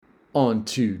On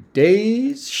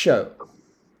today's show,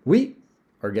 we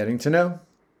are getting to know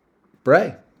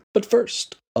Bray. But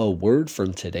first, a word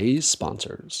from today's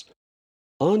sponsors.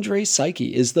 Andre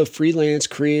Psyche is the freelance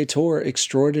creator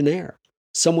extraordinaire,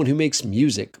 someone who makes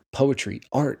music, poetry,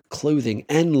 art, clothing,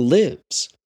 and lives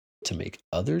to make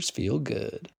others feel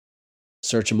good.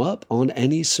 Search him up on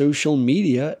any social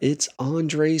media. It's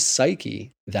Andre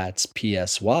Psyche. That's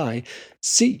PSYCHE.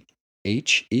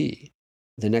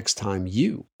 The next time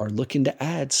you are looking to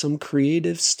add some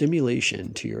creative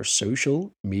stimulation to your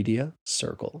social media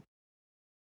circle.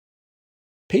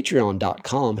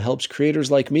 Patreon.com helps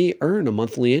creators like me earn a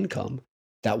monthly income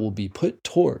that will be put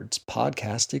towards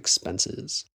podcast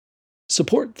expenses.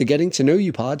 Support the Getting to Know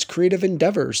You Pod's creative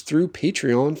endeavors through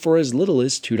Patreon for as little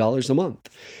as $2 a month.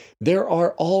 There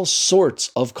are all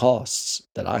sorts of costs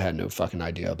that I had no fucking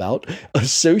idea about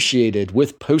associated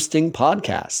with posting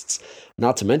podcasts,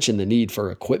 not to mention the need for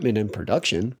equipment and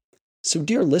production. So,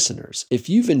 dear listeners, if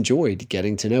you've enjoyed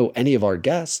getting to know any of our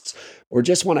guests or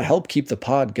just want to help keep the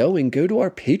pod going, go to our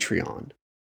Patreon.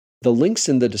 The link's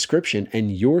in the description,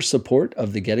 and your support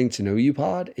of the Getting to Know You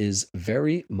pod is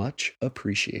very much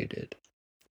appreciated.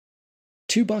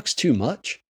 $2 too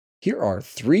much? Here are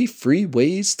 3 free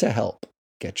ways to help.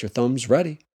 Get your thumbs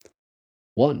ready.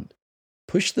 1.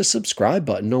 Push the subscribe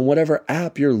button on whatever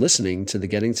app you're listening to the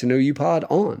Getting to Know You pod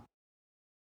on.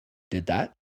 Did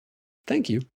that? Thank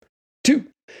you. 2.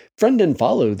 Friend and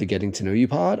follow the Getting to Know You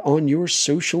pod on your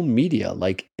social media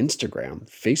like Instagram,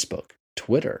 Facebook,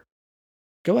 Twitter.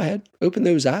 Go ahead, open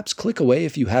those apps, click away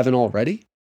if you haven't already.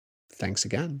 Thanks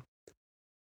again.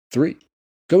 3.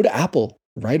 Go to Apple,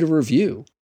 write a review.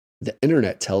 The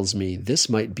internet tells me this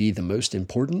might be the most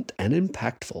important and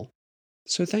impactful.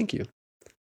 So thank you.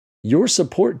 Your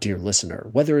support, dear listener,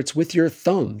 whether it's with your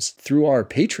thumbs through our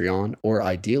Patreon or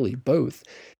ideally both,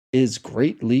 is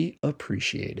greatly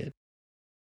appreciated.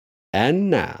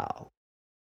 And now,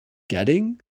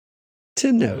 getting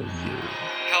to know you.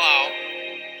 Hello.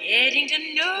 Getting to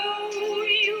know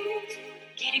you.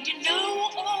 Getting to know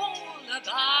all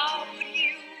about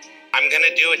you. I'm going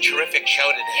to do a terrific show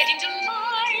today. Getting to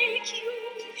like you.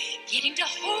 Getting to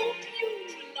hope you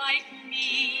like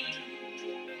me.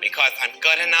 Because I'm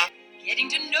good enough. Getting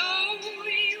to know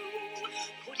you.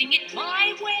 Putting it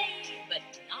my way, but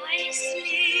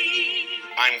nicely.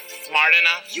 I'm smart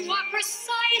enough. You are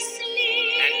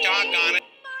precisely. And doggone it.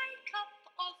 My cup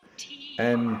of tea.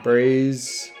 And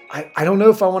Bray's, I don't know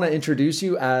if I want to introduce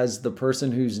you as the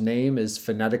person whose name is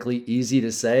phonetically easy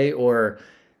to say or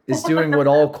is doing what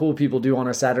all cool people do on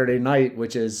a Saturday night,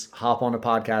 which is hop on a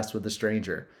podcast with a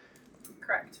stranger.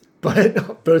 Correct.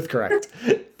 But both correct.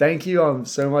 Thank you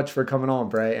so much for coming on,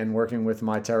 Bray, and working with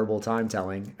my terrible time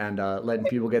telling and letting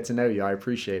people get to know you. I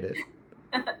appreciate it.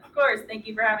 Of course. Thank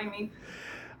you for having me.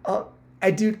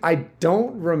 I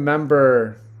don't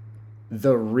remember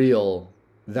the reel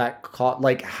that caught,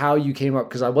 like, how you came up,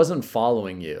 because I wasn't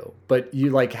following you, but you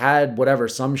like had whatever,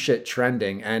 some shit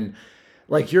trending, and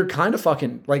like you're kind of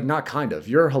fucking, like, not kind of,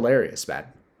 you're hilarious, man.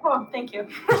 Oh, thank you.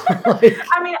 Like,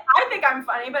 I mean, I think I'm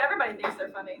funny, but everybody thinks they're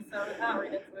funny, so I'll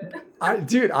read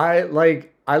into it.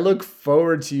 I look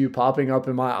forward to you popping up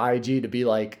in my IG to be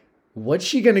like, what's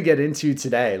she gonna get into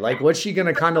today? Like, what's she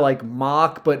gonna kind of like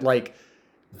mock, but like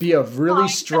be a really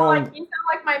strong. You sound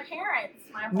like my parents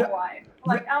my whole life.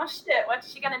 Like, oh shit,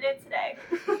 what's she gonna do today?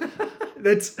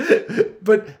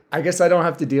 But I guess I don't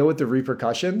have to deal with the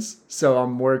repercussions, so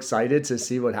I'm more excited to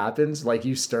see what happens. Like,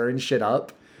 you stirring shit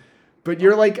up. But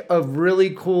you're like a really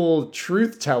cool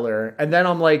truth teller. And then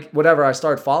I'm like, whatever, I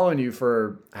start following you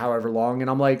for however long.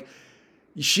 And I'm like,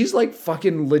 she's like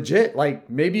fucking legit. Like,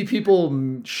 maybe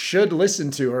people should listen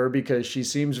to her because she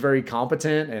seems very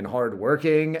competent and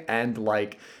hardworking and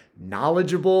like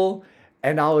knowledgeable.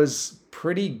 And I was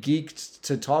pretty geeked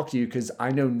to talk to you because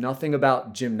I know nothing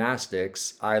about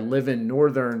gymnastics. I live in the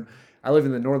northern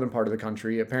part of the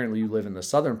country. Apparently you live in the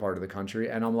southern part of the country.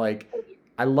 And I'm like,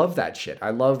 I love that shit. I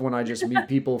love when I just meet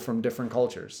people from different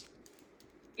cultures.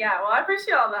 Yeah, well, I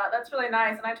appreciate all that. That's really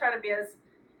nice. And I try to be as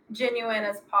genuine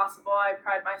as possible. I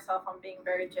pride myself on being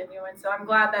very genuine. So I'm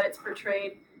glad that it's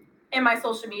portrayed in my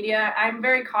social media. I'm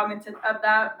very cognizant of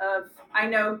that. I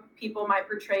know people might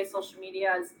portray social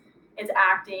media as it's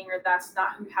acting or that's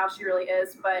not how she really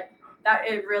is, but that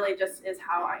it really just is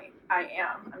how I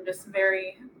am. I'm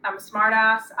a smart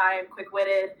ass. I am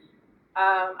quick-witted.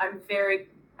 I'm very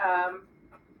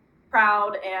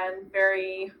proud and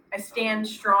I stand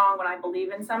strong when I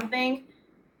believe in something,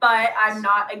 but I'm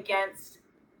not against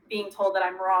being told that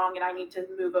I'm wrong and I need to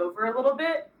move over a little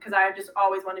bit because I just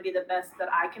always want to be the best that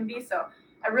I can be. So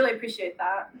I really appreciate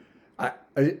that.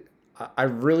 I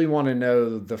really want to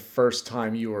know the first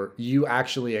time you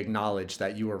actually acknowledged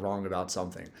that you were wrong about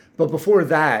something. But before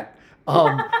that,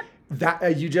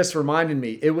 that you just reminded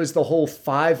me. It was the whole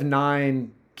 5'9"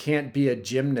 can't be a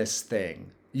gymnast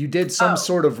thing. You did some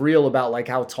sort of reel about like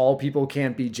how tall people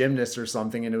can't be gymnasts or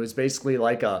something, and it was basically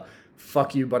like a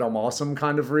 "fuck you, but I'm awesome"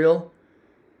 kind of reel.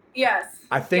 Yes.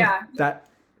 I think Yeah.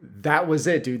 that was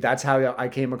it, dude. That's how I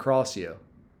came across you.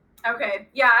 Okay.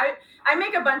 Yeah, I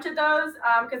make a bunch of those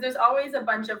because there's always a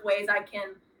bunch of ways I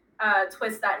can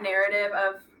twist that narrative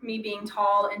of me being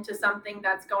tall into something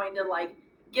that's going to like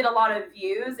get a lot of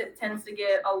views. It tends to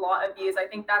get a lot of views. I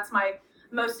think that's my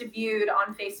most viewed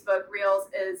on Facebook Reels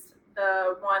is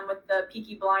the one with the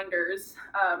Peaky Blinders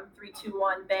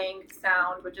 3-2-1 bang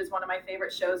sound, which is one of my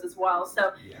favorite shows as well.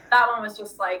 So that one was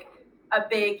just like a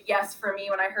big yes for me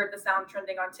when I heard the sound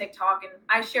trending on TikTok. And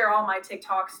I share all my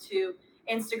TikToks to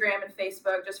Instagram and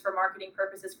Facebook just for marketing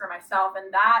purposes for myself.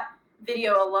 And that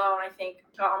video alone, I think,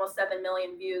 got almost 7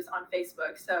 million views on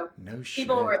Facebook. So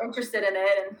people were interested in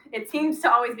it. And it seems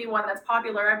to always be one that's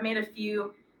popular. I've made a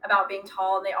few about being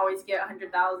tall and they always get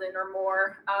 100,000 or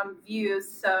more views.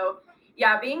 So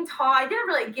yeah, being tall, I didn't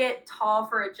really get tall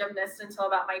for a gymnast until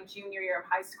about my junior year of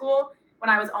high school when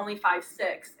I was only 5'6".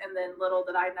 And then little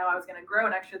did I know I was going to grow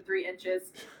an extra 3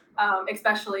 inches,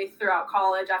 especially throughout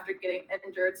college after getting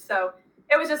injured. So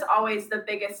it was just always the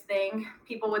biggest thing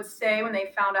people would say when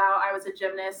they found out I was a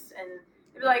gymnast. And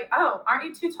they'd be like, "Oh, aren't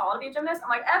you too tall to be a gymnast?" I'm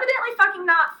like, "Evidently fucking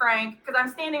not, Frank, because I'm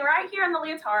standing right here in the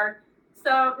leotard.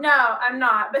 So no, I'm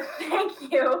not, but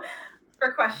thank you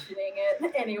for questioning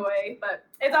it anyway." But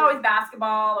it's always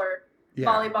basketball or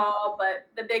volleyball, but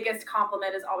the biggest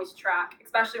compliment is always track,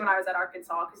 especially when I was at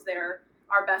Arkansas because they're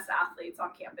our best athletes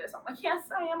on campus. I'm like, "Yes,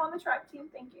 I am on the track team.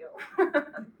 Thank you."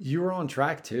 You were on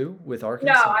track too with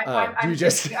Arkansas? No, I'm you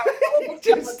just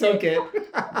took it.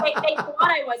 They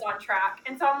thought I was on track.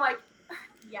 And so I'm like,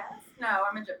 yes, no,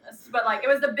 I'm a gymnast. But like, it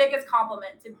was the biggest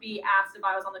compliment to be asked if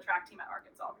I was on the track team at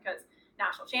Arkansas because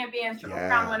national champions, Triple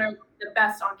Crown winner, the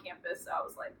best on campus. So I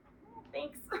was like,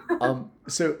 thanks.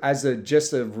 So as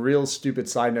just a real stupid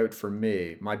side note for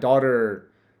me, my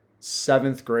daughter,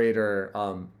 7th grader,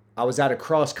 I was at a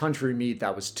cross country meet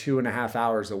that was 2.5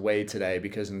 hours away today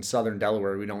because in Southern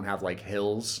Delaware, we don't have like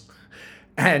hills.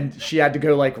 And she had to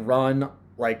go like run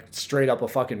like straight up a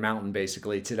fucking mountain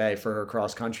basically today for her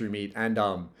cross country meet. And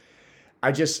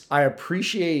I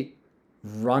appreciate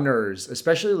runners,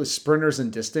 especially with sprinters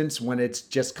and distance, when it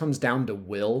just comes down to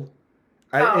will.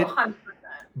 100%.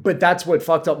 But that's what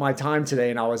fucked up my time today.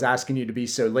 And I was asking you to be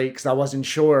so late because I wasn't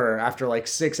sure after like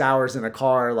 6 hours in a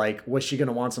car, like, was she going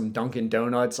to want some Dunkin'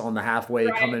 Donuts on the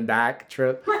halfway coming back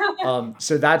trip?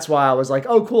 So that's why I was like,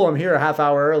 "Oh, cool, I'm here a half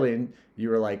hour early." And you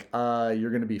were like, "You're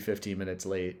going to be 15 minutes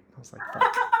late." I was like,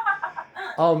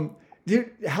 fuck.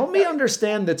 Dude, help me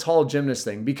understand the tall gymnast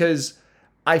thing because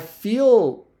I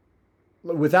feel,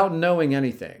 without knowing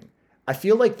anything, I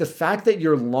feel like the fact that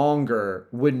you're longer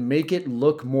would make it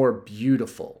look more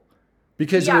beautiful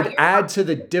because it would add to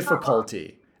the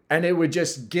difficulty and it would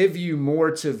just give you more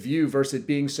to view versus it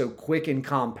being so quick and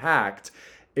compact.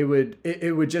 It would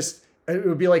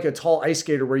be like a tall ice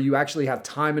skater where you actually have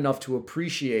time enough to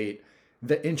appreciate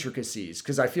the intricacies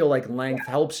because I feel like length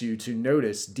helps you to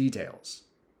notice details.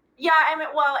 Yeah, I mean,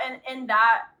 well, and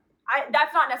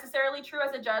that's not necessarily true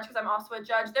as a judge because I'm also a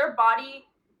judge. Their body,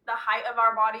 the height of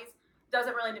our bodies,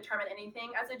 doesn't really determine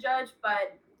anything as a judge,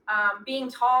 but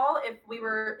being tall, if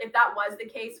that was the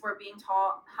case where being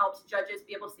tall helps judges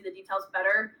be able to see the details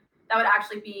better, that would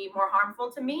actually be more harmful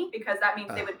to me because that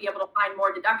means they would be able to find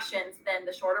more deductions than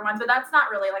the shorter ones. But that's not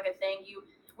really like a thing.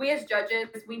 We as judges,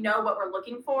 we know what we're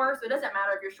looking for. So it doesn't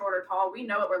matter if you're short or tall. We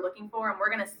know what we're looking for and we're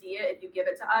going to see it if you give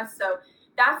it to us. So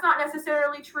that's not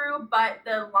necessarily true, but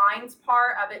the lines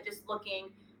part of it just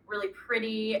looking really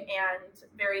pretty and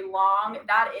very long,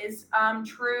 that is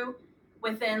true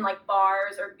within like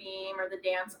bars or beam or the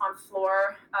dance on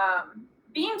floor.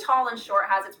 Being tall and short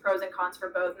has its pros and cons for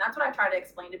both. And that's what I try to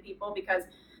explain to people because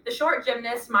the short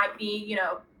gymnast might be,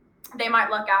 they might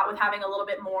luck out with having a little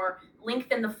bit more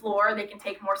length in the floor. They can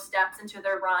take more steps into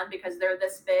their run because they're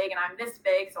this big and I'm this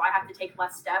big, so I have to take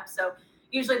less steps. So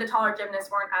usually the taller gymnasts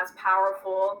weren't as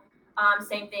powerful.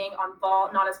 Same thing on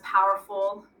vault, not as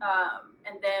powerful.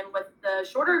 And then with the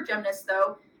shorter gymnasts,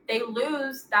 though, they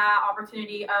lose that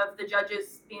opportunity of the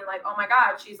judges being like, "Oh my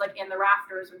God, she's like in the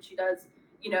rafters when she does,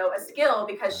 a skill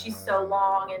because she's so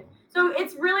long." And so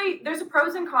it's really, there's a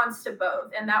pros and cons to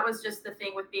both. And that was just the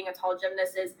thing with being a tall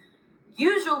gymnast is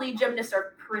usually gymnasts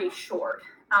are pretty short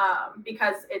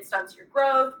because it stunts your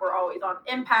growth. We're always on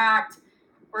impact.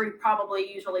 We're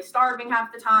probably usually starving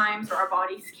half the time, so our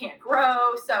bodies can't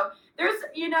grow. So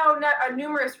there's,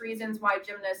 numerous reasons why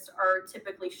gymnasts are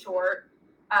typically short.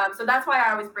 So that's why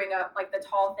I always bring up like the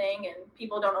tall thing, and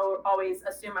people don't always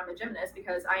assume I'm a gymnast,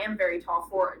 because I am very tall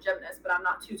for a gymnast, but I'm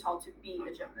not too tall to be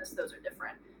a gymnast. Those are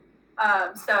different.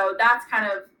 So that's kind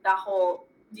of the whole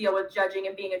deal with judging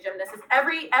and being a gymnast, is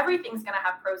everything's going to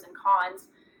have pros and cons.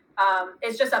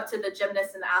 It's just up to the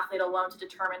gymnast and the athlete alone to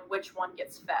determine which one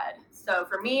gets fed. So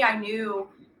for me, I knew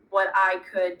what I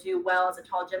could do well as a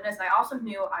tall gymnast. And I also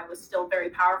knew I was still very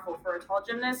powerful for a tall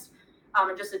gymnast,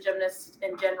 and just a gymnast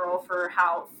in general for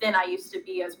how thin I used to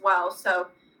be as well. So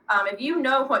if you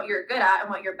know what you're good at and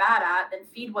what you're bad at, then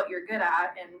feed what you're good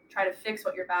at and try to fix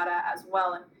what you're bad at as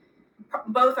well. And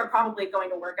both are probably going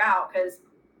to work out, because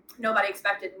nobody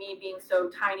expected me being so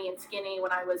tiny and skinny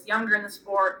when I was younger in the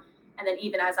sport. And then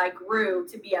even as I grew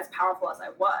to be as powerful as I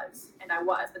was,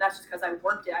 but that's just because I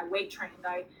worked it. I weight trained.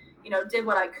 I, did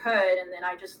what I could. And then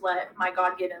I just let my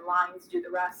God-given lines do the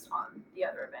rest on the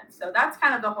other events. So that's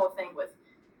kind of the whole thing with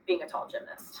being a tall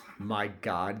gymnast. My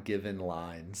God-given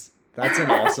lines. That's an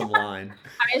awesome line.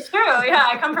 I mean, it's true. Yeah.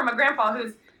 I come from a great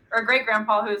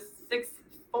grandpa who's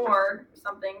 6'4",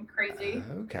 something crazy.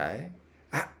 Okay.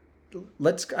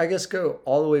 Let's, I guess, go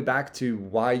all the way back to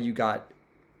why you got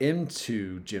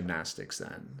into gymnastics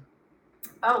then.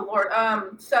 Oh, Lord.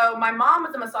 So my mom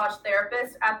was a massage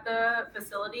therapist at the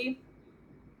facility,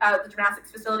 the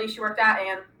gymnastics facility she worked at,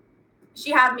 and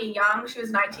she had me young. She was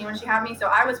 19 when she had me, so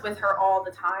I was with her all the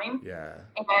time. Yeah.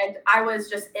 And I was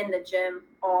just in the gym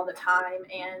all the time.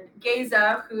 And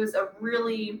Geza, who's a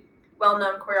really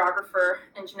well-known choreographer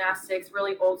in gymnastics,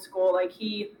 really old school, like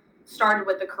he started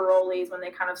with the Carolis when they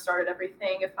kind of started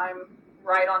everything, if I'm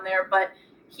right on there, but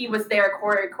he was there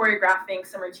choreographing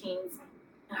some routines.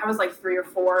 And I was like 3 or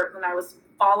 4, and I was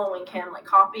following him, like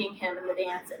copying him in the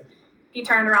dance. And he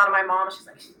turned around to my mom, and she's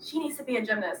like, she needs to be a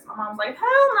gymnast. My mom's like,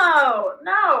 hell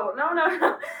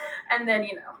no. And then,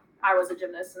 I was a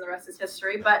gymnast, and the rest is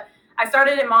history. But I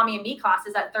started in Mommy and Me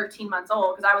classes at 13 months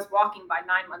old, because I was walking by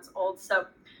 9 months old. So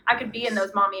I could be in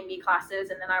those Mommy and Me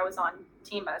classes, and then I was on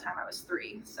team by the time I was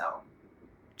 3. So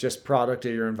just product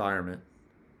of your environment.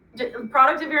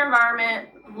 Product of your environment.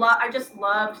 I just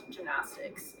loved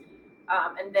gymnastics.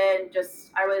 And then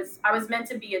I was meant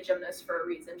to be a gymnast for a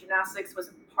reason. Gymnastics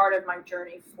was part of my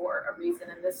journey for a reason,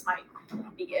 and this might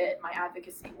be it, my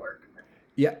advocacy work.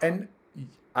 Yeah, and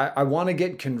I want to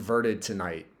get converted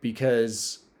tonight,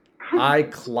 because I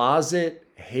closet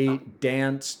hate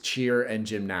dance, cheer, and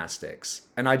gymnastics.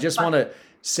 And I just want to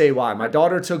say why. My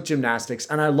daughter took gymnastics,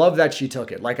 and I love that she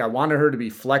took it. Like, I wanted her to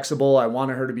be flexible. I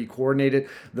wanted her to be coordinated.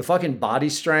 The fucking body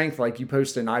strength, like you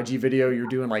post an IG video, you're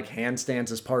doing like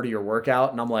handstands as part of your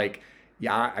workout. And I'm like,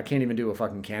 yeah, I can't even do a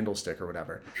fucking candlestick or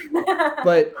whatever.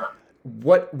 But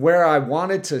where I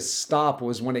wanted to stop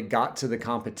was when it got to the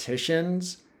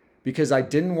competitions, because I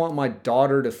didn't want my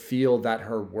daughter to feel that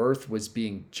her worth was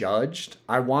being judged.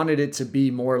 I wanted it to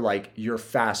be more like, you're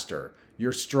faster,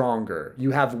 you're stronger,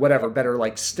 you have whatever, better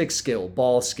like stick skill,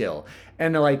 ball skill.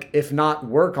 And like, if not,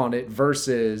 work on it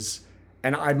versus,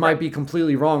 and I might be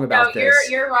completely wrong about this.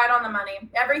 You're right on the money.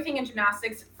 Everything in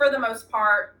gymnastics, for the most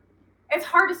part, it's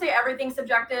hard to say everything's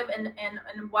subjective and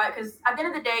what, because at the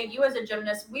end of the day, you as a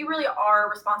gymnast, we really are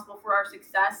responsible for our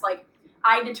success. Like,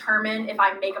 I determine if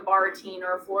I make a bar routine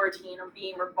or a floor routine or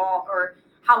beam or ball or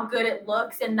how good it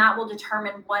looks, and that will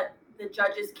determine what the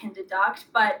judges can deduct.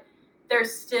 But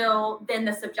there's still then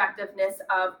the subjectiveness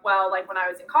of, well, like when I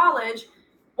was in college,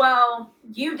 well,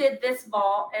 you did this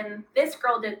vault and this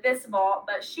girl did this vault,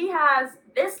 but she has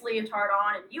this leotard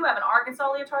on and you have an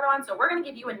Arkansas leotard on, so we're going to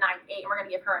give you a 9.8 and we're going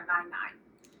to give her a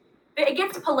 9.9. It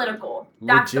gets political.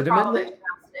 That's the problem with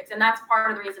gymnastics, and that's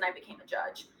part of the reason I became a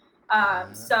judge.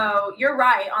 So you're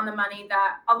right on the money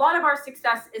that a lot of our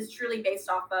success is truly based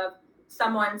off of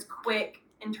someone's quick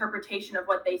interpretation of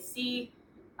what they see,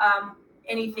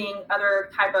 anything other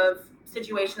type of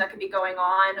situation that could be going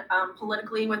on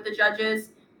politically with the judges.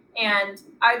 And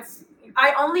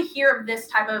I only hear of this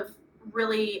type of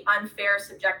really unfair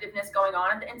subjectiveness going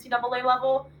on at the NCAA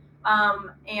level,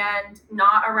 and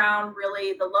not around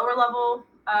really the lower level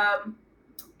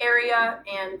area.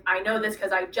 And I know this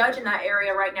because I judge in that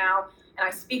area right now, and I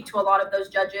speak to a lot of those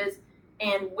judges,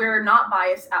 and we're not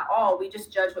biased at all. We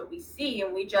just judge what we see,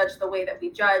 and we judge the way that we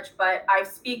judge. But I've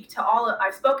spoken to all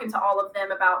of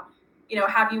them about,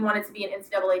 have you wanted to be an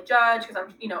NCAA judge? Because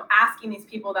I'm, asking these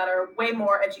people that are way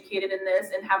more educated in this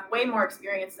and have way more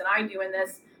experience than I do in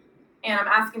this. And I'm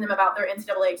asking them about their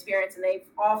NCAA experience, and they've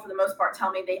all, for the most part,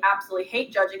 tell me they absolutely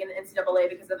hate judging in the NCAA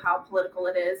because of how political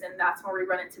it is, and that's where we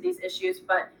run into these issues.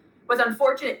 But what's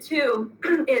unfortunate, too,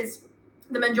 is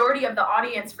the majority of the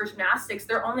audience for gymnastics,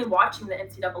 they're only watching the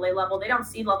NCAA level. They don't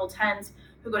see level 10s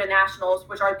who go to nationals,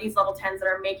 which are these level 10s that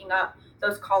are making up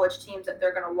those college teams that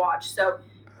they're going to watch. So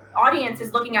audience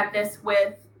is looking at this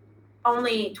with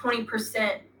only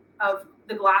 20% of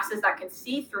the glasses that can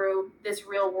see through this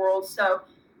real world. So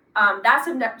that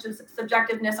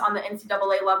subjectiveness on the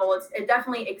NCAA level, it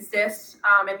definitely exists.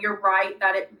 And you're right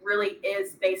that it really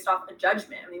is based off a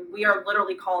judgment. I mean, we are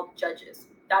literally called judges.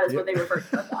 That is what they refer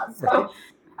to us as. So,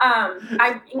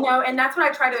 and that's what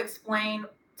I try to explain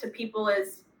to people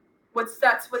is what's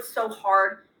so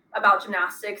hard about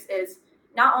gymnastics is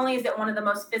not only is it one of the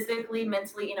most physically,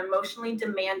 mentally, and emotionally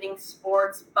demanding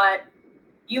sports, but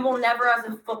you will never, as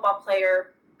a football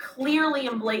player, clearly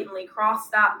and blatantly cross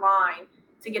that line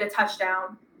to get a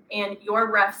touchdown and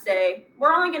your ref say,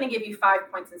 we're only going to give you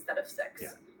 5 points instead of 6. Yeah.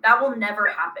 That will never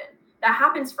happen. That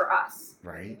happens for us.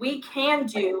 Right. We can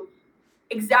do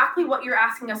exactly what you're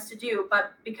asking us to do,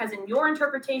 but because in your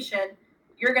interpretation,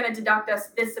 you're going to deduct us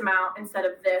this amount instead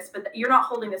of this, but you're not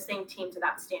holding the same team to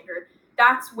that standard.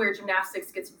 That's where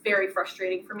gymnastics gets very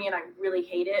frustrating for me, and I really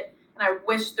hate it. And I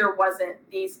wish there wasn't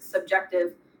these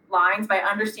subjective lines, but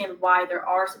I understand why there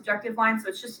are subjective lines. So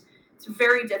it's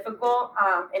very difficult.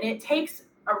 And it takes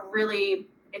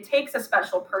a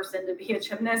special person to be a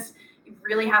gymnast. You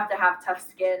really have to have tough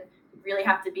skin. You really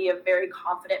have to be a very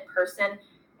confident person.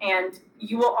 And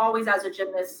you will always, as a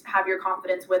gymnast, have your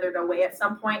confidence withered away at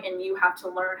some point, and you have to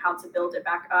learn how to build it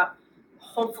back up.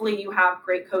 Hopefully you have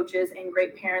great coaches and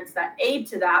great parents that aid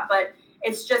to that, but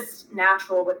it's just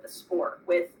natural with the sport.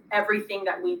 With everything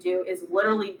that we do is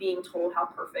literally being told how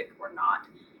perfect we're not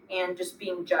and just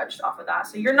being judged off of that.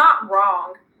 So you're not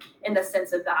wrong in the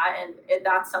sense of that, and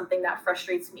that's something that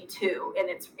frustrates me too. And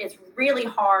it's really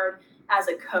hard as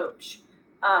a coach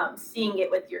seeing it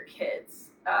with your kids.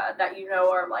 That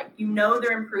are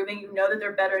they're improving, that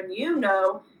they're better, and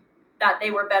that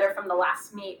they were better from the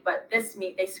last meet, but this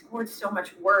meet they scored so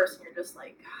much worse, and you're just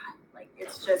like, God,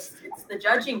 it's the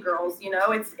judging girls,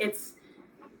 it's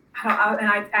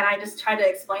I just try to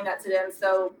explain that to them.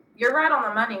 So you're right on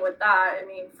the money with that, I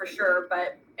mean, for sure,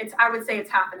 but I would say it's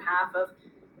half and half of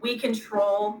we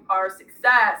control our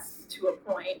success to a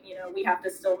point, we have to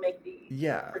still make the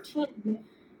routine,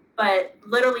 but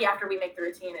literally after we make the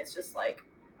routine, it's just like,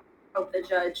 hope the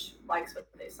judge likes what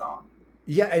they saw.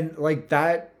 Yeah, and like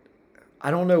that,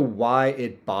 I don't know why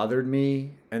it bothered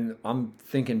me. And I'm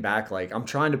thinking back, like I'm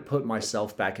trying to put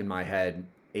myself back in my head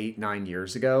 8-9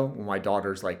 years ago when my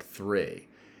daughter's like 3.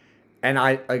 And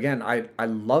I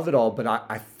love it all, but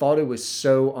I thought it was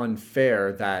so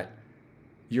unfair that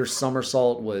your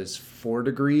somersault was 4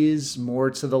 degrees more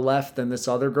to the left than this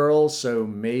other girl. So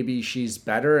maybe she's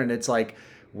better. And it's like,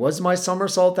 was my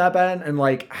somersault that bad? And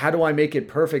like, how do I make it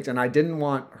perfect? And I didn't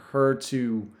want her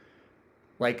to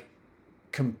like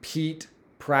compete,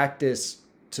 practice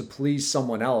to please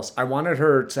someone else. I wanted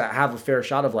her to have a fair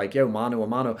shot of like, yo, mano a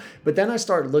mano. But then I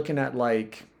start looking at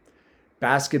like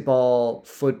basketball,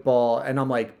 football, and I'm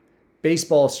like,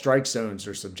 baseball strike zones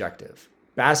are subjective.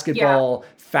 Basketball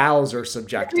fouls are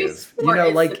subjective.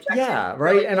 Subjective, yeah, right.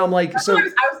 Really. And I'm like, so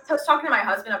I was talking to my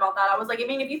husband about that. I was like, I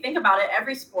mean, if you think about it,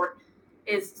 every sport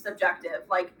is subjective.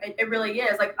 Like it really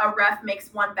is. Like a ref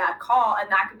makes one bad call and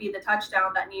that could be the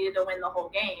touchdown that needed to win the whole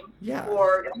game. Yeah.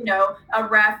 Or, a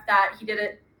ref that he did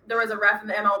it. There was a ref in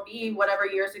the MLB, whatever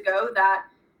years ago, that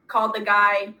called the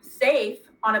guy safe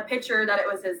on a pitcher that it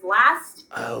was his last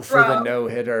throw. For the no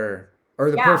hitter or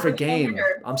the perfect game.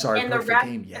 I'm sorry. And perfect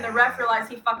game. Yeah. And the ref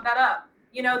realized he fucked that up.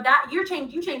 That you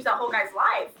changed that whole guy's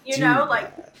life,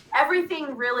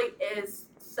 everything really is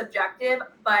subjective,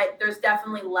 but there's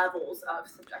definitely levels of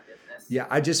subjectiveness. Yeah,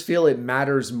 I just feel it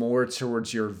matters more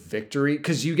towards your victory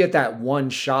because you get that one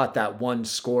shot, that one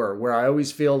score, where I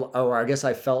always feel, or I guess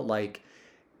I felt like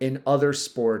in other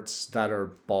sports that are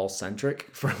ball centric,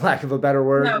 for lack of a better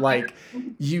word,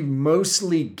 you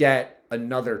mostly get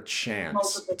another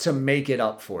chance to make it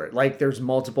up for it. Like there's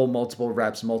multiple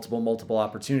reps, multiple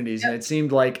opportunities. Yep. And it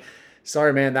seemed like,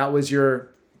 sorry, man, that was your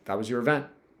event.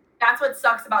 That's what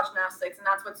sucks about gymnastics, and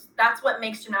that's what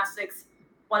makes gymnastics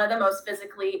one of the most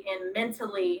physically and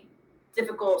mentally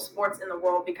difficult sports in the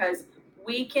world, because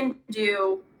we can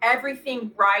do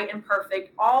everything right and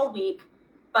perfect all week,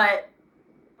 but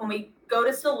when we go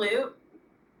to salute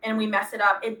and we mess it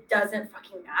up, it doesn't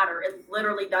fucking matter. It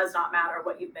literally does not matter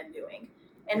what you've been doing.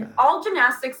 And all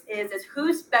gymnastics is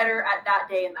who's better at that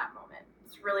day in that moment.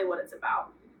 It's really what it's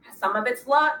about. Some of it's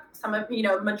luck, some of,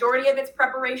 majority of it's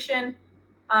preparation,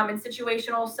 and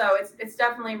situational. So it's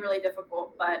definitely really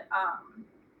difficult, but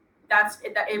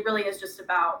it really is just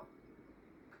about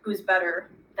who's better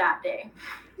that day.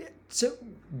 So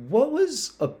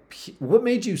what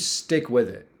made you stick with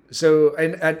it? So,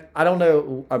 and I don't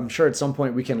know, I'm sure at some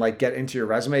point we can like get into your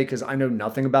resume because I know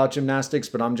nothing about gymnastics,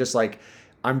 but I'm just like,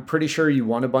 I'm pretty sure you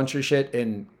won a bunch of shit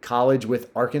in college with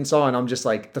Arkansas. And I'm just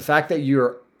like, the fact that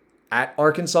you're at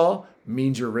Arkansas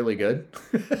means you're really good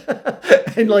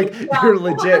and like you're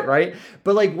legit, right?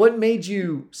 But like, what made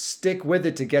you stick with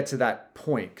it to get to that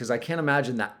point? Because I can't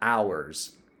imagine the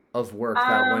hours of work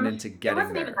that went into It getting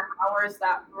wasn't even there.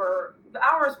 the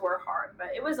hours were hard, but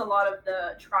it was a lot of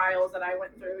the trials that I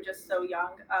went through just so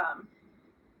young.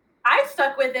 I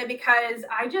stuck with it because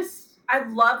I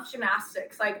loved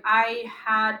gymnastics. Like I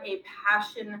had a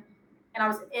passion and I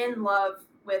was in love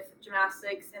with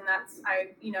gymnastics, and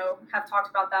have talked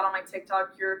about that on my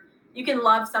TikTok. You can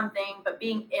love something, but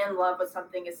being in love with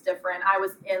something is different. I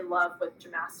was in love with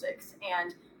gymnastics,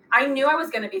 and I knew I was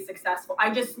going to be successful.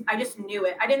 I just knew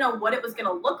it. I didn't know what it was going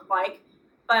to look like,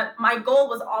 but my goal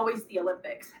was always the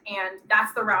Olympics, and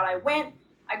that's the route I went.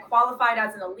 I qualified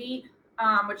as an elite,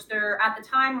 which at the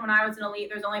time when I was an elite,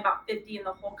 there's only about 50 in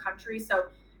the whole country. So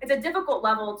it's a difficult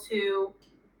level to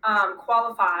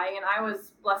qualify, and I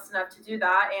was blessed enough to do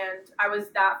that. And I was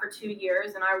that for 2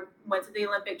 years, and I went to the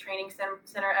Olympic Training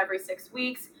Center every 6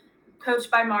 weeks,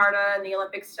 coached by Marta and the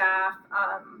Olympic staff,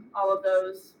 all of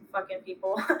those fucking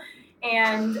people,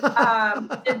 and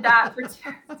did that for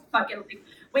fucking.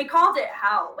 We called it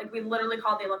hell. Like we literally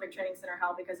called the Olympic Training Center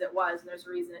hell because it was, and there's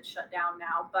a reason it's shut down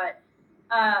now. But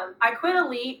I quit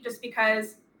elite just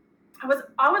because I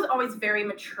was always very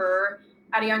mature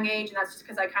at a young age, and that's just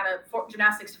because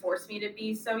gymnastics forced me to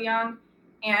be so young.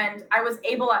 And I was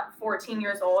able at 14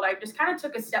 years old, I just kind of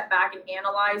took a step back and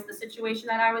analyzed the situation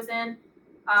that I was in.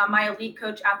 My elite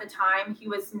coach at the time, he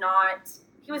was not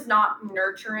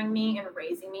nurturing me and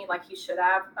raising me like he should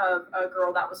have, of a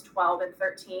girl that was 12 and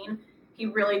 13. He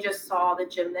really just saw the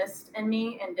gymnast in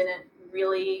me and didn't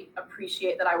really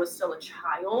appreciate that I was still a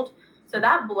child. So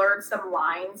that blurred some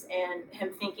lines, and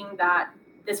him thinking that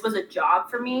this was a job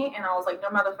for me. And I was like, no,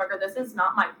 motherfucker, this is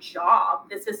not my job.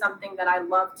 This is something that I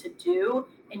love to do,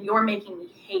 and you're making me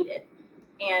hate it.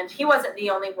 And he wasn't the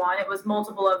only one. It was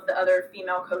multiple of the other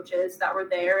female coaches that were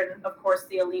there. And of course,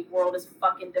 the elite world is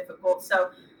fucking difficult. So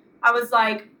I was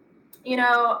like,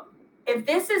 if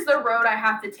this is the road I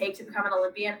have to take to become an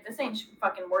Olympian, this ain't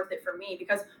fucking worth it for me,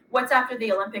 because what's after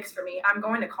the Olympics for me? I'm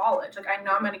going to college. Like, I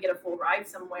know I'm going to get a full ride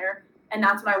somewhere, and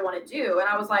that's what I want to do. And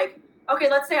I was like, okay,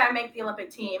 let's say I make the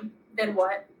Olympic team. Then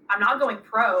what? I'm not going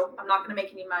pro. I'm not going to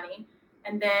make any money.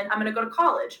 And then I'm going to go to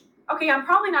college. Okay, I'm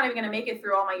probably not even going to make it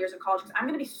through all my years of college because I'm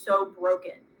going to be so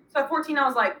broken. So at 14, I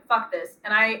was like, fuck this.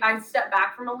 And I stepped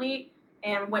back from elite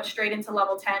and went straight into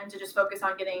level 10 to just focus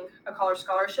on getting a college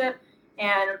scholarship.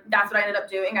 And that's what I ended up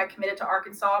doing. I committed to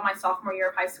Arkansas my sophomore year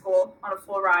of high school on a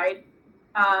full ride.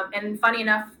 And funny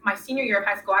enough, my senior year of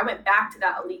high school, I went back to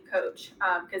that elite coach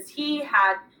because he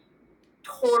had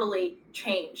totally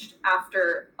changed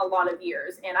after a lot of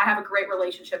years. And I have a great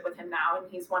relationship with him now. And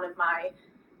he's one of my,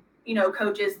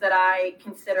 coaches that I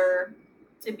consider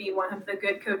to be one of the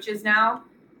good coaches now.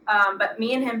 But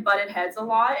me and him butted heads a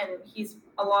lot, and he's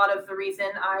a lot of the reason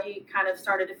I kind of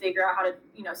started to figure out how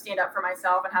to, stand up for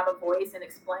myself and have a voice and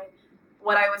explain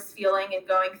what I was feeling and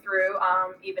going through,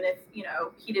 even if,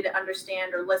 he didn't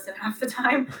understand or listen half the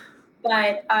time.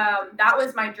 But that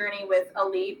was my journey with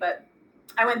elite. But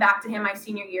I went back to him my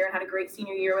senior year and had a great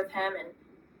senior year with him and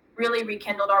really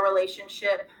rekindled our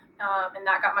relationship. And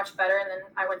that got much better. And then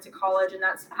I went to college, and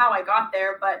that's how I got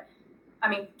there. But I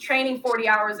mean, training 40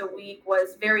 hours a week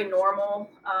was very normal,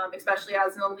 especially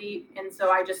as an elite. And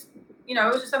so I just, it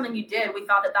was just something you did. We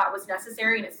thought that was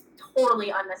necessary, and it's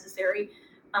totally unnecessary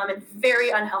and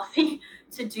very unhealthy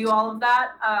to do all of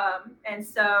that. And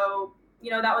so,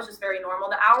 that was just very normal.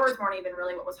 The hours weren't even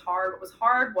really what was hard. What was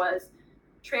hard was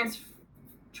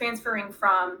transferring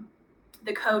from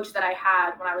the coach that I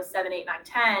had when I was 7, 8, 9,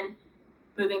 10,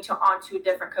 moving on to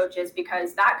different coaches,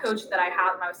 because that coach that I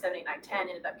had when I was 7, 8, 9, 10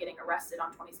 ended up getting arrested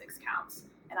on 26 counts,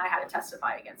 and I had to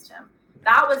testify against him.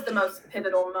 That was the most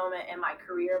pivotal moment in my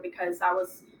career, because I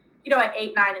was, at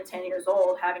 8, 9, and 10 years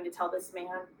old, having to tell this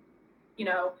man,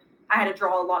 I had to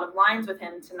draw a lot of lines with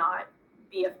him to not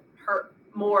be hurt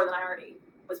more than I already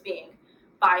was being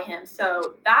by him.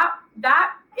 So that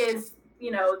is,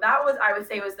 that was, I would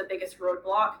say, was the biggest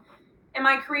roadblock in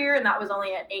my career. And that was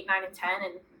only at 8, 9, and 10.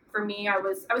 And for me, I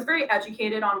was very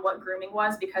educated on what grooming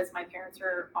was, because my parents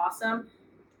are awesome.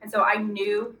 And so I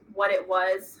knew what it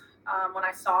was when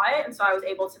I saw it. And so I was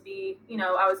able to be,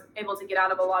 I was able to get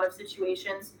out of a lot of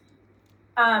situations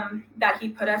that he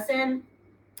put us in.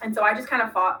 And so I just kind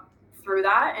of fought through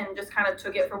that and just kind of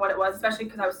took it for what it was, especially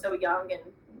because I was so young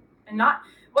and not,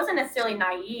 wasn't necessarily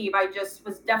naive. I just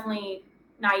was definitely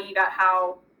naive at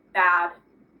how bad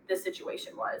the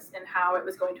situation was and how it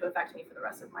was going to affect me for the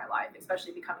rest of my life,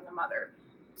 especially becoming a mother.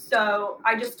 So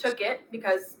I just took it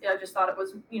because I just thought it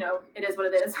was, it is what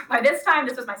it is. By this time,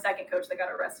 this was my second coach that got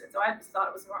arrested. So I just thought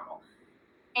it was normal.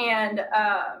 And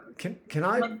can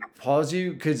I pause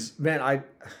you? Because, man,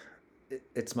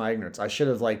 it's my ignorance. I should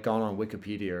have like gone on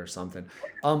Wikipedia or something.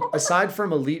 Aside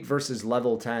from elite versus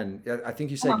level 10, I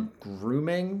think you said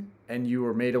grooming, and you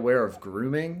were made aware of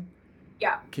grooming.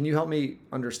 Yeah. Can you help me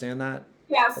understand that?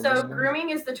 Yeah, so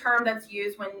grooming is the term that's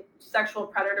used when sexual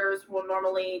predators will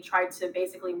normally try to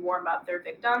basically warm up their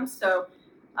victims. So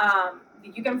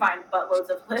you can find buttloads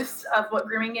of lists of what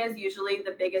grooming is. Usually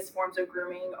the biggest forms of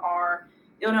grooming are,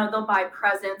 they'll buy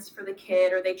presents for the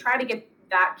kid, or they try to get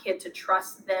that kid to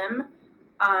trust them.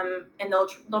 And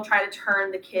they'll try to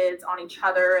turn the kids on each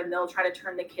other, and they'll try to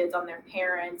turn the kids on their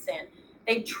parents. And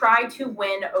they try to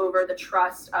win over the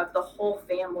trust of the whole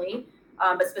family.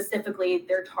 But specifically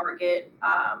their target.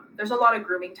 There's a lot of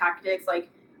grooming tactics. Like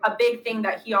a big thing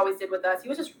that he always did with us, he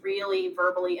was just really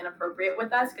verbally inappropriate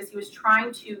with us because he was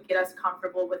trying to get us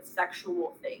comfortable with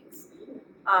sexual things.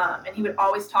 And he would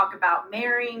always talk about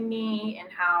marrying me and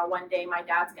how one day my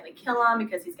dad's going to kill him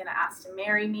because he's going to ask to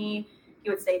marry me.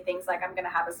 He would say things like, I'm going to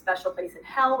have a special place in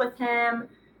hell with him.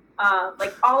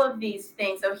 Like all of these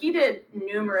things. So he did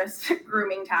numerous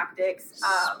grooming tactics.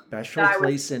 Special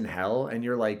place in hell, and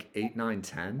you're like 8, 9,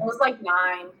 10? I was like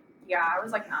 9. Yeah, I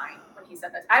was like 9 when he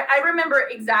said that. I remember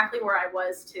exactly where I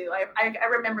was too. I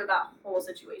remember that whole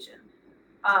situation.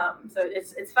 So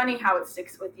it's funny how it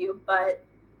sticks with you. But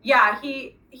yeah,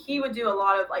 he would do a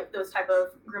lot of like those type of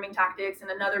grooming tactics. And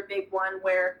another big one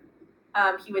where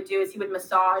he would do is he would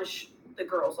massage the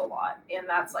girls a lot. And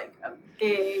that's like a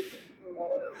big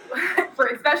for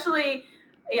especially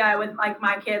with like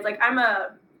my kids. Like I'm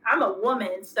a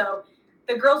woman, so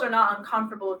the girls are not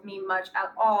uncomfortable with me much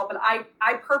at all, but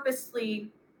I purposely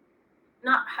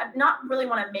not really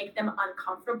want to make them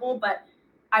uncomfortable, but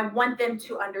I want them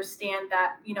to understand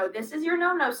that this is your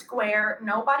no square,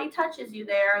 nobody touches you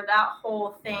there, that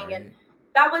whole thing. Right. And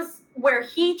that was where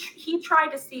he tried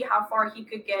to see how far he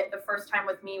could get. The first time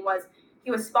with me was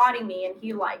he was spotting me and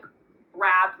he like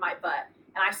grabbed my butt.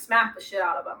 And I smacked the shit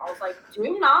out of him. I was like,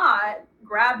 do not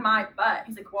grab my butt.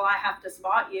 He's like, well, I have to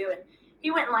spot you. And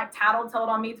he went and like tattletailed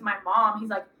on me to my mom. He's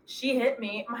like, she hit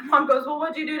me. My mom goes, well,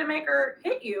 what'd you do to make her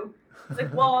hit you? I was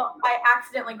like, well, I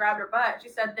accidentally grabbed her butt. She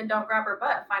said, then don't grab her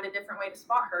butt. Find a different way to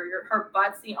spot her. Her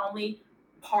butt's the only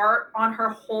part on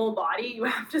her whole body you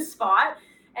have to spot.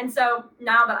 And so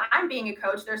now that I'm being a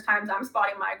coach, there's times I'm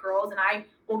spotting my girls and I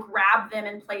will grab them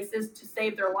in places to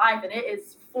save their life. And it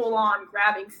is full on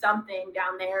grabbing something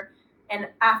down there. And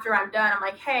after I'm done, I'm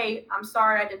like, hey, I'm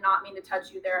sorry. I did not mean to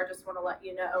touch you there. I just want to let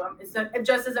you know. It's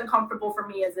just as uncomfortable for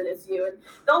me as it is you. And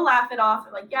they'll laugh it off.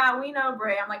 They're like, yeah, we know,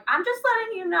 Bray. I'm like, I'm just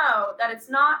letting you know that it's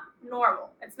not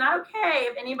normal. It's not okay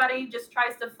if anybody just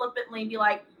tries to flippantly be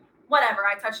like, whatever,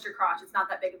 I touched your crotch. It's not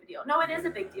that big of a deal. No, it is a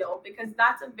big deal because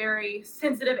that's a very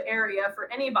sensitive area for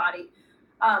anybody.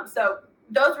 So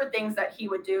those were things that he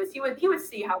would do. Is he would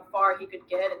see how far he could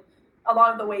get, and a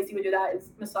lot of the ways he would do that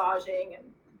is massaging and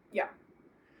yeah.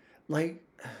 Like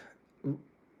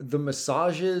the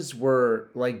massages were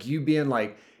like you being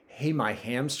like, hey, my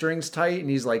hamstring's tight, and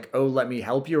he's like, oh, let me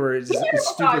help you, or is he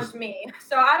massaged me.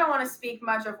 So I don't want to speak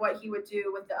much of what he would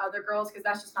do with the other girls because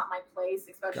that's just not my place,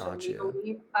 especially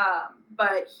legally.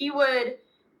 But he would,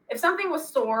 if something was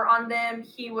sore on them,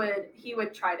 he would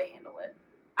try to handle it.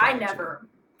 Gotcha. I never.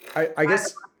 I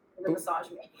guess massage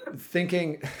me.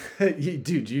 Thinking,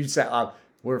 dude, you said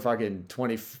we're fucking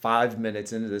 25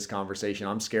 minutes into this conversation.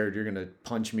 I'm scared you're gonna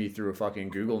punch me through a fucking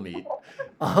Google Meet.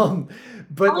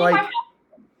 But like.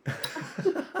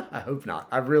 I hope not.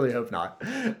 I really hope not.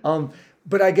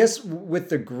 But I guess with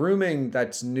the grooming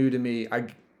that's new to me,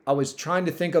 I was trying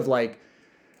to think of like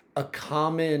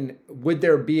would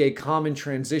there be a common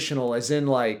transitional as in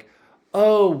like,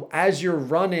 oh, as you're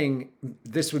running,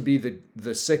 this would be the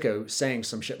sicko saying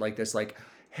some shit like this, like,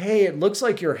 hey, it looks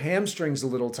like your hamstring's a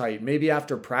little tight. Maybe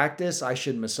after practice, I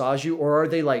should massage you. Or are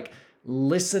they like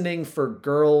listening for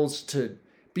girls to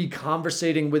be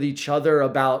conversating with each other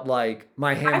about like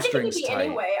my hamstrings tight?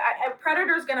 Anyway, a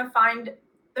predator's gonna find.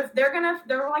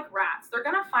 They're like rats. They're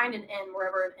gonna find an in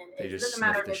wherever an in is. It doesn't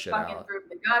matter if it's fucking through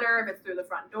the gutter, if it's through the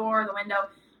front door, the window.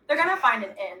 They're gonna find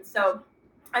an in. So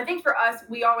I think for us,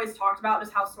 we always talked about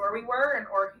just how sore we were,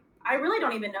 or I really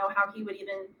don't even know how he would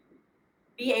even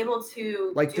be able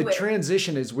to Like do the it.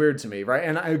 transition is weird to me, right?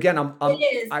 And again,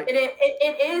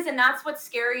 It is, and that's what's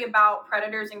scary about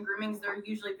predators and groomings. They're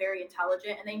usually very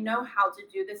intelligent, and they know how to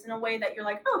do this in a way that you're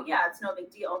like, oh yeah, it's no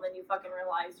big deal. And then you fucking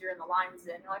realize you're in the lion's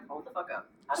den. You're like, hold the fuck up.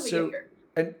 How did we get here?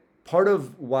 And part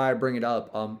of why I bring it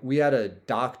up, we had a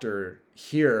doctor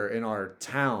here in our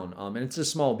town, and it's a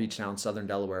small beach town, Southern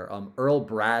Delaware, Earl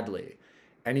Bradley,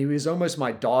 and he was almost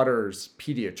my daughter's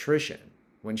pediatrician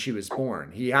when she was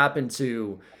born. He happened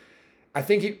to, I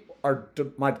think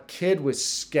my kid was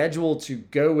scheduled to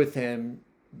go with him.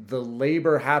 The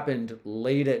labor happened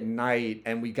late at night,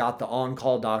 and we got the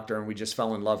on-call doctor, and we just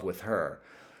fell in love with her.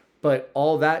 But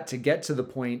all that to get to the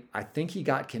point, I think he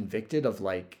got convicted of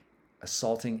like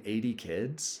assaulting 80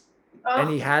 kids.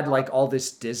 And he had like all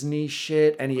this Disney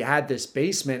shit, and he had this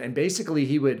basement, and basically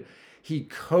he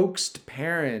coaxed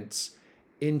parents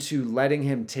into letting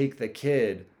him take the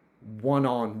kid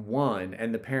one-on-one,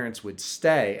 and the parents would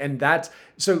stay. And that's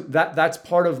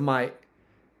part of my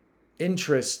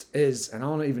interest is, and I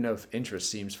don't even know if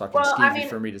interest seems fucking skeevy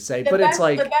for me to say, but it's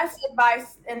like the best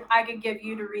advice and I could give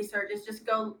you to research is just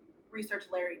go research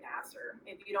Larry Nassar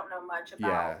if you don't know much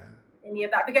about any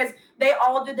of that, because they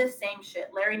all did the same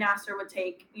shit. Larry Nassar would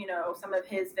take, some of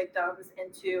his victims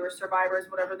into, or survivors,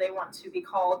 whatever they want to be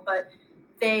called, but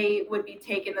they would be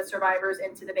taking the survivors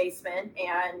into the basement,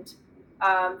 and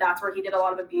that's where he did a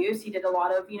lot of abuse. He did a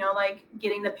lot of, like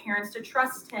getting the parents to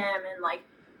trust him, and like,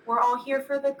 we're all here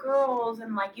for the girls,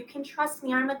 and like, you can trust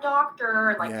me, I'm a doctor.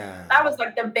 And like, that was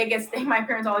like the biggest thing my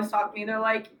parents always talked to me. They're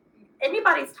like,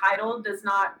 anybody's title it doesn't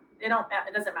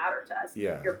matter to us.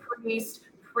 Yeah. Your priest,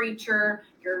 preacher,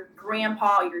 your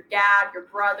grandpa, your dad, your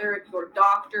brother, your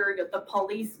doctor, the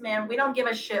policeman. We don't give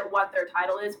a shit what their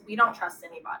title is. We don't trust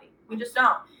anybody. We just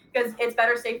don't. Because it's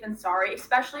better safe than sorry,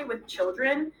 especially with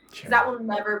children, because that will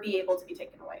never be able to be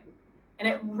taken away. And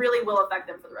it really will affect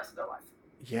them for the rest of their life.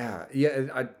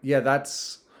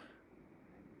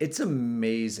 It's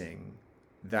amazing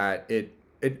that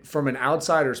it from an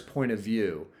outsider's point of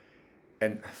view,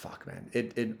 and fuck man,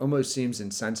 it almost seems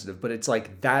insensitive, but it's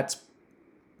like, that's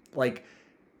like,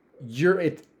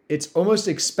 it's almost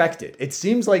expected. It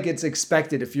seems like it's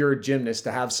expected if you're a gymnast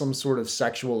to have some sort of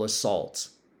sexual assault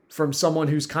from someone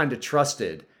who's kind of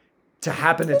trusted to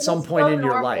happen at some point in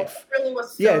your life. It really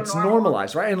was it's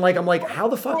normalized, right? And like, I'm like, how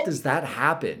the fuck does that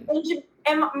happen?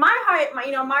 And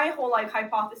my whole like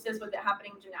hypothesis with it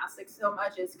happening in gymnastics so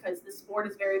much is because the sport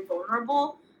is very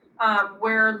vulnerable,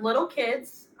 where little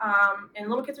kids, and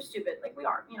little kids are stupid, like we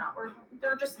are,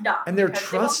 they're just dumb. And they're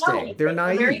trusting, they're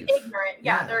naive. They're very ignorant.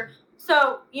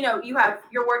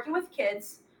 You're working with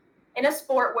kids in a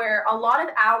sport where a lot of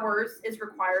hours is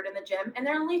required in the gym, and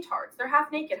they're leotards. They're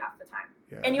half naked half the time.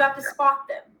 And you have to spot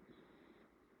them.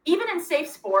 Even in Safe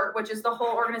Sport, which is the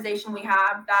whole organization we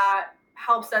have that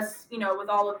helps us, with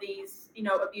all of these,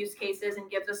 abuse cases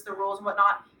and gives us the rules and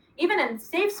whatnot. Even in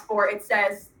Safe Sport, it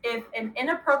says if an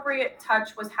inappropriate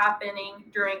touch was happening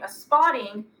during a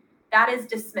spotting, that is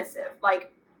dismissive.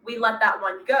 Like, we let that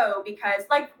one go because,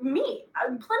 like me,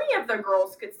 plenty of the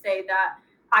girls could say that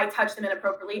I touched them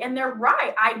inappropriately, and they're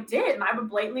right. I did, and I would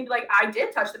blatantly be like, I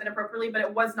did touch them inappropriately, but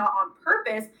it was not on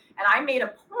purpose. And I made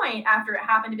a point after it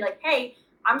happened to be like, hey,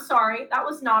 I'm sorry, that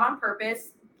was not on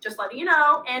purpose. Just letting you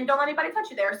know, and don't let anybody touch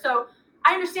you there. So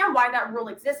I understand why that rule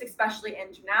exists, especially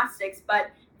in gymnastics,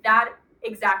 but that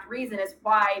exact reason is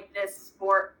why this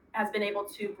sport has been able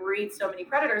to breed so many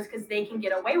predators, because they can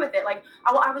get away with it. Like,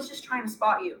 oh, I was just trying to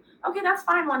spot you. Okay, that's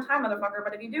fine one time, motherfucker,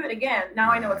 but if you do it again,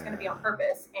 now I know it's going to be on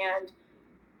purpose, and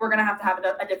we're going to have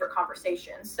a different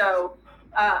conversation. So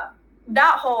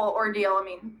that whole ordeal, I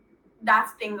mean,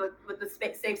 that's the thing with the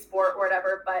Safe Sport or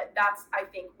whatever, but that's, I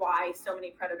think, why so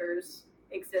many predators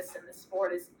exist in this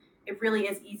sport. Is it really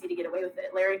is easy to get away with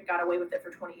it. Larry got away with it for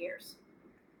 20 years.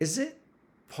 Is it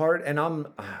part, and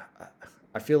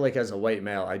I feel like as a white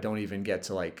male, I don't even get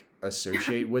to like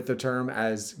associate with the term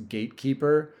as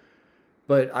gatekeeper,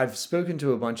 but I've spoken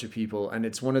to a bunch of people, and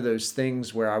it's one of those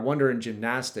things where I wonder in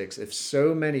gymnastics, if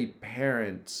so many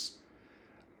parents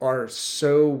are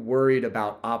so worried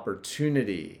about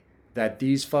opportunity that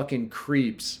these fucking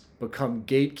creeps become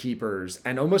gatekeepers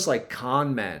and almost like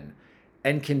con men,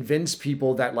 and convince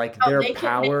people that like their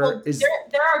power is.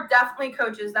 There are definitely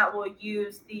coaches that will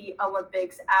use the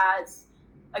Olympics as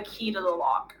a key to the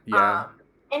lock. Yeah.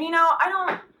 And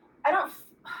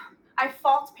I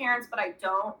fault parents, but I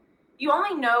don't. You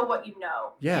only know what you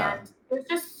know. Yeah. And there's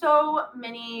just so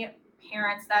many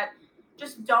parents that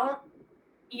just don't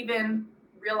even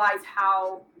realize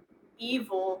how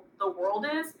evil the world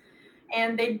is.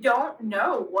 And they don't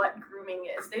know what grooming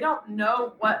is. They don't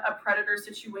know what a predator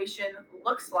situation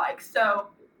looks like. So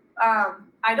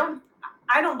I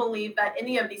don't believe that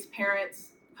any of these parents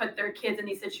put their kids in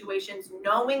these situations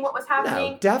knowing what was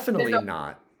happening. No, definitely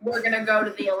not. We're going to go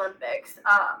to the Olympics.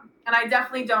 And I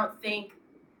definitely don't think,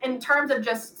 in terms of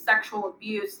just sexual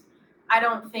abuse, I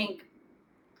don't think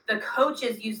the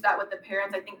coaches use that with the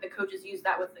parents. I think the coaches use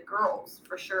that with the girls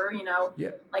for sure.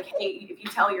 Yeah. Like, hey, if you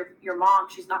tell your mom,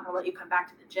 she's not going to let you come back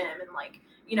to the gym, and like,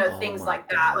 things like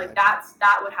that. Like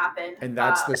that would happen. And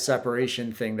that's the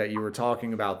separation thing that you were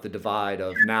talking about, the divide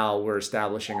of now we're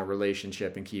establishing a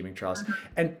relationship and keeping trust.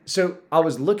 And so I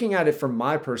was looking at it from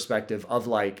my perspective of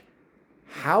like,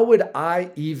 how would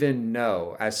I even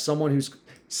know, as someone who's,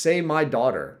 say my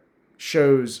daughter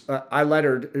shows, I let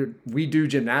her, we do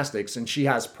gymnastics and she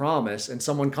has promise, and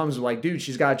someone comes like, dude,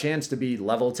 she's got a chance to be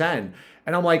level 10.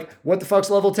 And I'm like, what the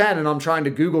fuck's level 10? And I'm trying to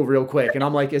Google real quick. And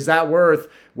I'm like, is that worth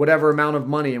whatever amount of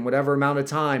money and whatever amount of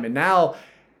time? And now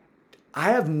I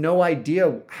have no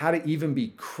idea how to even be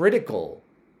critical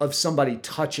of somebody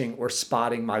touching or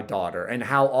spotting my daughter, and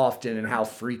how often and how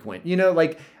frequent,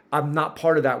 like I'm not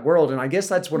part of that world. And I guess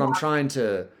that's what I'm trying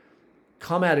to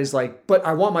come at, is like, but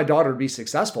I want my daughter to be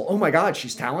successful. Oh my God,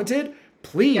 she's talented.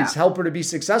 Please help her to be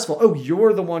successful. Oh,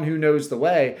 you're the one who knows the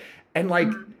way. And like,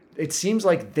 it seems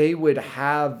like they would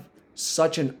have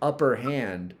such an upper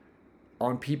hand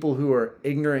on people who are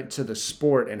ignorant to the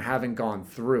sport and haven't gone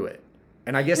through it.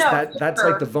 And I guess that's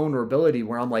like the vulnerability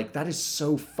where I'm like, that is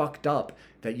so fucked up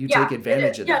that you take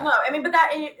advantage of that. Yeah, no, I mean, but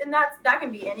that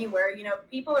can be anywhere.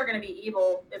 People are going to be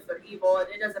evil if they're evil.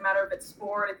 It doesn't matter if it's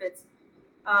sport, if it's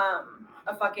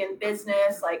a fucking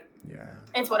business, like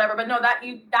it's whatever. But no,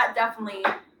 that definitely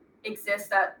exists,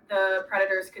 that the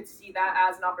predators could see that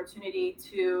as an opportunity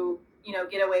to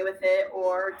get away with it,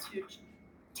 or to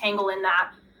tangle in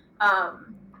that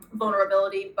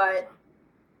vulnerability. But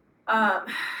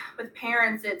with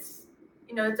parents, it's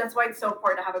that's why it's so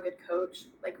important to have a good coach.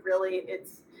 Like, really,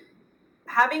 it's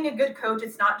having a good coach.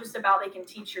 It's not just about they can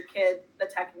teach your kid the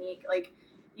technique. Like,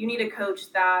 you need a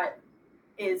coach that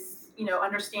is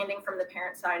understanding from the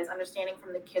parent side, is understanding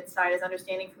from the kid's side, is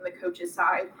understanding from the coach's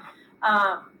side,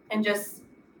 and just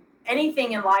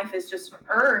anything in life is just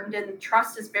earned, and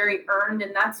trust is very earned.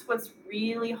 And that's what's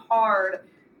really hard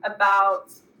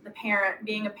about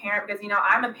being a parent, because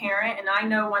I'm a parent, and I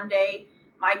know one day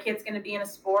my kid's going to be in a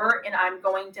sport, and I'm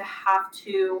going to have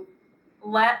to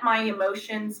let my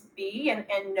emotions be, and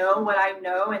know what I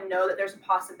know, and know that there's a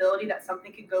possibility that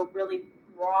something could go really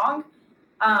wrong.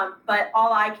 But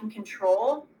all I can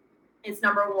control is,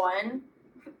 number one,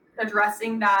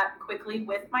 addressing that quickly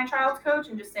with my child's coach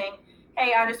and just saying,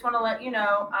 hey, I just want to let you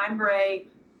know, I'm Bray.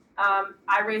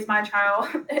 I raised my child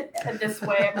this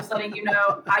way. I'm just letting you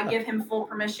know, I give him full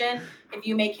permission. If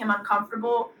you make him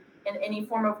uncomfortable in any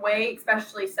form of way,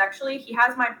 especially sexually, he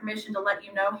has my permission to let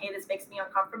you know, hey, this makes me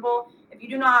uncomfortable. If you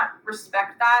do not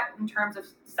respect that in terms of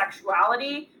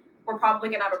sexuality, we're probably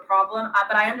going to have a problem.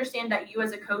 But I understand that you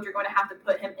as a coach are going to have to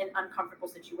put him in uncomfortable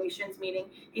situations, meaning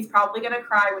he's probably going to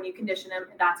cry when you condition him,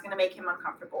 and that's going to make him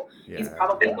uncomfortable. He's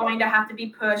probably going to have to be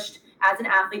pushed as an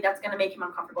athlete. That's going to make him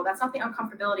uncomfortable. That's not the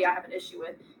uncomfortability I have an issue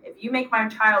with. If you make my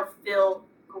child feel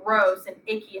gross and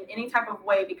icky in any type of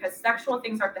way because sexual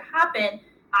things start to happen,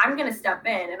 I'm going to step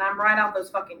in, and I'm right out those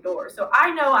fucking doors. So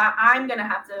I know I'm going to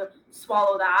have to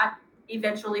swallow that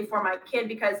eventually for my kid,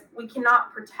 because we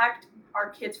cannot protect our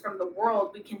kids from the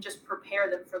world. We can just prepare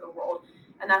them for the world,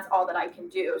 and that's all that I can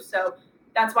do. So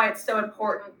that's why it's so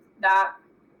important that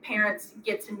parents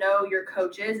get to know your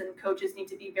coaches, and coaches need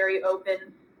to be very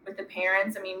open with the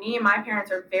parents. I mean, me and my parents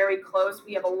are very close.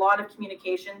 We have a lot of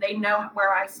communication. They know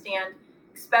where I stand,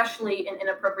 especially in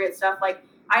inappropriate stuff. Like,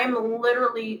 I am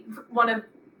literally one of,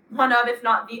 if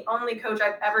not the only coach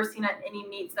I've ever seen at any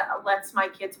meets that lets my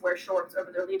kids wear shorts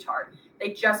over their leotard. They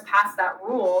just passed that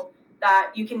rule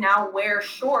that you can now wear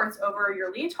shorts over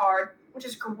your leotard, which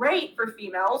is great for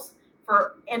females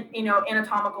for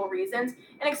anatomical reasons,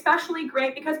 and especially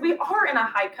great because we are in a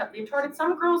high cut leotard, and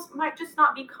some girls might just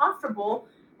not be comfortable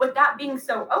with that being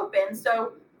so open.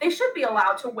 So they should be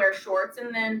allowed to wear shorts.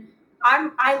 And then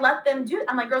I let them do it.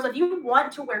 I'm like, girls, if you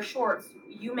want to wear shorts,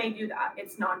 you may do that.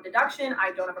 It's non-deduction.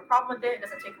 I don't have a problem with it. It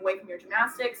doesn't take away from your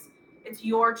gymnastics. It's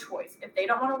your choice. If they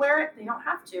don't want to wear it, they don't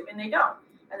have to, and they don't.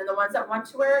 And then the ones that want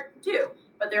to wear it do.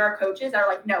 But there are coaches that are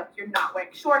like, no, you're not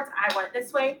wearing shorts. I want it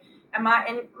this way. And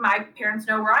my parents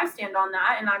know where I stand on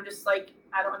that. And I'm just like,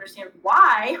 I don't understand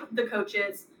why the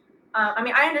coaches.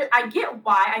 I get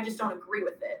why. I just don't agree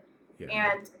with it.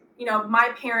 Yeah. And my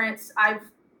parents, I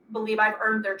believe I've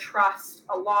earned their trust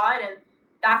a lot, and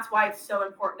that's why it's so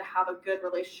important to have a good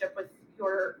relationship with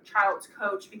your child's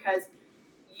coach, because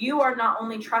you are not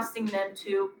only trusting them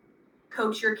to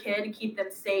coach your kid and keep them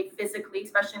safe physically,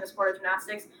 especially in the sport of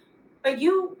gymnastics. But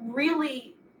you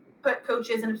really put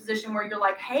coaches in a position where you're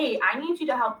like, hey, I need you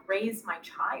to help raise my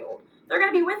child. They're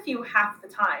going to be with you half the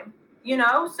time, you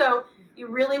know? So you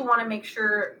really want to make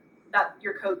sure that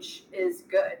your coach is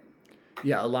good.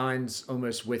 Yeah, aligns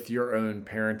almost with your own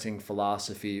parenting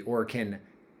philosophy, or can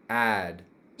add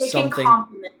something. Can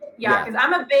complement it. Yeah, because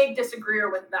I'm a big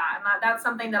disagreeer with that. And that's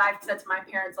something that I've said to my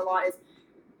parents a lot is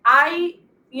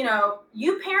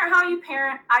you parent how you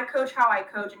parent, I coach how I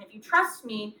coach. And if you trust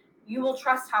me, you will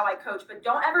trust how I coach. But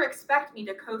don't ever expect me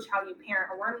to coach how you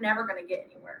parent, or we're never going to get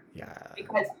anywhere. Yeah.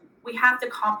 Because we have to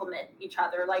complement each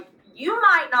other. Like, you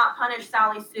might not punish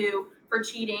Sally Sue for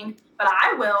cheating, but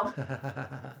I will.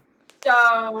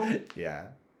 So, yeah.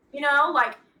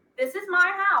 Like, this is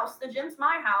my house. The gym's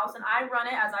my house, and I run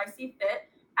it as I see fit.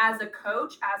 As a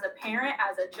coach, as a parent,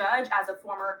 as a judge, as a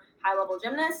former high-level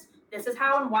gymnast, this is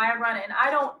how and why I run it. And I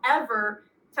don't ever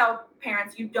tell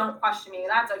parents, you don't question me.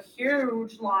 That's a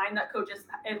huge line that coaches,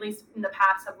 at least in the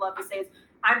past, have loved to say is,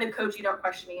 I'm the coach, you don't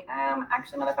question me.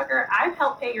 Actually, motherfucker, I've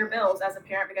helped pay your bills as a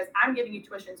parent because I'm giving you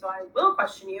tuition, so I will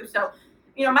question you. So,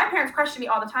 my parents question me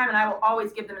all the time, and I will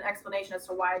always give them an explanation as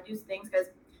to why I do things, because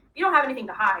you don't have anything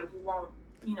to hide. You won't,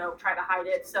 try to hide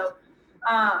it. So,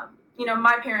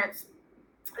 my parents,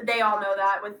 they all know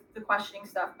that with the questioning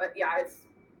stuff, but yeah,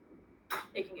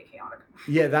 it can get chaotic.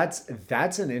 Yeah,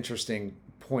 that's an interesting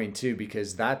point too,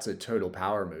 because that's a total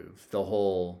power move. The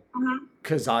whole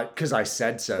because I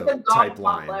said so type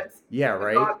line. Yeah,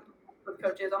 right. With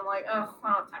coaches, I'm like, oh, I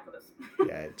don't have time for this.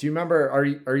 Yeah. Do you remember?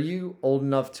 Are you old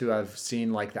enough to have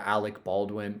seen like the Alec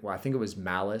Baldwin? Well, I think it was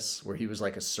Malice, where he was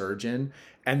like a surgeon,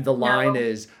 and the line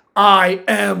is, "I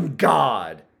am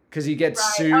God." Because he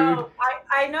gets sued. Oh,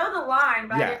 I know the line,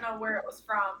 but I didn't know where it was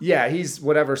from. Yeah, he's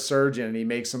whatever surgeon, and he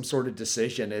makes some sort of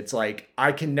decision. It's like,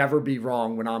 I can never be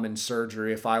wrong when I'm in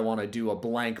surgery if I want to do a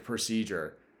blank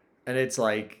procedure. And it's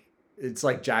like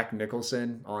Jack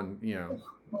Nicholson on,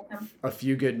 A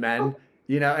Few Good Men,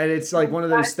 and it's like one of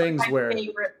those things where... One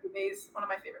of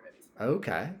my favorite movies.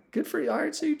 Okay, good for you. All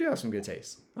right, so you do have some good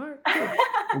taste. All right, cool.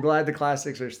 I'm glad the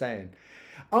classics are staying.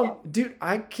 Dude,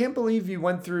 I can't believe you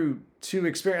went through 2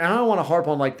 experiences. I don't want to harp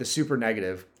on like the super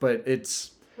negative, but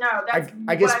it's... No, that's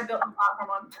I guess, what I built the platform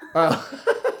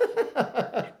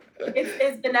on.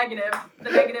 It's the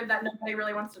negative that nobody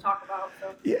really wants to talk about.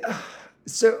 So. Yeah.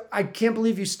 So I can't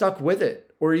believe you stuck with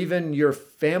it, or even your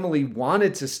family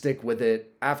wanted to stick with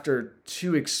it after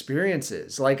 2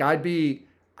 experiences. Like, I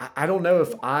don't know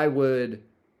if I would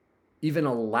even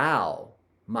allow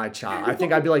my child. I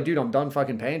think I'd be like, dude, I'm done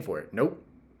fucking paying for it. Nope.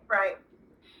 Right.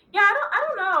 Yeah, I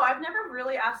don't know. I've never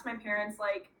really asked my parents,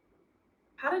 like,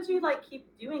 how did you like keep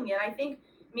doing it? I think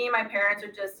me and my parents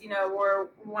are just, we're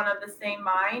one of the same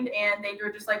mind, and they were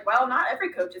just like, well, not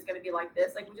every coach is going to be like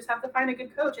this. Like, we just have to find a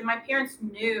good coach. And my parents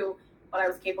knew what I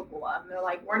was capable of. And they're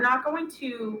like, we're not going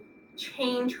to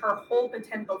change her whole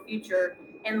potential future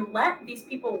and let these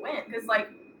people win. Because like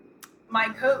my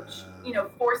coach,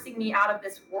 forcing me out of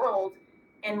this world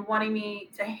and wanting me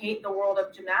to hate the world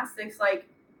of gymnastics, like,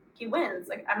 he wins.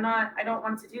 Like, I don't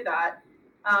want to do that.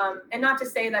 And not to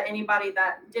say that anybody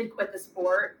that did quit the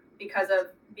sport because of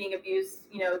being abused,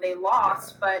 they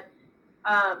lost. Yeah.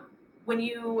 But when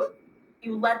you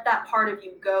let that part of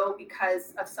you go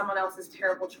because of someone else's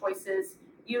terrible choices,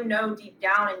 deep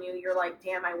down in you, you're like,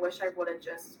 damn, I wish I would have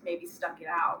just maybe stuck it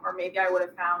out. Or maybe I would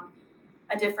have found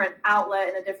a different outlet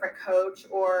and a different coach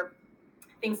or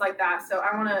things like that. So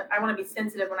I want to be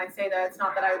sensitive when I say that. It's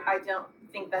not that I don't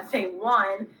think that they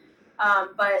won.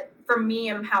 But for me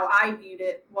and how I viewed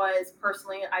it was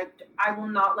personally, I will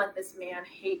not let this man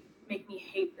make me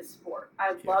hate this sport.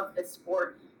 I love this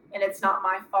sport, and it's not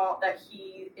my fault that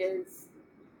he is,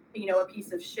 a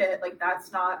piece of shit. Like,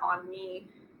 that's not on me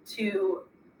to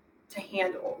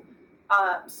handle.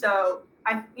 So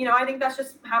I think that's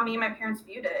just how me and my parents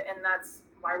viewed it, and that's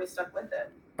why we stuck with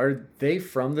it. Are they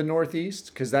from the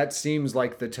Northeast? Because that seems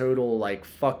like the total, like,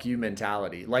 fuck you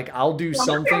mentality. Like, I'll do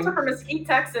something. My parents are from Mesquite,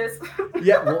 Texas.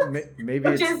 Yeah, well, maybe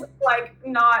which is like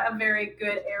not a very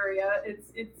good area.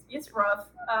 It's rough.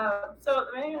 So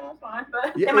that's fine.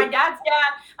 But and my dad's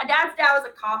dad was a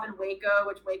cop in Waco,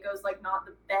 which Waco's like not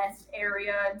the best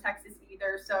area in Texas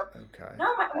either. So okay.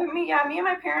 No, me and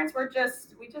my parents were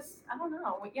we just I don't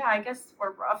know. I guess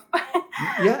we're rough.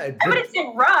 Yeah, I wouldn't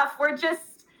say rough.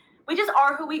 We just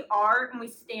are who we are, and we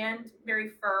stand very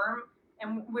firm.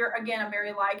 And we're, again, I'm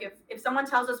very like, if someone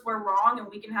tells us we're wrong and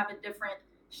we can have a different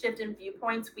shift in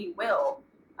viewpoints, we will.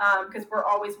 because we're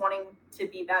always wanting to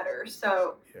be better.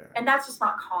 So, and that's just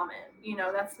not common. You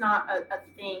know, that's not a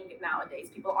thing nowadays.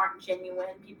 People aren't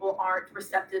genuine. People aren't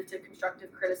receptive to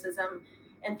constructive criticism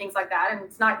and things like that. And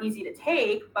it's not easy to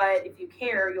take, but if you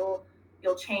care, you'll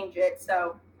change it.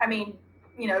 So, I mean,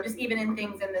 you know, just even in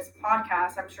things in this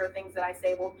podcast, I'm sure things that I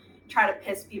say will try to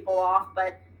piss people off,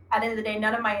 but at the end of the day,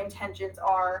 none of my intentions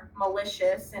are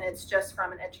malicious, and it's just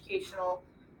from an educational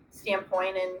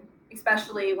standpoint. And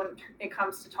especially when it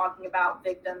comes to talking about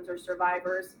victims or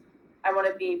survivors, I want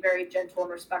to be very gentle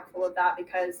and respectful of that,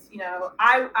 because, you know,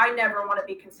 I never want to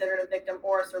be considered a victim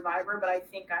or a survivor, but I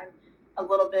think I'm a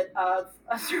little bit of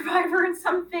a survivor in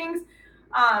some things.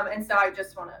 And so I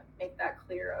just want to make that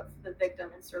clear of the victim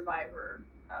and survivor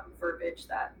verbiage,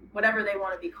 that whatever they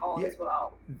want to be called is what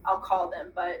I'll call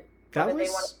them. But whether they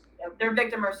want to, you know, they're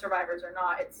victim or survivors or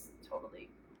not, it's totally,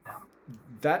 you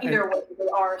know, either way, they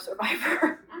are a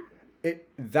survivor.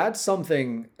 That's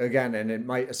something, again, and it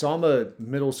might, so I'm a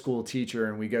middle school teacher,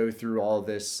 and we go through all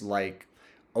this like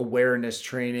awareness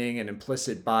training and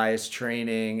implicit bias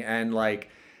training, and like,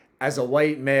 as a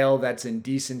white male that's in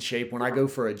decent shape, when I go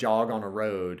for a jog on a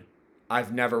road,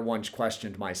 I've never once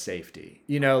questioned my safety.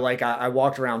 You know, like I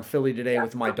walked around Philly today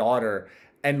with my daughter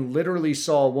and literally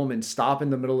saw a woman stop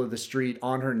in the middle of the street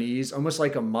on her knees, almost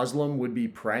like a Muslim would be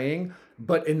praying,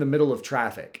 but in the middle of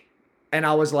traffic. And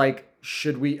I was like,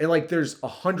 should we, and like there's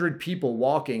 100 people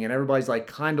walking and everybody's like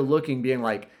kind of looking, being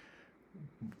like,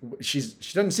 she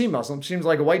doesn't seem Muslim. She seems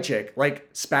like a white chick,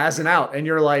 like spazzing out. And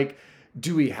you're like,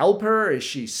 do we help her? Is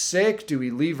she sick? Do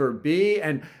we leave her be?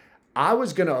 And I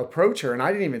was going to approach her and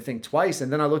I didn't even think twice.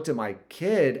 And then I looked at my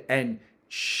kid and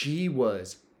she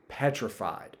was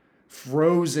petrified,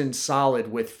 frozen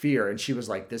solid with fear. And she was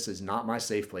like, this is not my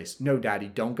safe place. No, Daddy,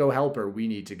 don't go help her. We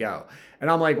need to go. And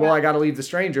I'm like, well, I got to leave the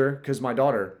stranger because my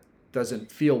daughter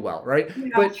doesn't feel well. Right. Yeah,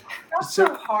 but that's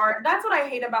so hard. That's what I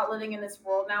hate about living in this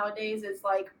world nowadays, is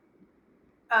like,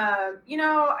 you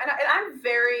know, and I'm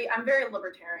very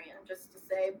libertarian, just to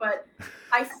say, but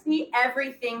I see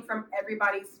everything from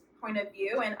everybody's point of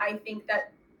view. And I think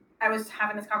that, I was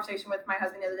having this conversation with my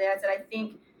husband the other day. I said, I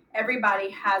think everybody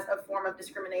has a form of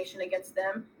discrimination against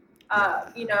them.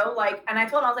 You know, like, and I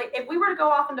told him, I was like, if we were to go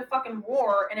off into fucking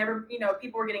war and you know,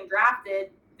 people were getting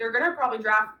drafted, they're going to probably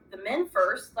draft the men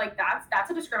first. Like that's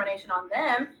a discrimination on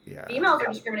them. Yeah. Females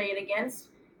are discriminated against,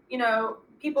 you know,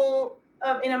 people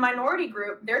in a minority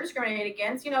group, they're discriminated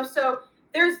against, you know, so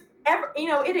there's you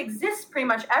know, it exists pretty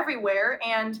much everywhere.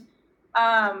 And,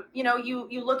 you know,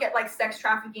 you look at like sex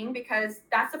trafficking, because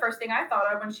that's the first thing I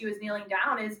thought of when she was kneeling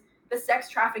down, is the sex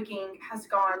trafficking has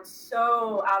gone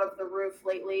so out of the roof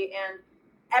lately. And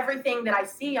everything that I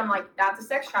see, I'm like, that's a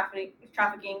sex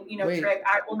trafficking, you know, trick.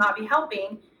 I will not be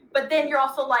helping. But then you're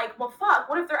also like, well, fuck,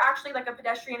 what if they're actually like a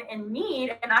pedestrian in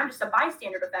need and I'm just a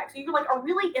bystander to that? So you like are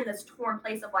really in this torn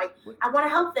place of like, I want to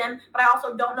help them, but I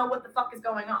also don't know what the fuck is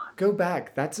going on. Go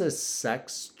back. That's a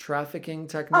sex trafficking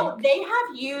technique? Oh, they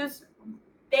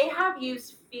have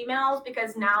used females,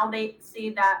 because now they see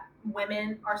that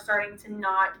women are starting to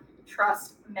not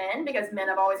trust men, because men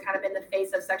have always kind of been the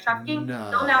face of sex trafficking.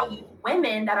 They'll now use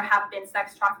women that have been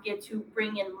sex trafficked to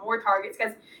bring in more targets,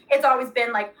 because it's always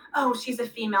been like, oh, she's a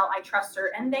female, I trust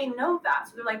her. And they know that.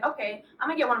 So they're like, okay, I'm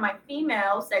going to get one of my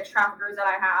female sex traffickers that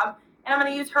I have, and I'm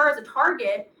going to use her as a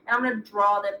target, and I'm going to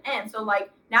draw them in. So like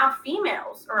now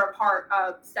females are a part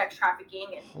of sex trafficking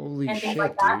and things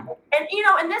like that. Dude. And, you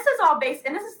know, and this is all based,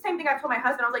 and this is the same thing I told my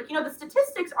husband. I was like, you know, the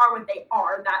statistics are what they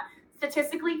are, that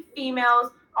statistically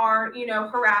females are, you know,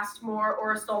 harassed more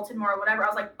or assaulted more or whatever. I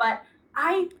was like, but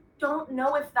I don't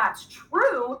know if that's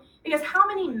true, because how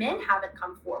many men haven't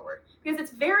come forward? Because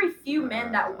it's very few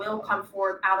men that will come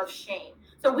forward out of shame.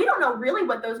 So we don't know really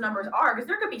what those numbers are, because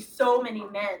there could be so many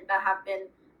men that have been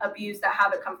abused that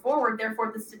haven't come forward.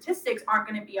 Therefore, the statistics aren't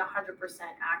going to be 100%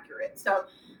 accurate. So,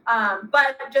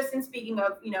 but just in speaking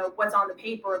of, you know, what's on the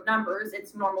paper of numbers,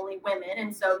 it's normally women.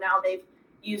 And so now they've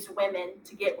used women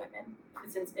to get women.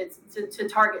 It's to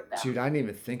target them. Dude, I didn't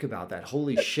even think about that.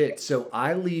 Holy shit. So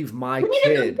I leave my kid. We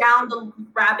need to go down the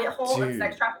rabbit hole of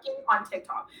sex trafficking on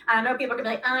TikTok. And I know people are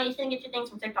going to be like, oh, you shouldn't get your things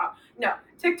from TikTok. No,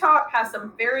 TikTok has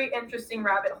some very interesting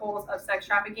rabbit holes of sex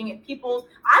trafficking. And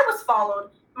I was followed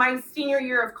my senior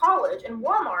year of college in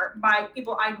Walmart by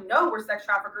people I know were sex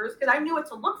traffickers, because I knew what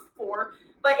to look for.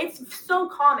 But it's so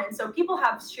common. So people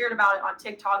have shared about it on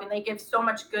TikTok, and they give so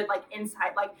much good like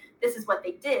insight. Like, this is what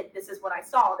they did. This is what I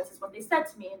saw. This is what they said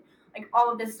to me. And like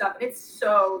all of this stuff. And it's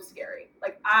so scary.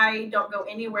 Like, I don't go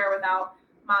anywhere without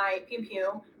my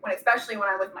pew-pew, especially when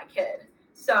I'm with my kid.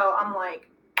 So I'm like,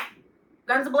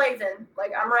 guns a-blazing.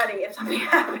 Like, I'm ready if something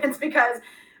happens, because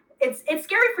it's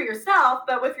scary for yourself,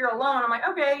 but if you're alone, I'm like,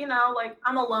 okay, you know, like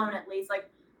I'm alone at least. Like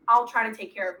I'll try to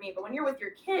take care of me. But when you're with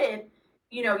your kid,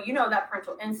 you know that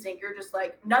parental instinct. You're just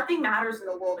like, nothing matters in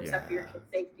the world except for your kid's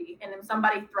safety. And if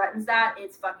somebody threatens that,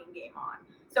 it's fucking game on.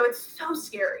 So it's so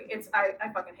scary. I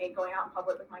fucking hate going out in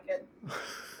public with my kid.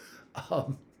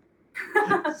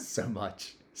 So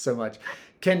much.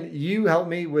 Can you help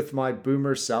me with my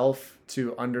boomer self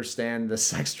to understand the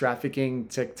sex trafficking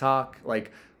TikTok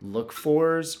like look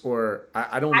fors? Or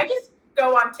I don't. I just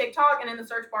go on TikTok and in the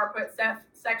search bar put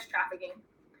sex trafficking,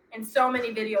 and so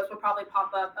many videos will probably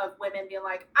pop up of women being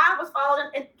like, I was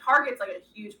followed in Target's like a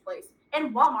huge place,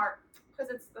 and Walmart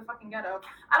because it's the fucking ghetto.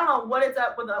 I don't know what it's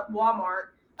up with a Walmart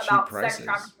about sex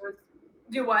traffickers.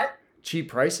 Do what? Cheap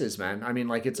prices, man. I mean,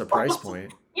 like it's a price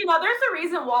point. You know, there's a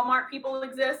reason Walmart people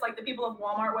exist, like the people of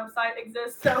Walmart website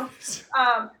exist. So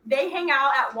they hang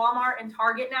out at Walmart and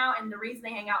Target now, and the reason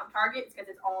they hang out in Target is because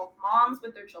it's all moms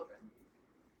with their children.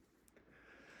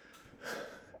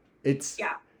 It's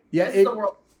the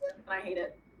world, and I hate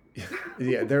it.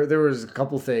 Yeah, there was a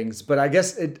couple things, but I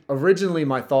guess originally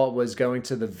my thought was going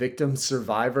to the victim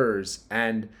survivors,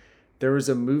 and there was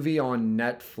a movie on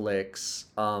Netflix.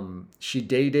 She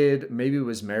dated, maybe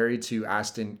was married to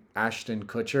Ashton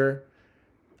Kutcher.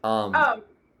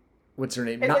 What's her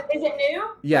name? Is it new?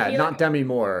 Yeah, not Demi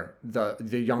Moore, the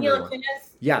younger Mila one. Kunis?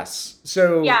 Yes.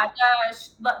 So yeah,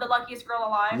 the luckiest girl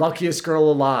alive. Luckiest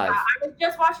girl alive. I was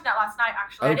just watching that last night.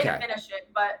 Actually, I didn't finish it,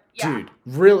 but yeah. Dude,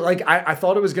 really, like I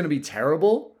thought it was gonna be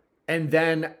terrible. And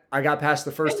then I got past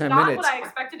the first 10 minutes. Not what I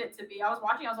expected it to be. I was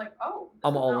watching. I was like, oh.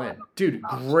 I'm all in. Dude,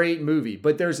 great movie.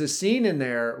 But there's a scene in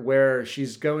there where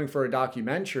she's going for a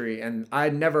documentary, and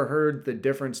I'd never heard the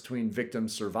difference between victim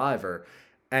survivor.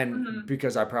 And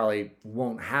because I probably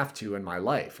won't have to in my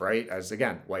life, right? As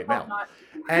again, white male.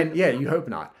 And yeah, you hope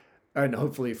not. And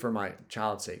hopefully for my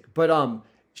child's sake. But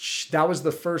that was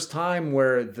the first time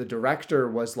where the director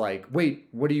was like, wait,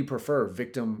 what do you prefer,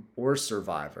 victim or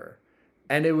survivor?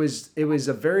 And it was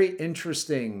a very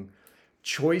interesting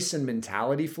choice and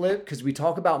mentality flip, because we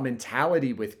talk about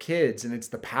mentality with kids, and it's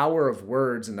the power of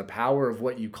words and the power of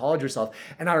what you called yourself.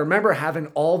 And I remember having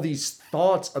all these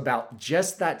thoughts about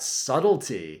just that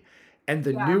subtlety and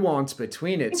the nuance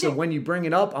between it. So when you bring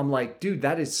it up, I'm like, dude,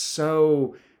 that is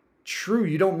so true.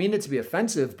 You don't mean it to be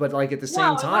offensive, but like at the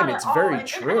same time, it's very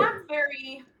true.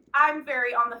 And I'm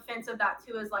very on the fence of that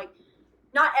too, is like,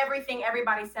 not everything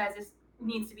everybody says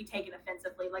needs to be taken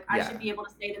offensively. Like I should be able to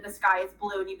say that the sky is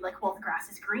blue, and you'd be like, well, the grass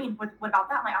is green. What about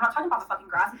that? I'm like, I'm not talking about the fucking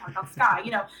grass. I'm talking about the sky.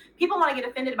 You know, people want to get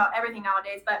offended about everything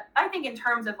nowadays, but I think in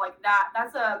terms of like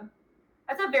that's a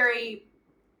very,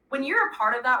 when you're a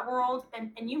part of that world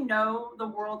and you know the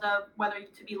world of whether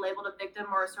to be labeled a victim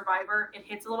or a survivor, it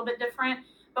hits a little bit different.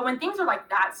 But when things are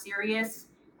like that serious,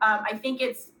 I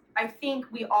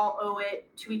think we all owe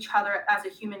it to each other as a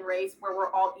human race, where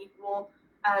we're all equal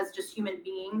as just human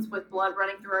beings with blood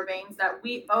running through our veins, that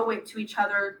we owe it to each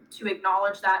other to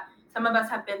acknowledge that some of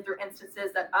us have been through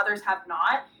instances that others have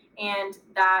not, and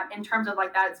that in terms of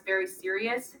like that, it's very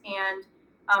serious.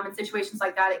 And in situations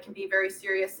like that, it can be very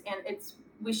serious, and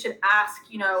we should ask,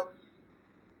 you know,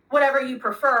 whatever you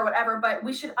prefer, whatever, but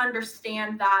we should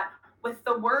understand that with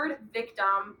the word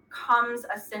victim comes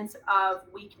a sense of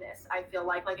weakness. I feel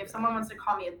like if someone wants to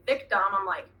call me a victim, I'm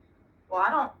like,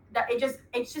 well, it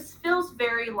just feels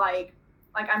very like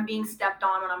I'm being stepped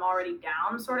on when I'm already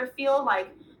down, sort of feel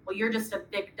like, well, you're just a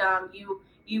victim.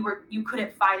 You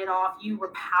couldn't fight it off.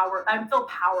 I feel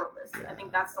powerless. I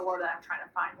think that's the word that I'm trying to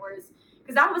find.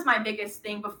 Because that was my biggest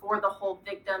thing before the whole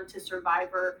victim to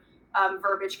survivor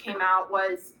verbiage came out,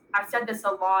 was I said this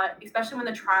a lot, especially when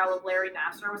the trial of Larry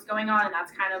Nassar was going on. And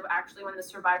that's kind of actually when the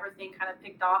survivor thing kind of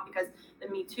picked off, because the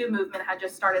Me Too movement had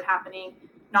just started happening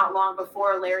not long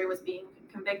before Larry was being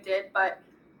convicted. But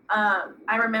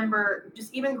I remember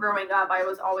just even growing up, I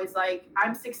was always like,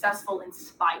 I'm successful in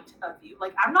spite of you.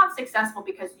 Like, I'm not successful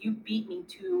because you beat me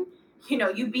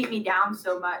down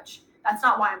so much. That's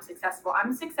not why I'm successful.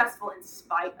 I'm successful in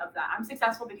spite of that. I'm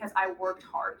successful because I worked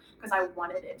hard, because I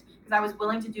wanted it, because I was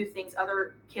willing to do things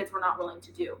other kids were not willing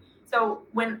to do. So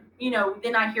when,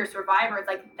 then I hear survivor, it's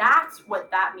like, that's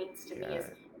what that means to me, is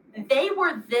they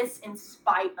were this in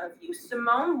spite of you.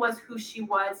 Simone was who she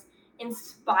was in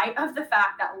spite of the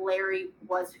fact that Larry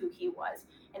was who he was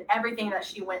and everything that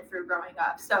she went through growing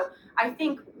up. So I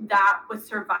think that with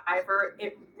Survivor,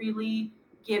 it really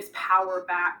gives power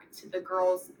back to the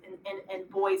girls and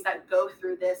boys that go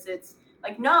through this. It's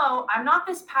like, no, I'm not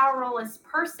this powerless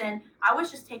person. I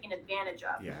was just taken advantage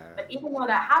of. Yeah. But even though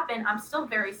that happened, I'm still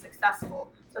very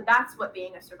successful. So that's what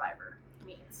being a survivor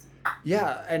means.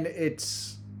 Yeah, and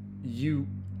it's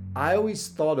I always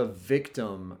thought of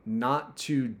victim not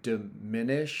to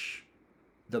diminish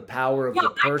the power of Yeah, the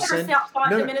I never person. thought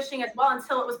No, no. diminishing as well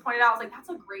until it was pointed out. I was like, that's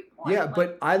a great point. Yeah, Like,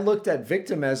 but I looked at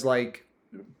victim as like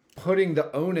putting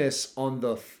the onus on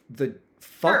the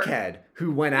Sure. fuckhead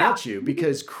who went Yeah. at you,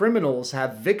 because criminals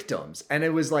have victims, and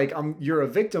it was like, you're a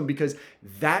victim because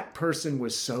that person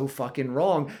was so fucking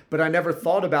wrong. But I never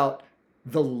thought about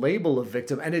the label of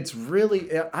victim, and it's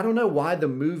really, I don't know why the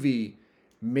movie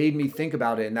made me think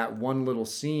about it in that one little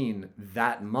scene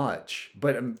that much.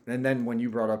 But and then when you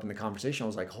brought up in the conversation, I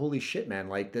was like, holy shit, man,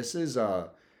 like this is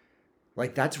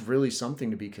like that's really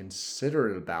something to be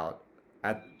considerate about.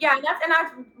 Yeah, and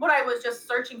that's what I was just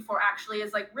searching for actually,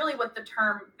 is like really what the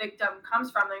term victim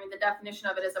comes from. I mean, the definition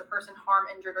of it is a person harmed,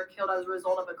 injured, or killed as a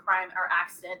result of a crime or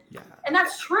accident. Yeah. And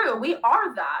that's true. We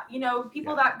are that. You know,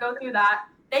 people that go through that,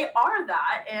 they are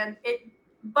that.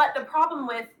 But the problem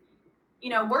with,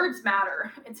 you know, words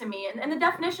matter to me. And the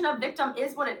definition of victim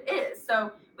is what it is.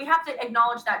 So we have to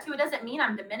acknowledge that too. It doesn't mean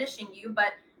I'm diminishing you,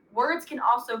 but words can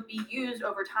also be used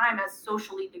over time as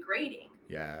socially degrading.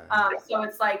 Yeah. So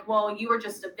it's like, well, you were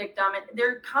just a victim. And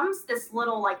there comes this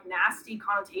little like nasty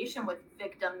connotation with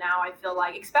victim now, I feel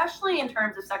like, especially in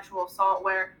terms of sexual assault,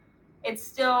 where it's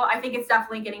still, I think it's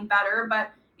definitely getting better.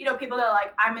 But, you know, people that are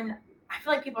like, I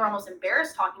feel like people are almost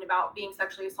embarrassed talking about being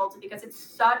sexually assaulted because it's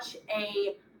such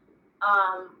a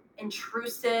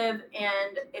intrusive,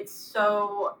 and it's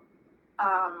so,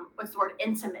 what's the word,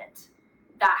 intimate,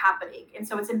 that happening. And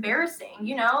so it's embarrassing,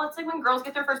 you know. It's like when girls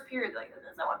get their first period, like, this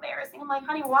is so embarrassing. I'm like,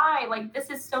 honey, why? Like,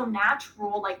 this is so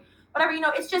natural, like whatever, you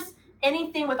know. It's just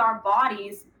anything with our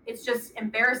bodies, it's just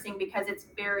embarrassing because it's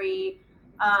very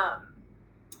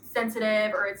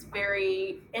sensitive, or it's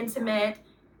very intimate.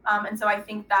 And so I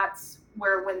think that's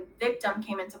where, when victim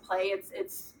came into play,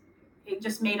 it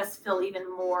just made us feel even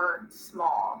more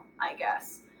small, I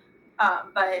guess.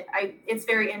 But it's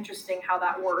very interesting how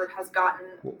that word has gotten,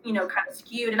 you know, kind of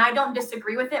skewed. And I don't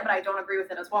disagree with it, but I don't agree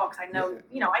with it as well, because I know,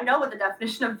 you know, I know what the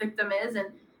definition of victim is,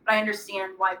 but I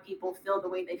understand why people feel the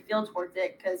way they feel towards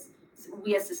it, because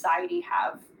we as society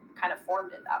have kind of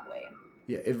formed it that way.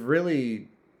 Yeah, it really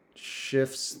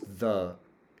shifts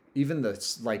even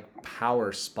the like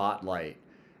power spotlight,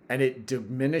 and it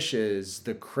diminishes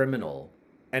the criminal,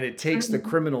 and it takes the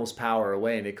criminal's power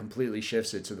away, and it completely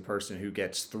shifts it to the person who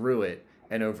gets through it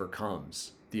and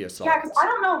overcomes the assault. Yeah, because I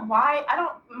don't know why.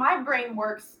 My brain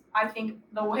works, I think,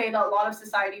 the way that a lot of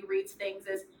society reads things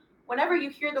is, whenever you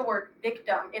hear the word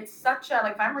victim, it's such a,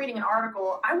 like, if I'm reading an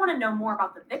article, I want to know more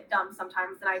about the victim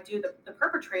sometimes than I do the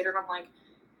perpetrator. And I'm like,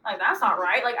 that's not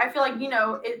right. Like, I feel like, you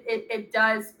know, it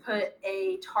does put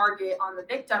a target on the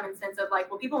victim, in the sense of like,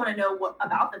 well, people want to know what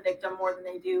about the victim more than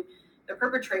they do the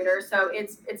perpetrator. So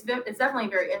it's definitely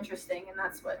very interesting, and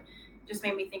that's what just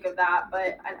made me think of that.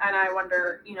 But and I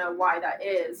wonder, you know, why that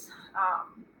is.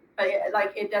 But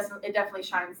it definitely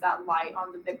shines that light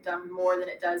on the victim more than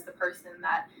it does the person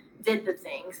that did the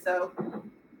thing. So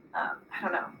I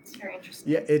don't know. It's very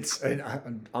interesting. Yeah,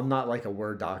 I'm not like a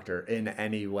word doctor in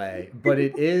any way, but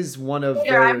it is one of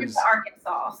Either I'm those. from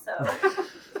Arkansas,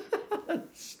 so.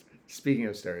 Speaking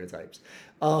of stereotypes,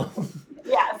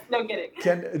 yes, no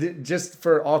kidding. Just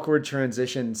for awkward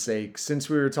transition's sake, since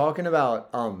we were talking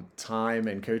about time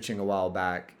and coaching a while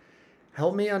back,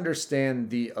 help me understand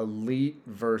the elite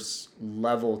versus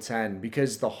level 10,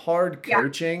 because the hard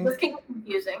coaching. This can get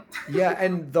confusing. Yeah,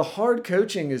 and the hard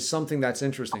coaching is something that's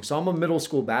interesting. So I'm a middle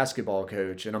school basketball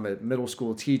coach, and I'm a middle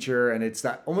school teacher, and it's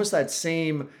that almost that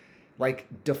same like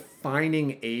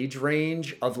defining age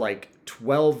range of like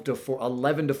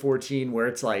 11 to 14, where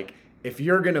it's like, if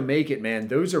you're going to make it, man,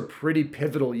 those are pretty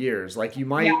pivotal years. Like you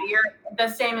might. Yeah, you're the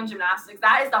same in gymnastics.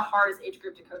 That is the hardest age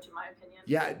group to coach, in my opinion.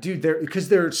 Yeah, dude, because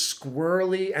they're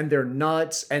squirrely and they're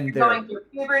nuts, and they're going through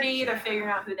puberty. They're figuring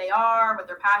out who they are, what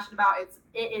they're passionate about.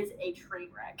 It is a train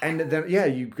wreck. And then, yeah,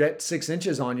 you get 6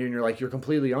 inches on you and you're like, you're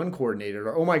completely uncoordinated.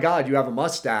 Or, oh my God, you have a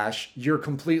mustache. You're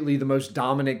completely the most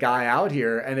dominant guy out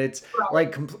here. And it's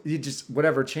like, you just,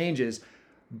 whatever changes.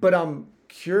 But I'm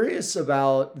curious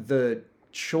about the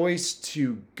choice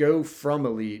to go from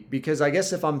elite, because I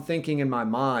guess if I'm thinking in my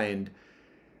mind,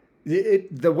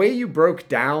 the way you broke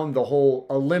down the whole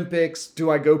Olympics, do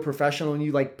I go professional, and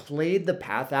you like played the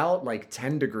path out like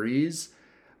 10 degrees.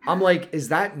 I'm like, is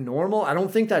that normal? I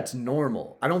don't think that's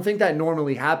normal. I don't think that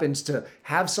normally happens, to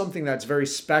have something that's very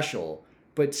special,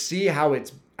 but see how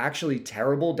it's actually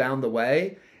terrible down the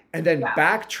way, and then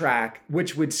backtrack,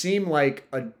 which would seem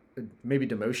like maybe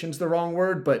demotion's the wrong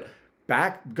word, but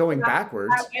going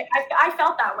backwards. I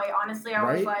felt that way, honestly.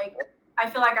 I was like, I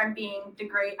feel like I'm being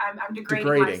I'm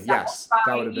degrading myself. Yes,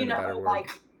 that would have been a better word. Like,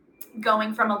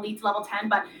 going from elite to level 10,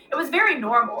 but it was very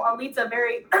normal. Elite's a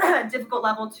very difficult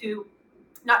level to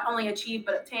not only achieve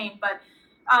but obtain. But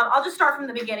I'll just start from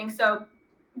the beginning. So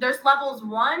there's levels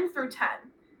 1 through 10.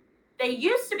 They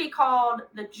used to be called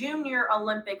the Junior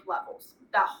Olympic levels.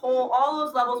 All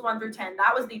those levels 1 through 10,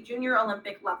 that was the Junior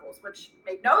Olympic levels, which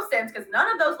made no sense because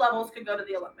none of those levels could go to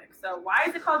the Olympics. So why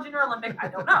is it called Junior Olympic? I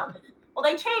don't know. Well,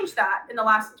 they changed that in the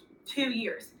last 2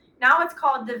 years. Now it's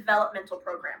called developmental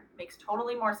program. Makes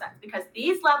totally more sense because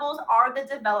these levels are the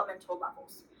developmental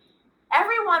levels.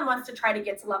 Everyone wants to try to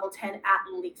get to level 10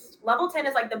 at least. Level 10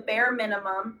 is like the bare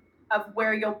minimum of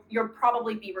where you'll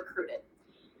probably be recruited.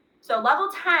 So level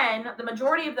 10, the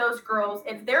majority of those girls,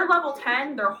 if they're level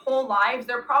 10 their whole lives,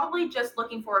 they're probably just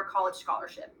looking for a college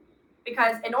scholarship.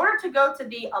 Because in order to go to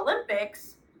the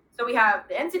Olympics, so we have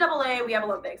the NCAA, we have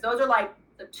Olympics. Those are like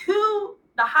the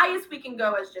highest we can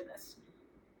go as gymnasts.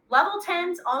 Level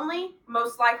 10s only,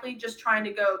 most likely just trying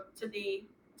to go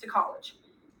to college.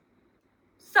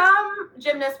 Some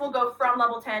gymnasts will go from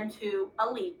level 10 to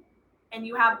elite. And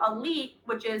you have elite,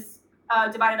 which is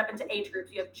divided up into age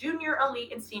groups. You have junior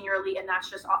elite and senior elite, and that's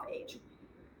just off age.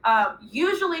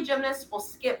 Usually gymnasts will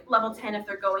skip level 10 if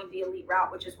they're going the elite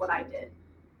route, which is what I did.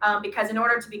 Because in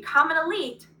order to become an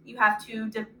elite, you have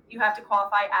to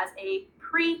qualify as a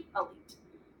pre-elite.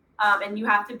 And you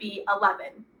have to be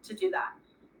 11 to do that.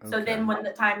 Okay. So then when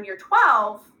the time you're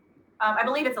 12, I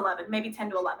believe it's 11, maybe 10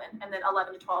 to 11, and then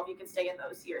 11 to 12, you can stay in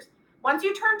those years. Once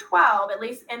you turn 12, at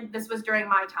least, and this was during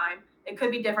my time, it could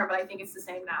be different, but I think it's the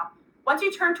same now. Once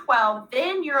you turn 12,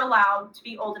 then you're allowed to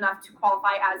be old enough to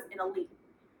qualify as an elite.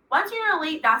 Once you're an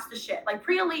elite, that's the shit. Like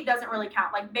pre-elite doesn't really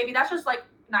count. Like maybe that's just like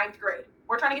 9th grade.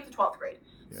 We're trying to get to 12th grade.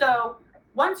 Yeah. So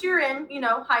once you're in,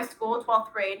 high school,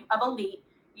 12th grade of elite,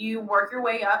 you work your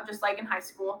way up just like in high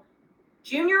school.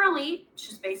 Junior elite, which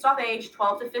is based off age,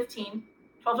 12 to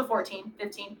 14,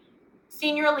 15.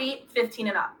 Senior elite, 15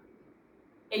 and up.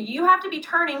 And you have to be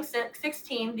turning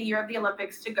 16 the year of the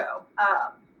Olympics to go.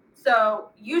 So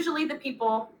usually the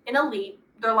people in elite,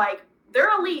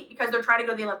 they're elite because they're trying to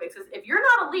go to the Olympics. If you're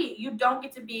not elite, you don't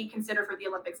get to be considered for the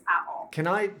Olympics at all. Can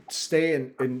I stay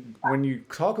in when you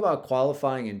talk about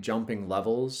qualifying and jumping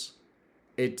levels,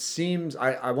 it seems,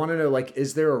 I want to know,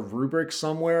 is there a rubric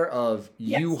somewhere of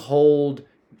you hold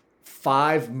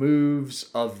 5 moves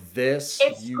of this?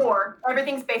 It's score.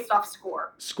 Everything's based off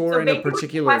score. Score in a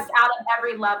particular. Test out of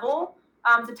every level.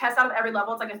 To test out of every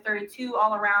level, it's like a 32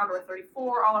 all around or a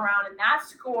 34 all around, and that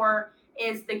score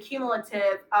is the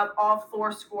cumulative of all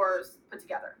 4 scores put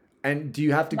together. And do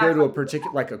you have to go to a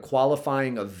particular, a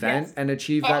qualifying event and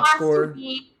achieve that score?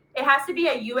 It has to be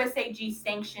a USAG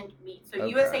sanctioned meet. So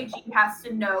okay. USAG has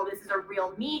to know this is a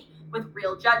real meet with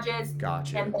real judges.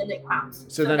 Gotcha. And then it counts.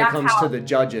 So then it comes to the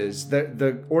judges.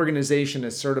 The organization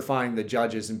is certifying the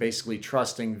judges and basically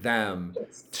trusting them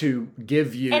to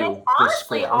give you the score. And it's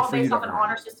honestly all based off an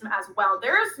honor system as well.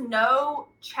 There is no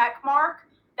check mark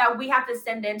that we have to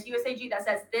send into USAG that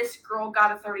says this girl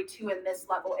got a 32 in this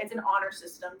level. It's an honor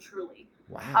system, truly.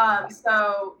 Wow.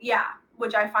 So yeah,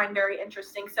 which I find very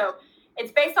interesting. So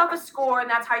it's based off a score, and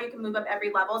that's how you can move up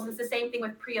every level. And it's the same thing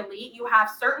with pre-elite. You have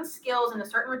certain skills and a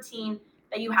certain routine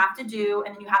that you have to do,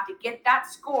 and then you have to get that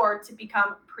score to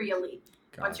become pre-elite.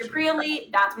 Gotcha. Once you're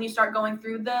pre-elite, that's when you start going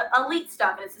through the elite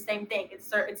stuff, and it's the same thing. It's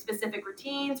specific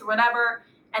routines or whatever,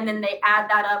 and then they add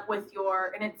that up with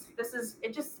your, and it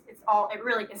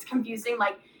really is confusing.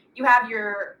 You have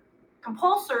your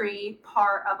compulsory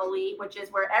part of elite, which is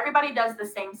where everybody does the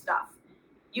same stuff.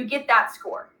 You get that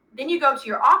score. Then you go to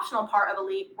your optional part of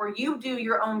elite where you do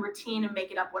your own routine and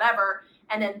make it up whatever.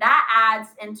 And then that adds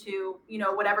into,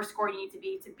 whatever score you need to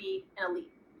be an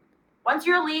elite. Once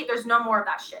you're elite, there's no more of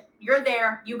that shit. You're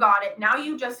there. You got it. Now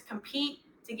you just compete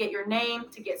to get your name,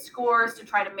 to get scores, to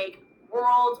try to make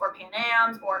worlds or Pan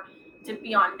Ams or to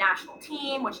be on national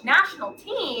team, which national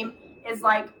team is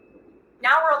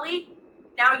now we're elite.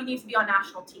 Now you need to be on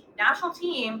national team. National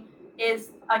team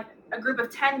is a group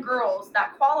of 10 girls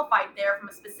that qualified there from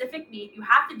a specific meet. You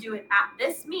have to do it at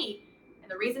this meet. And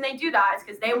the reason they do that is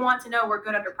because they want to know we're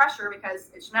good under pressure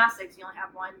because it's gymnastics. You only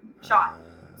have one shot.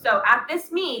 So at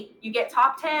this meet, you get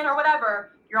top 10 or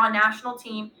whatever, you're on national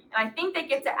team. And I think they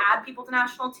get to add people to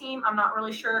national team. I'm not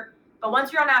really sure. But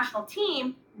once you're on national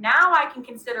team, now I can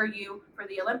consider you for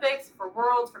the Olympics, for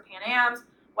Worlds, for Pan Ams,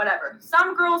 whatever.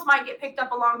 Some girls might get picked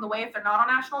up along the way if they're not on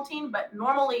national team, but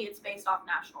normally it's based off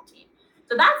national team.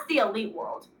 So that's the elite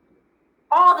world.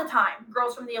 All the time,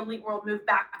 girls from the elite world move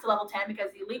back to level 10 because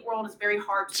the elite world is very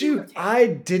hard to obtain. I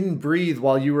didn't breathe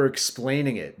while you were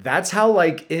explaining it. That's how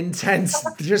intense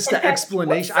just the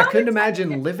explanation. I couldn't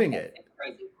imagine living it. It's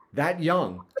crazy. That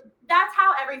young. that's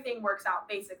how everything works out,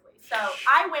 basically. So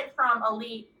I went from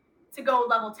elite to go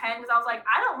level 10 because I was like,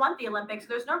 I don't want the Olympics.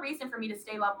 There's no reason for me to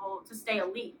stay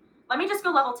elite. Let me just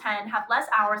go level 10, have less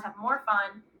hours, have more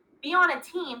fun, be on a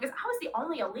team, because I was the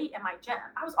only elite in my gym.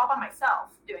 I was all by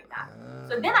myself doing that.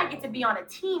 So then I get to be on a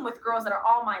team with girls that are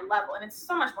all my level, and it's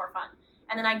so much more fun.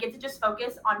 And then I get to just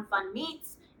focus on fun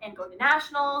meets and go to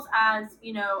nationals as,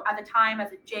 you know, at the time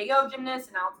as a JO gymnast,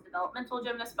 and now it's a developmental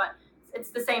gymnast, but it's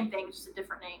the same thing, it's just a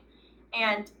different name.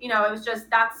 And, you know, it was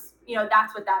just, that's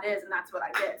what that is, and that's what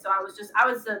I did. So I was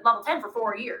a level 10 for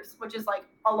 4 years, which is like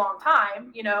a long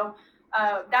time, you know.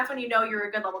 That's when you know you're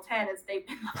a good level 10, is they've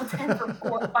been level 10 for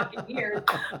 4 fucking years.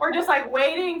 We're just like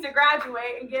waiting to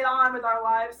graduate and get on with our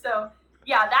lives. So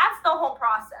yeah, that's the whole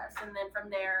process. And then from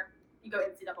there, you go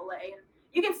NCAA. And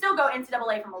you can still go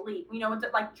NCAA from elite. You know,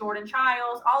 like Jordan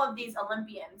Childs, all of these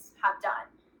Olympians have done.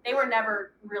 They were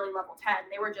never really level 10.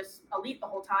 They were just elite the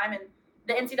whole time. And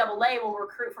the NCAA will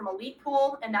recruit from elite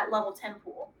pool and that level 10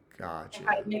 pool. Gotcha. And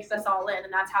kind of mix us all in.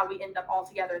 And that's how we end up all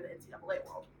together in the NCAA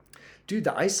world. Dude,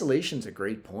 the isolation's a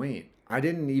great point. I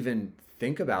didn't even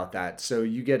think about that. So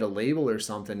you get a label or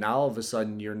something. Now all of a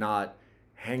sudden you're not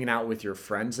hanging out with your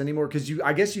friends anymore, because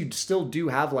I guess you still do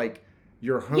have like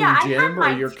your home gym or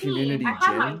your community gym. I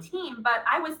had my team, but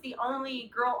I was the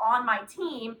only girl on my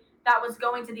team that was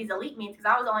going to these elite meets because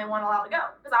I was the only one allowed to go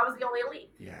because I was the only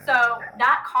elite. Yeah. So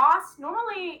that cost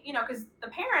normally, you know, because the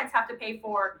parents have to pay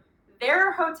for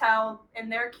their hotel and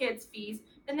their kids' fees.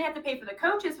 Then they have to pay for the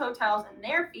coaches' hotels and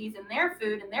their fees and their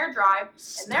food and their drive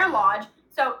and their lodge.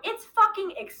 So it's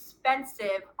fucking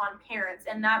expensive on parents.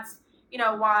 And that's, you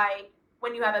know, why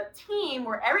when you have a team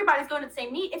where everybody's going to the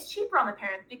same meet, it's cheaper on the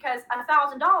parents because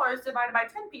 $1,000 divided by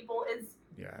 10 people is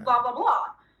blah, blah, blah.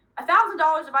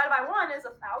 $1,000 divided by 1 is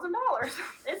 $1,000.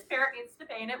 This parent needs to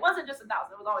pay. And it wasn't just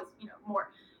 1,000, it was always, you know,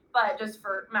 more, but just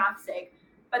for math's sake.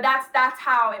 But that's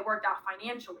how it worked out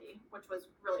financially, which was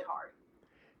really hard.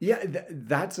 Yeah,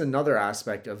 that's another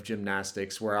aspect of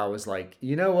gymnastics where I was like,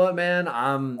 you know what, man,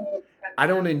 I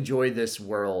don't enjoy this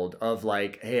world of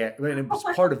like, hey, I mean, it was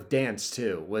part of dance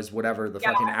too, was whatever the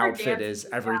fucking outfit is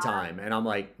every time. And I'm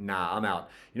like, nah, I'm out.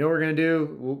 You know what we're going to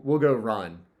do? We'll go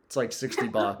run. It's like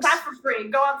 $60. That's for free.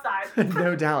 Go outside.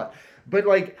 No doubt. But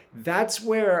like, that's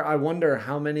where I wonder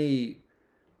how much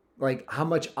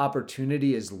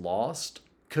opportunity is lost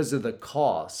because of the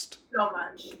cost. So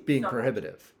much. Being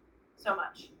prohibitive. So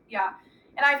much. Yeah.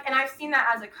 And I've seen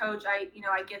that as a coach. I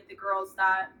get the girls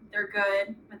that they're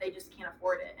good, but they just can't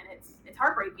afford it. And it's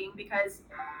heartbreaking because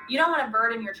you don't want to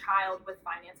burden your child with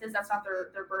finances. That's not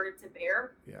their burden to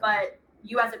bear. Yeah. But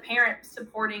you as a parent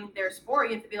supporting their sport,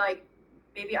 you have to be like,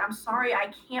 baby, I'm sorry,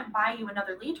 I can't buy you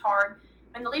another leotard.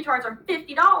 And the leotards are $50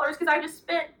 because I just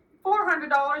spent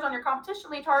 $400 on your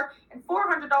competition leotard and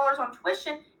 $400 on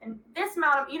tuition and this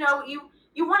amount of,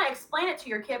 you want to explain it to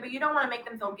your kid, but you don't want to make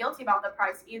them feel guilty about the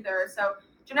price either. So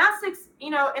gymnastics,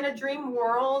 in a dream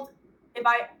world, if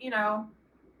I,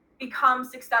 become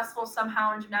successful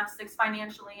somehow in gymnastics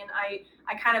financially and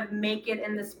I kind of make it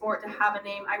in the sport to have a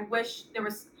name, I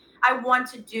want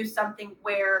to do something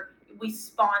where we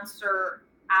sponsor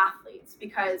athletes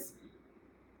because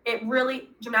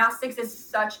gymnastics is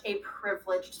such a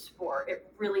privileged sport. It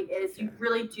really is. You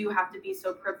really do have to be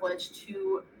so privileged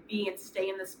to be and stay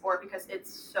in the sport because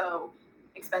it's so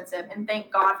expensive. And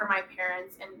thank God for my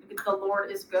parents, and the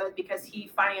Lord is good because he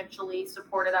financially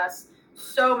supported us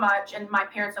so much and my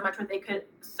parents so much where they could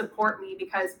support me,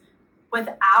 because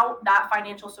without that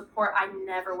financial support, I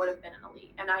never would have been an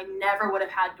elite and I never would have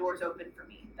had doors open for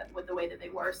me with the way that they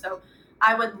were. So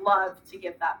I would love to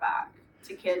give that back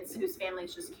to kids whose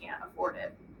families just can't afford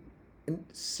it. And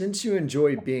since you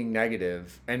enjoy being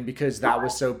negative, and because that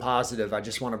was so positive, I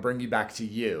just want to bring you back to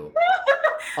you.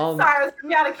 Sorry, I was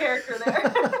getting out of character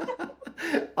there.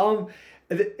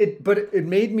 But it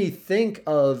made me think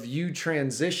of you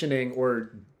transitioning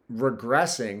or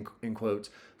regressing, in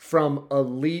quotes, from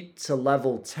elite to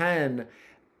level 10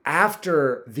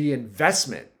 after the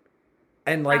investment.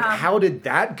 And how did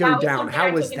that go down?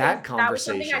 How was that conversation? That was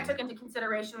something I took into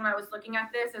consideration when I was looking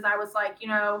at this, is I was like,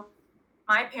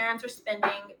 my parents are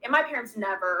spending, and my parents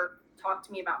never talked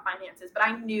to me about finances, but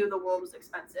I knew the world was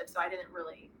expensive, so I didn't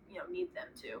really, need them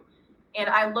to. And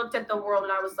I looked at the world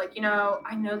and I was like,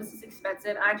 I know this is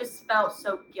expensive. And I just felt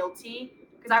so guilty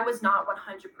because I was not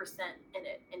 100% in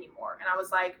it anymore. And I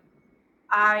was like,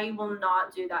 I will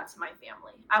not do that to my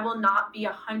family. I will not be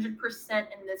 100%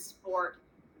 in this sport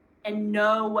and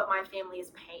know what my family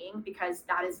is paying, because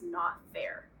that is not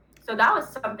fair. So that was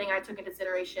something I took into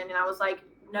consideration. And I was like,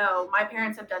 no, my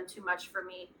parents have done too much for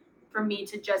me. for me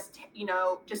to just,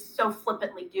 just so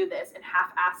flippantly do this and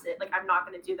half-ass it. Like, I'm not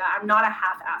going to do that. I'm not a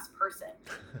half-ass person.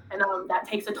 And that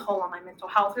takes a toll on my mental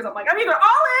health because I'm like, I'm either all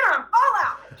in or I'm all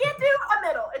out. I can't do a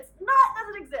middle.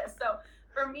 Doesn't exist. So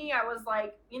for me, I was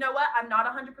like, you know what? I'm not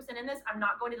 100% in this. I'm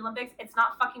not going to the Olympics. It's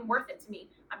not fucking worth it to me.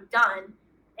 I'm done.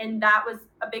 And that was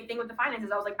a big thing with the finances.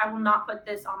 I was like, I will not put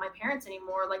this on my parents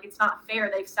anymore. Like, it's not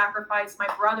fair. They've sacrificed. My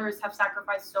brothers have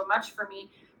sacrificed so much for me.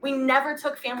 We never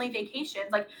took family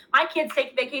vacations. Like, my kids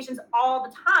take vacations all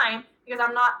the time because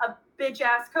I'm not a bitch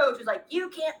ass coach who's like, you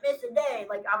can't miss a day.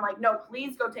 Like, I'm like, no,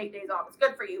 please go take days off. It's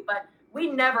good for you. But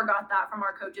we never got that from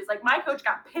our coaches. Like, my coach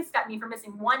got pissed at me for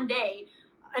missing one day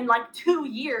in like 2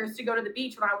 years to go to the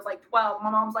beach when I was like 12. My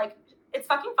mom's like, it's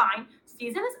fucking fine.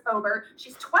 Season is over.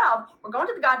 She's 12. We're going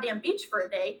to the goddamn beach for a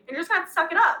day. And you're just going to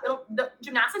suck it up. The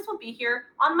gymnastics will be here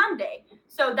on Monday.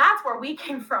 So that's where we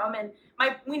came from. And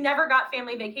we never got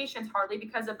family vacations hardly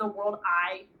because of the world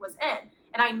I was in.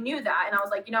 And I knew that. And I was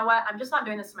like, you know what? I'm just not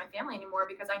doing this to my family anymore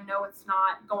because I know it's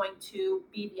not going to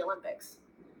be the Olympics.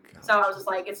 Gosh. So I was just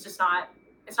like, it's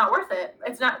not worth it.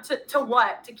 It's not to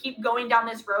what? To keep going down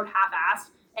this road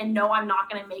half-assed and know I'm not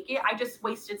going to make it. I just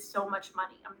wasted so much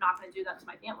money. I'm not going to do that to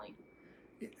my family.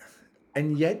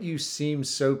 And yet you seem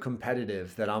so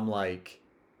competitive that I'm like,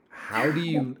 how do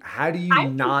you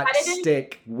not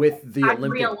stick with the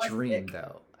Olympic dream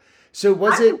though? So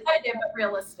was it competitive but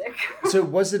realistic? So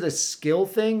was it a skill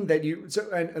thing that you?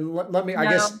 So and let me, I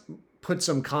guess, put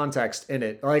some context in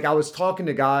it. Like, I was talking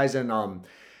to guys, and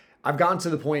I've gotten to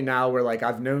the point now where, like,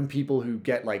 I've known people who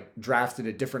get like drafted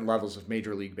at different levels of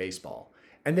Major League Baseball,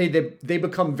 and they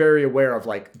become very aware of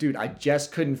like, dude, I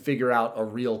just couldn't figure out a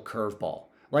real curveball.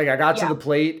 Like, I got to the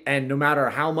plate, and no matter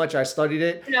how much I studied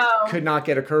it, could not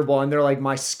get a curveball. And they're like,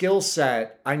 my skill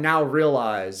set, I now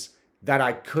realize that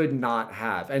I could not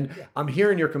have. And I'm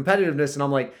hearing your competitiveness, and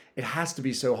I'm like, it has to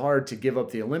be so hard to give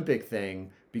up the Olympic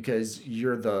thing because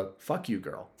you're the fuck you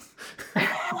girl.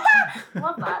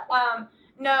 Love that.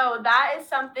 No, that is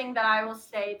something that I will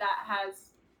say that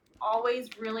has always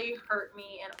really hurt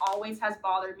me and always has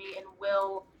bothered me and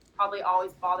will probably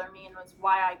always bother me, and was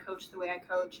why I coach the way I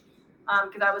coach.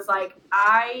 Because I was like,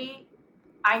 I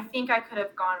think I could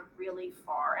have gone really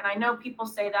far. And I know people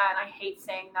say that, and I hate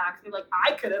saying that because they're like,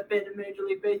 I could have been in Major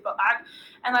League Baseball.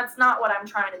 And that's not what I'm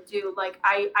trying to do. Like,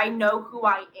 I know who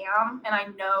I am, and I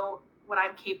know what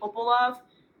I'm capable of.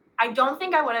 I don't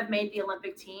think I would have made the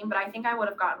Olympic team, but I think I would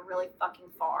have gotten really fucking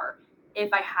far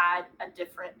if I had a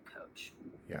different coach.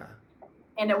 Yeah.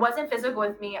 And it wasn't physical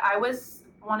with me. I was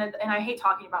and I hate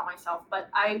talking about myself, but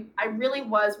I really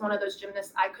was one of those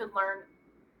gymnasts. I could learn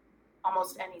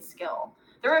almost any skill.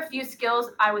 There were a few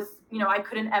skills I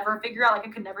couldn't ever figure out. Like,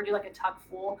 I could never do like a tug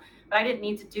full, but I didn't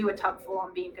need to do a tug full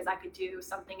on beam because I could do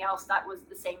something else that was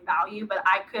the same value. But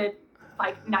I could,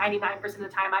 like, 99% of the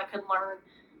time, I could learn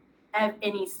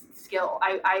any skill.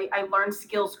 I learned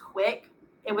skills quick.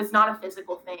 It was not a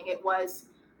physical thing.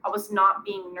 I was not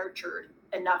being nurtured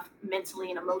enough mentally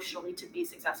and emotionally to be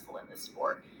successful in this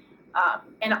sport.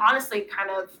 And honestly, kind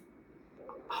of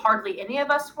hardly any of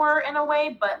us were in a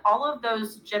way, but all of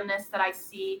those gymnasts that I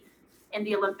see in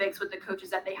the Olympics with the coaches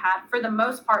that they had, for the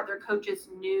most part, their coaches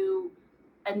knew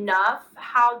enough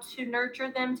how to nurture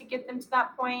them to get them to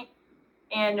that point.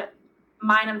 And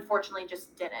mine, unfortunately,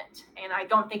 just didn't. And I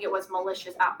don't think it was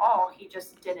malicious at all. He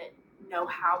just didn't know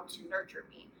how to nurture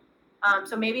me.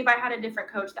 So maybe if I had a different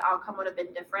coach, the outcome would have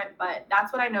been different. But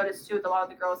that's what I noticed too with a lot of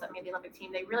the girls that made the Olympic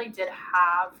team. They really did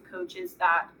have coaches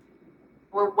that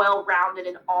were well-rounded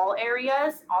in all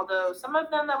areas. Although some of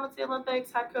them that went to the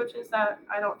Olympics had coaches that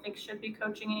I don't think should be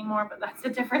coaching anymore, but that's a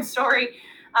different story.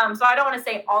 So I don't want to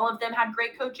say all of them had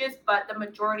great coaches, but the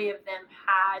majority of them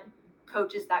had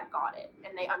coaches that got it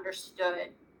and they understood,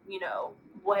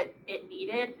 what it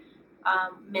needed.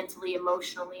 Mentally,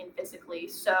 emotionally, and physically.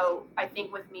 So I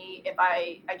think with me, if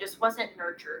I just wasn't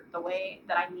nurtured the way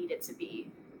that I needed to be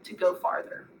to go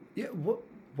farther. Yeah.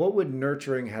 What would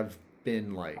nurturing have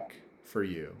been like for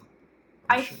you?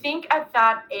 I think at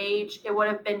that age, it would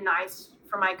have been nice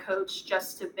for my coach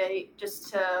just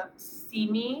to see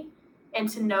me and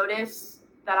to notice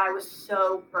that I was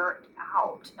so burnt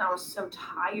out. And I was so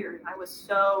tired. I was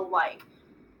so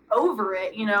over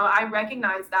it. I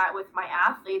recognize that with my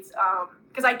athletes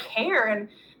because I care, and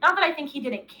not that I think he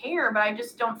didn't care, but I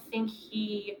just don't think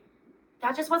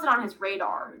that just wasn't on his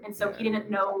radar, and so he didn't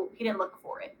look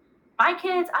for it. My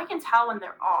kids, I can tell when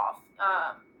they're off.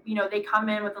 They come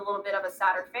in with a little bit of a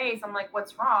sadder face. I'm like,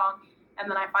 what's wrong? And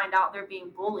then I find out they're being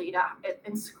bullied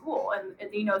in school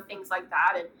and things like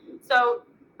that. And so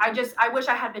I wish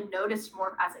I had been noticed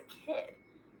more as a kid.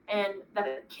 and that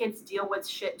the kids deal with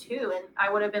shit too. And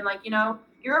I would have been like, you know,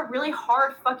 you're a really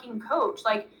hard fucking coach.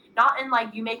 Like, not in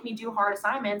like, you make me do hard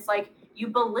assignments. Like, you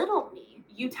belittle me.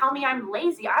 You tell me I'm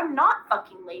lazy. I'm not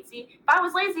fucking lazy. If I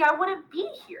was lazy, I wouldn't be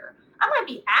here. I might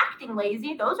be acting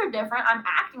lazy. Those are different. I'm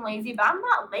acting lazy, but I'm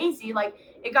not lazy. Like,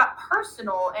 it got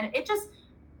personal, and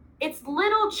it's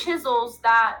little chisels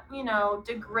that, you know,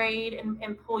 degrade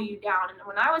and pull you down. And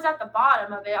when I was at the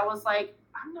bottom of it, I was like,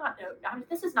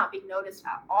 this is not being noticed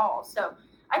at all. So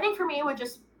I think for me,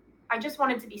 I just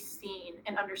wanted to be seen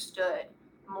and understood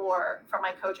more from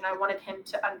my coach. And I wanted him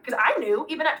to, because I knew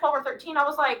even at 12 or 13, I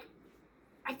was like,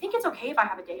 I think it's okay if I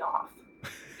have a day off.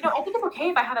 You know, I think it's okay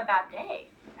if I have a bad day.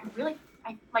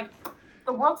 I like,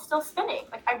 the world's still spinning.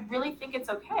 Like, I really think it's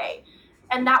okay.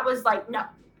 And that was like, no,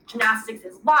 gymnastics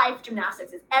is life.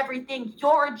 Gymnastics is everything.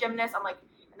 You're a gymnast. I'm like,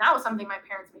 and that was something my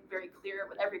parents made very clear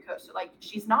with every coach. So like,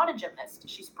 she's not a gymnast.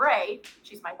 She's Bray.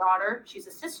 She's my daughter. She's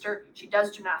a sister. She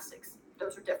does gymnastics.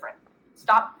 Those are different.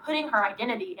 Stop putting her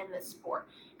identity in this sport,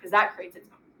 because that creates its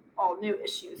all new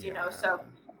issues, you know? So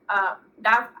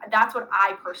that's what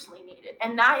I personally needed.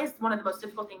 And that is one of the most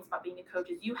difficult things about being a coach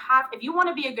is if you want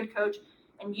to be a good coach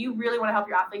and you really want to help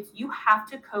your athletes, you have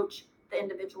to coach the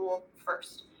individual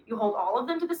first. You hold all of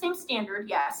them to the same standard,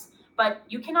 yes, but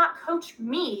you cannot coach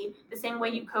me the same way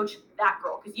you coach that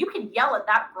girl, because you can yell at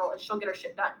that girl and she'll get her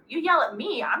shit done. You yell at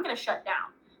me, I'm going to shut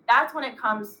down. That's when it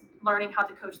comes learning how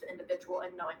to coach the individual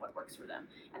and knowing what works for them.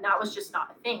 And that was just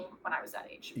not a thing when I was that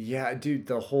age. Yeah, dude,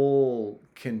 the whole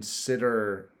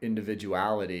consider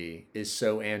individuality is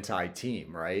so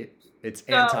anti-team, right? It's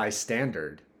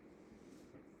anti-standard.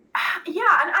 Yeah,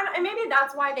 and maybe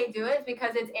that's why they do it,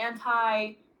 because it's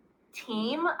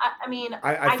anti-team. I mean,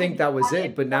 I think that was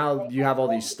it. But now you have all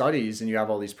these studies and you have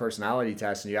all these personality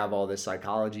tests and you have all this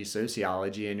psychology,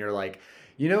 sociology, and you're like,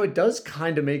 you know, it does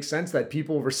kind of make sense that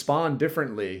people respond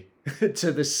differently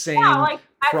to the same like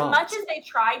prompt. As much as they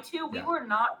tried to, we were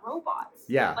not robots.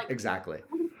 Yeah, like, exactly.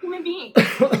 Human beings.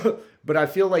 But I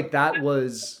feel like that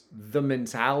was the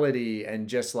mentality and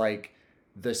just like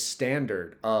the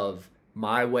standard of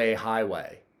my way,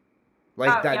 highway.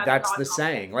 Like that's the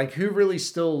saying. Like, who really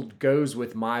still goes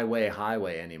with my way,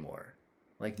 highway anymore?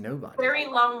 Like, nobody. Very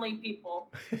lonely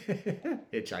people.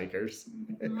 Hitchhikers.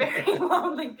 Very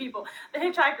lonely people. The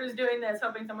hitchhikers doing this,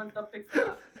 hoping someone still picks them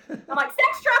up. I'm like,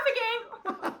 sex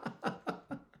trafficking!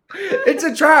 It's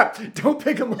a trap! Don't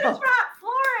pick them up. It's a trap!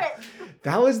 Floor it!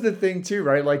 That was the thing too,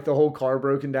 right? Like the whole car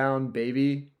broken down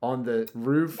baby on the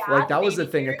roof. Yeah, like that was the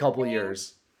thing a couple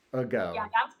years ago. Yeah,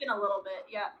 that's been a little bit,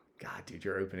 yeah. God, dude,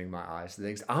 you're opening my eyes to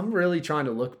things. I'm really trying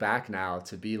to look back now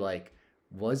to be like,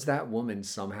 was that woman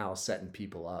somehow setting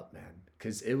people up, man?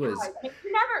 Because it was. You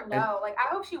never know. Like, I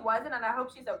hope she wasn't, and I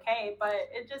hope she's okay. But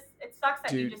it sucks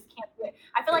that you just can't do it.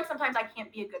 I feel like sometimes I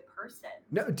can't be a good person.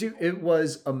 No, dude, it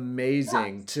was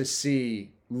amazing to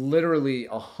see literally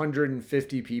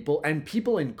 150 people and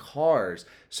people in cars.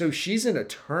 So she's in a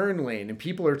turn lane and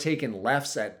people are taking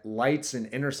lefts at lights and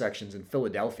intersections in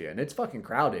Philadelphia, and it's fucking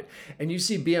crowded. And you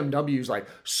see BMWs like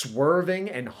swerving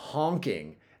and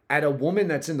honking at a woman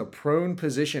that's in the prone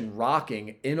position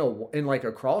rocking in like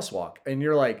a crosswalk. And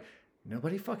you're like,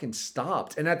 nobody fucking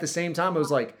stopped. And at the same time, I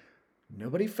was like,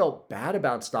 nobody felt bad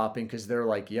about stopping, because they're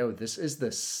like, yo, this is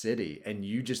the city and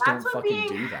you just don't fucking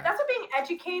do that. That's what being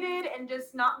educated and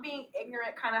just not being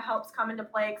ignorant kind of helps come into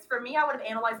play. Because for me, I would have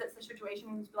analyzed that situation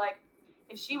and be like,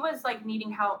 if she was like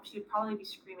needing help, she would probably be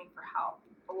screaming for help.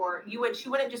 Or she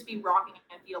wouldn't just be rocking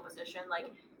in a fetal position.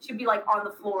 Like, she'd be like on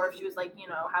the floor if she was like, you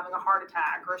know, having a heart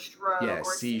attack or a stroke or a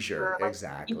seizure. Like,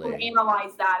 exactly. You would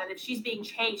analyze that. And if she's being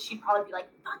chased, she'd probably be like,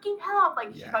 fucking help.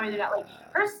 Like, she'd probably do that. Like,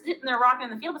 her sitting there rocking in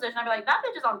the fetal position, I'd be like, that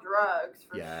bitch is on drugs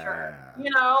for sure. You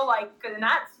know, like, and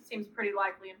that seems pretty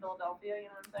likely in Philadelphia, you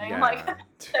know what I'm saying? Yeah. Like,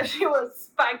 so she was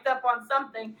spiked up on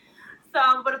something. So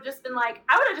I would have just been like,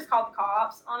 I would have just called the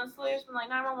cops, honestly. Just been like,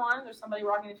 911, there's somebody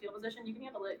rocking in the fetal position. You can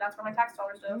handle it. That's where my tax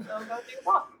dollars go. So go do your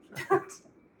walk.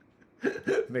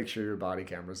 Make sure your body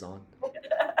camera's on.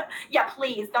 Yeah,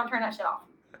 please. Don't turn that shit off.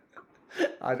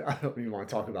 I don't even want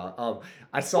to talk about.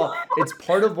 I saw, it's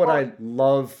part of what I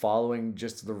love following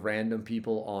just the random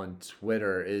people on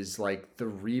Twitter is like the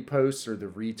reposts or the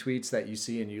retweets that you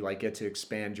see and you like get to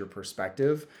expand your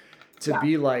perspective to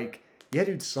be like, yeah,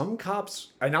 dude, some cops,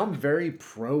 and I'm very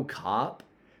pro cop,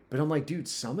 but I'm like, dude,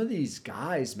 some of these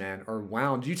guys, man, are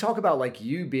wound. You talk about like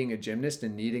you being a gymnast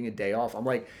and needing a day off. I'm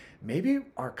like, maybe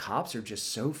our cops are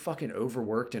just so fucking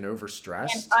overworked and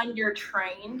overstressed. And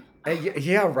undertrained.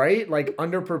 Yeah, right? Like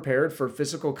underprepared for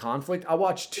physical conflict. I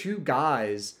watched two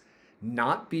guys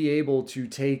not be able to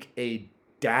take a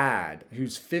dad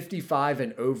who's 55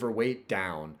 and overweight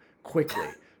down quickly.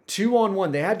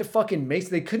 2-on-1. They had to fucking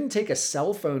they couldn't take a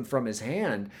cell phone from his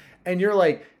hand. And you're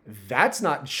like, that's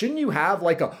not, shouldn't you have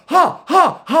like a ha,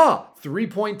 ha, ha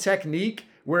 3-point technique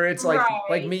where it's like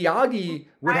Miyagi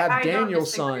would have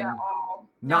Daniel-san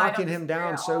knocking him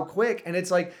down so quick. And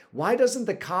it's like, why doesn't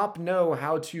the cop know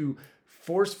how to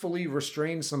forcefully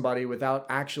restrain somebody without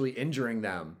actually injuring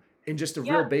them in just a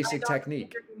real basic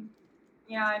technique?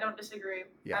 Yeah, I don't disagree.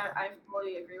 Yeah. I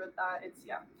fully agree with that. It's,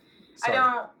 Sorry.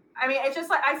 I mean, it's just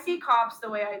like, I see cops the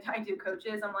way I do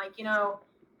coaches. I'm like,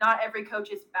 not every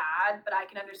coach is bad, but I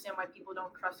can understand why people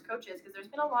don't trust coaches because there's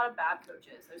been a lot of bad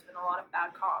coaches. There's been a lot of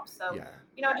bad cops. So,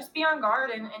 just be on guard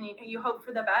and you hope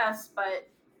for the best. But,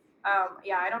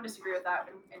 I don't disagree with that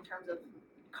in terms of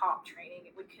cop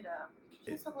training. We could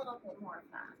use a little bit more of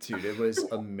that. Dude, it was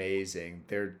amazing.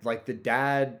 They're like, the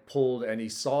dad pulled and he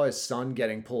saw his son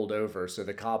getting pulled over. So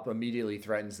the cop immediately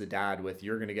threatens the dad with,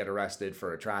 you're going to get arrested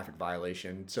for a traffic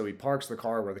violation. So he parks the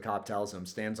car where the cop tells him,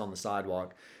 stands on the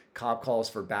sidewalk. Cop calls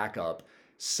for backup.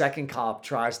 Second cop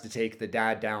tries to take the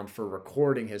dad down for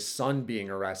recording his son being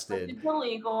arrested. It's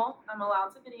illegal. I'm allowed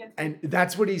to videotape. And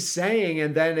that's what he's saying.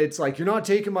 And then it's like, you're not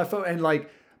taking my phone. And like,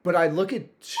 but I look at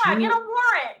get a warrant.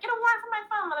 Get a warrant for my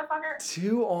phone, motherfucker.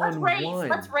 2-on-1.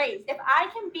 Let's race. If I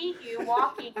can beat you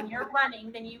walking and you're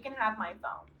running, then you can have my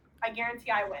phone. I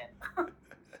guarantee I win.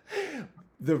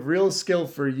 The real skill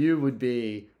for you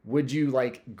would you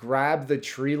like grab the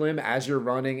tree limb as you're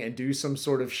running and do some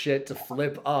sort of shit to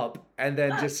flip up and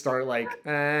then just start like,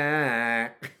 No,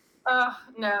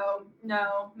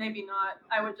 maybe not.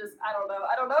 I don't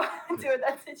know how to do in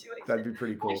that situation. That'd be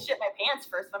pretty cool. I shit my pants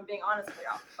first, if I'm being honest with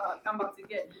you. I'm about to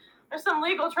there's some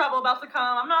legal trouble about to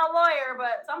come. I'm not a lawyer,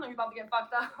 but something's about to get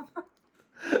fucked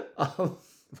up.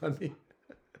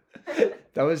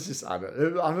 That was just, I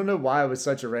don't know why it was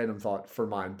such a random thought for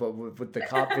mine, but with the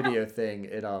cop video thing,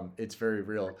 it's very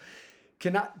real.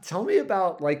 Tell me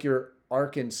about like your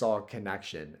Arkansas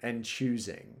connection and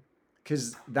choosing,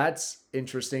 because that's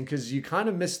interesting because you kind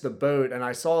of missed the boat. And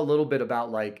I saw a little bit about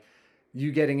like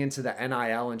you getting into the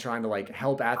NIL and trying to like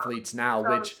help athletes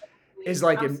now, which is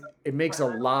like, it makes a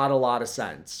lot of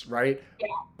sense, right? Yeah.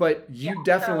 But you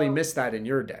definitely missed that in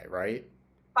your day, right?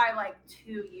 By like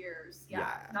 2 years.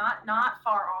 Not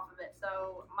far off of it.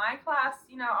 So my class,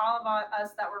 all of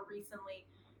us that were recently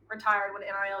retired when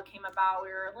NIL came about, we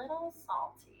were a little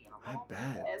salty. I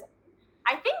bet.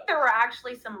 I think there were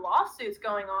actually some lawsuits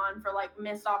going on for like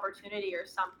missed opportunity or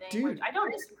something, dude, which I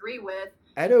don't disagree with.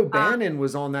 Ed O'Bannon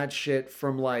was on that shit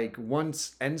from like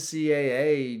once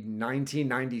NCAA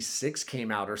 1996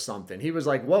 came out or something. He was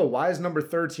like, whoa, why is number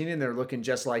 13 in there looking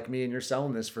just like me and you're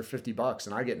selling this for $50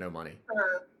 and I get no money?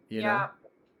 Sure. You know?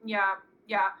 Yeah.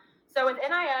 So with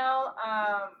NIL,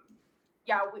 I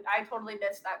totally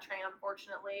missed that train,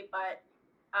 unfortunately. But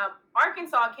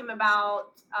Arkansas came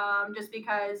about just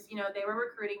because, they were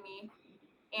recruiting me.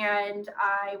 And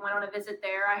I went on a visit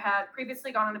there. I had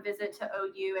previously gone on a visit to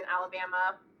OU in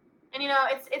Alabama. And,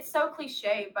 it's so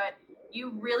cliche, but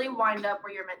you really wind up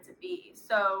where you're meant to be.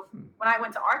 So when I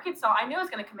went to Arkansas, I knew I was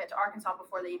going to commit to Arkansas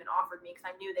before they even offered me because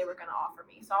I knew they were going to offer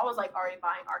me. So I was like already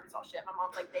buying Arkansas shit. My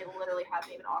mom's like, they literally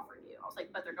haven't even offered you. I was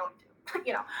like, but they're going to.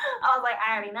 I was like,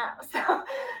 I already know. So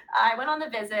I went on the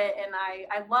visit and I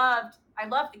loved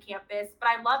the campus, but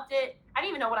I loved it. I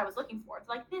didn't even know what I was looking for. It's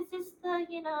like, this is the,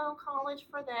 college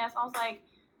for this. I was like,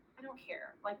 I don't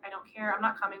care. Like, I don't care. I'm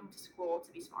not coming to school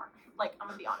to be smart. Like, I'm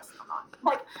going to be honest. I'm not.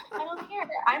 Like, I don't care.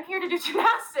 I'm here to do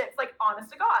gymnastics. Like,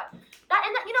 honest to God.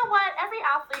 You know what? Every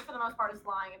athlete, for the most part, is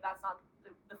lying if that's not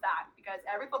the fact. Because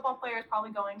every football player is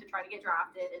probably going to try to get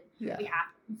drafted. And we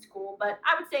have to in school. But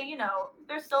I would say,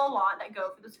 there's still a lot that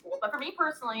go for the school. But for me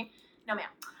personally, no, ma'am.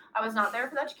 I was not there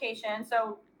for the education.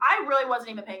 So I really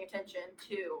wasn't even paying attention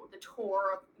to the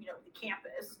tour of, the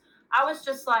campus. I was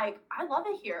just like, I love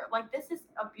it here. Like, this is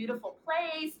a beautiful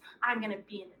place. I'm going to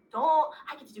be an adult.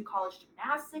 I get to do college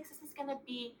gymnastics. This is going to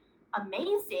be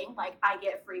amazing. Like, I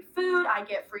get free food. I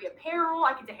get free apparel.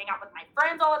 I get to hang out with my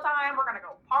friends all the time. We're going to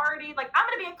go party. Like, I'm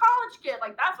going to be a college kid.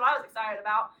 Like, that's what I was excited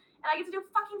about. And I get to do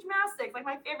fucking gymnastics, like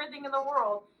my favorite thing in the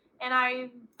world. And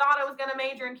I thought I was going to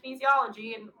major in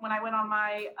kinesiology. And when I went on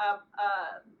my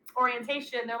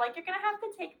orientation, they're like, you're going to have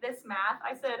to take this math.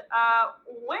 I said,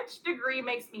 which degree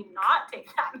makes me not take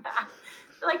that math?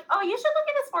 They're like, oh, you should look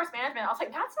into sports management. I was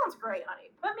like, that sounds great, honey.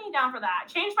 Put me down for that.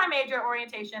 Changed my major at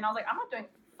orientation. I was like, I'm not doing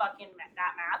fucking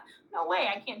that math. No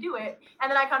way, I can't do it. And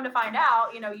then I come to find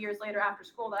out, years later after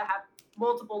school that I have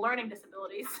multiple learning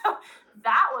disabilities. So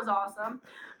that was awesome.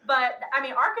 But I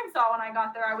mean, Arkansas, when I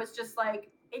got there, I was just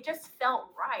like, it just felt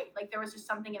right. Like there was just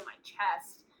something in my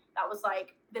chest. that was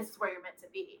like, this is where you're meant to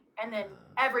be. And then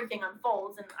everything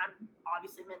unfolds, and I'm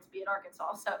obviously meant to be at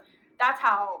Arkansas. So that's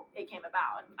how it came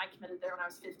about. And I committed there when I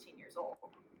was 15 years old.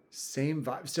 Same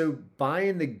vibe. So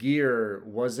buying the gear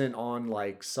wasn't on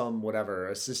like some whatever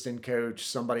assistant coach,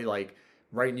 somebody like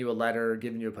writing you a letter,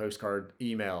 giving you a postcard,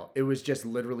 email. It was just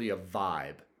literally a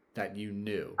vibe that you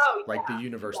knew, like the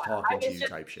universe talking to you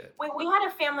type shit. We had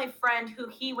a family friend who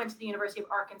he went to the University of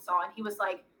Arkansas, and he was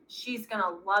like, she's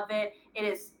gonna love it.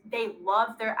 They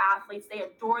love their athletes, they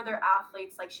adore their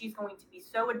athletes. Like, she's going to be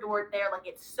so adored there. Like,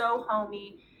 it's so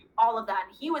homey, all of that.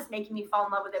 And he was making me fall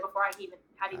in love with it before I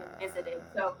had even visited.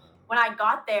 So when I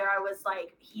got there, I was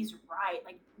like, he's right.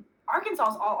 Like, Arkansas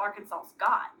is all Arkansas's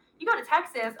got. You go to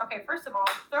Texas, okay, first of all,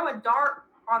 throw a dart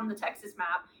on the Texas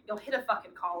map, you'll hit a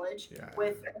fucking college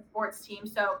with a sports team.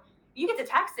 So you get to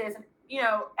Texas, and you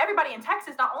know, everybody in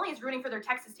Texas not only is rooting for their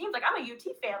Texas teams, like, I'm a UT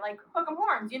fan, like, hook 'em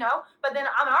horns, you know, but then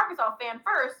I'm an Arkansas fan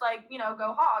first, like, you know,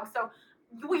 go Hogs. So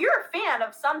you're a fan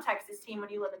of some Texas team when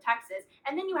you live in Texas,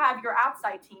 and then you have your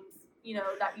outside teams, you know,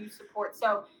 that you support.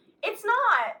 So it's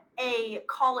not a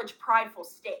college prideful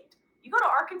state. You go to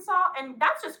Arkansas, and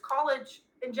that's just college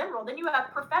in general. Then you have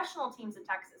professional teams in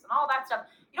Texas and all that stuff.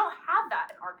 You don't have that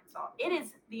in Arkansas. It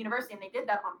is the university, and they did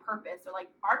that on purpose. They're like,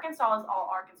 Arkansas is all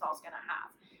Arkansas is going to have.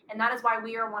 And that is why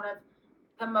we are one of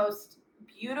the most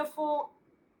beautiful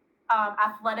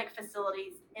athletic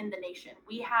facilities in the nation.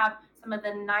 We have some of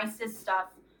the nicest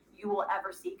stuff you will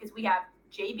ever see, because we have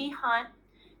J.B. Hunt,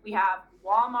 we have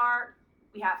Walmart,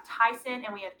 we have Tyson,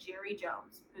 and we have Jerry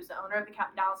Jones, who's the owner of the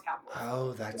Dallas Cowboys.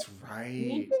 Oh, that's right.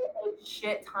 He did a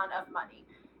shit ton of money.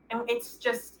 And it's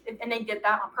just, and they did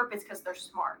that on purpose because they're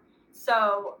smart.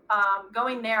 So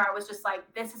going there, I was just like,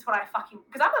 this is what I fucking,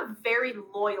 because I'm a very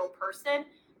loyal person.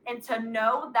 And to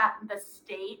know that the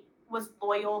state was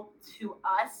loyal to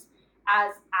us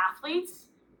as athletes,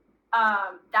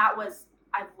 that was,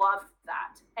 I loved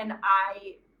that. And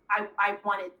I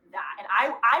wanted that. And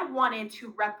I wanted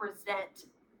to represent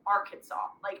Arkansas,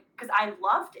 like, because I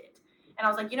loved it. And I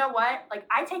was like, you know what? Like,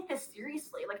 I take this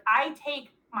seriously. Like, I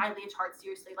take my leotard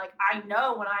seriously. Like, I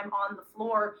know when I'm on the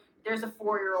floor, there's a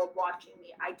 4-year-old watching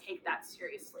me. I take that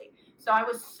seriously. So I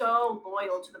was so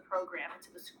loyal to the program and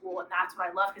to the school. And that's what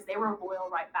I love, because they were loyal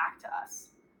right back to us.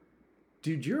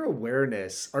 Dude, your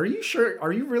awareness, are you sure?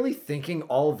 Are you really thinking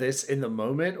all this in the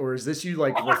moment, or is this you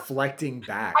like reflecting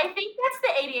back? I think that's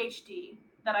the ADHD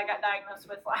that I got diagnosed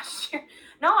with last year.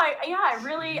 No, I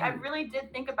really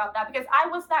did think about that, because I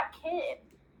was that kid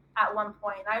at one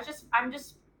point. I'm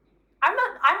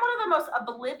one of the most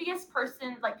oblivious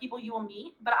person, like, people you will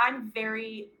meet, but I'm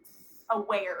very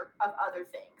aware of other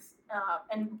things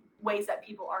and ways that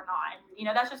people are not. And, you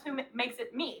know, that's just who makes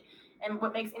it me and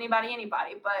what makes anybody.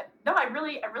 But no, I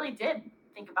really did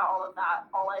think about all of that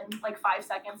all in like 5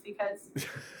 seconds, because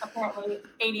apparently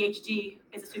ADHD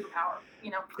is a superpower,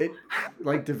 you know. It,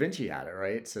 like Da Vinci had it,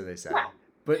 right? So they say. Yeah.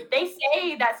 But they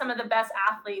say that some of the best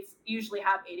athletes usually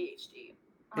have ADHD.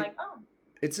 I'm like, oh.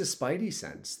 It's a spidey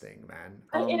sense thing, man.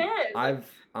 It is. I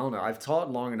don't know. I've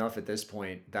taught long enough at this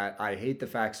point that I hate the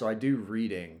fact. So I do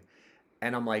reading,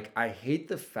 and I'm like, I hate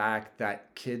the fact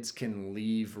that kids can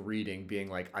leave reading being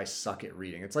like, I suck at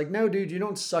reading. It's like, no, dude, you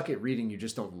don't suck at reading. You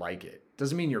just don't like it.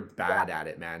 Doesn't mean you're bad at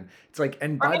it, man. It's like,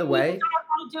 and by the way, you don't know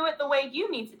how to do it the way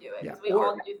you need to do it. Yeah, we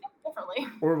all do things differently.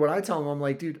 Or what I tell them, I'm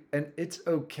like, dude, and it's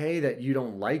okay that you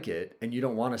don't like it and you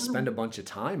don't want to spend a bunch of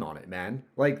time on it, man.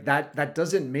 Like that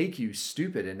doesn't make you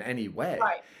stupid in any way.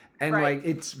 Right. And like,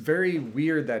 it's very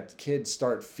weird that kids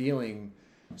start feeling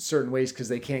certain ways because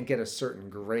they can't get a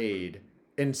certain grade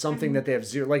in something that they have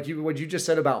zero. Like what you just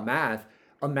said about math.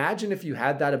 Imagine if you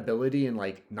had that ability in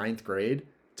like 9th grade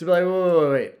to be like,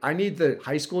 wait. I need the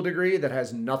high school degree that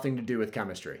has nothing to do with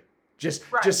chemistry. Just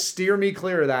steer me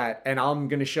clear of that, and I'm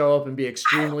gonna show up and be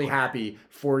extremely happy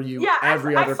for you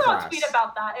every other class. I saw a tweet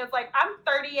about that. It was like, I'm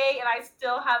 38 and I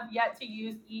still have yet to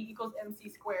use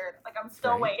E=mc². Like, I'm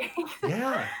still waiting.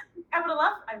 Yeah. I would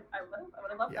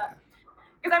have loved that.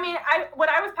 Because I mean, what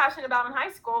I was passionate about in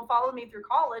high school followed me through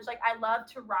college. Like, I love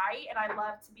to write and I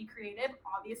love to be creative,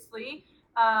 obviously.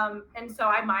 And so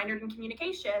I minored in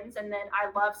communications, and then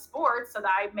I love sports, so that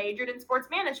I majored in sports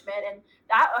management, and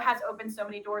that has opened so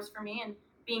many doors for me. And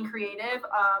being creative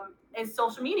is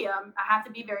social media. I have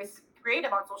to be very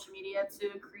creative on social media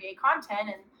to create content,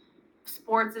 and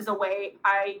sports is a way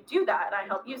I do that, and I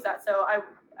help use that. So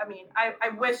I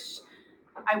wish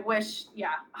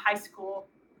high school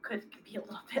could be a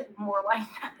little bit more like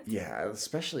that. Yeah,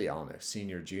 especially on a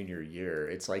senior, junior year.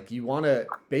 It's like you want to,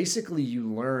 basically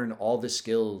you learn all the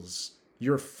skills.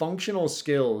 Your functional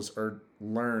skills are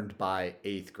learned by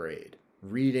 8th grade.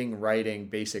 reading, writing,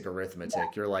 basic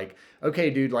arithmetic. You're like,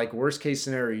 okay, dude, like worst case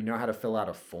scenario, you know how to fill out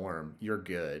a form. You're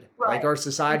good. Right. Like our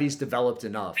society's developed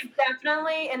enough.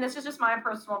 Definitely. And this is just my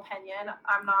personal opinion.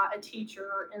 I'm not a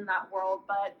teacher in that world,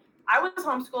 but I was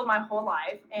homeschooled my whole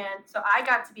life. And so I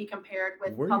got to be compared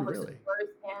with Were you public really? schools.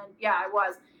 And yeah, I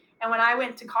was. And when I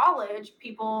went to college,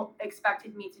 people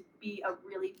expected me to be a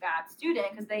really bad student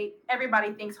because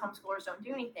everybody thinks homeschoolers don't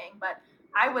do anything. But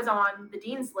I was on the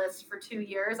dean's list for 2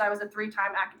 years. I was a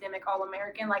 3-time academic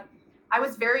All-American. Like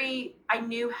I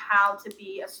knew how to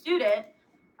be a student.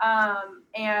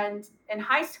 And in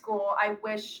high school, I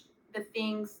wish the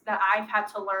things that I've had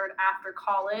to learn after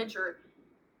college or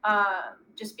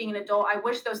just being an adult, I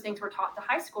wish those things were taught to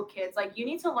high school kids. Like you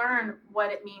need to learn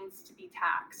what it means to be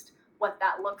taxed, what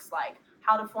that looks like,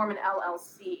 how to form an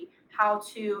LLC, how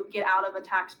to get out of a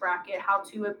tax bracket, how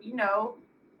to,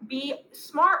 be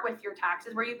smart with your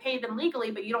taxes where you pay them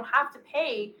legally, but you don't have to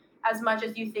pay as much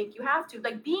as you think you have to.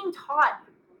 Like being taught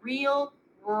real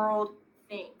world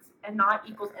things and not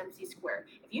equals MC squared.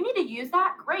 If you need to use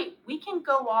that, great. We can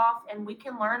go off and we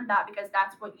can learn that because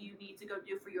that's what you need to go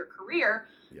do for your career.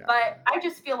 Yeah. But I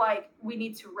just feel like we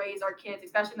need to raise our kids,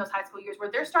 especially in those high school years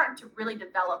where they're starting to really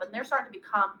develop and they're starting to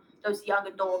become those young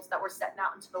adults that we're setting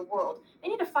out into the world. They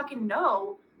need to fucking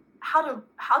know how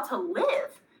to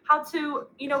live, how to,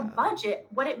 budget,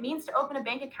 what it means to open a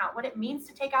bank account, what it means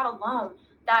to take out a loan.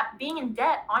 That being in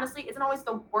debt, honestly, isn't always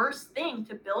the worst thing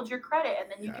to build your credit and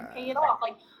then you can pay it off.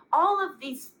 Like all of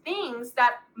these things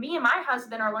that me and my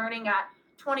husband are learning at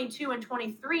 22 and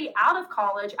 23 out of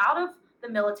college, out of the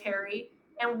military,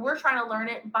 and we're trying to learn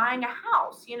it buying a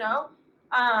house,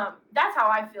 that's how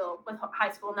I feel with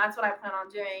high school. And that's what I plan on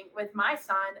doing with my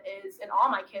son and all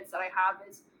my kids that I have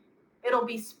is it'll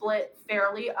be split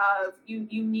fairly of you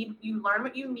learn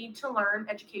what you need to learn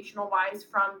educational wise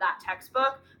from that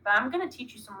textbook, but I'm going to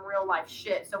teach you some real life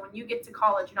shit. So when you get to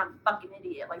college, you're not a fucking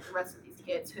idiot like the rest of these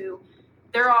kids who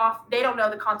they don't know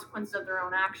the consequences of their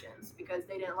own actions because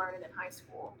they didn't learn it in high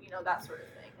school, that sort of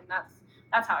thing. And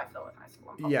that's how I feel with high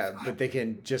school. Yeah, but they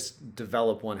can just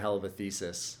develop one hell of a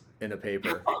thesis in a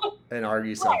paper and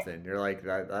argue something. You're like,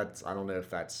 that's I don't know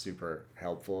if that's super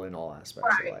helpful in all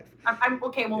aspects of life. I'm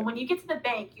okay. Well, when you get to the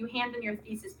bank, you hand in your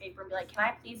thesis paper and be like, can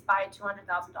I please buy a $200,000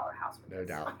 house with No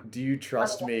doubt. Do you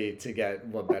trust me to get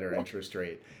a better interest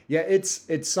rate? Yeah,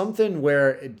 it's something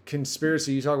where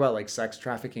conspiracy, you talk about like sex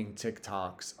trafficking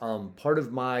TikToks. Part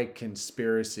of my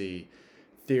conspiracy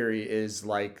theory is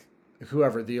like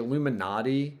the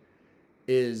Illuminati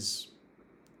is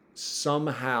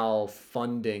somehow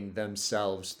funding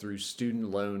themselves through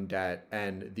student loan debt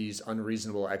and these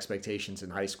unreasonable expectations in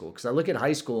high school. Because I look at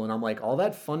high school and I'm like, all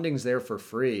that funding's there for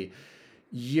free.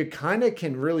 You kind of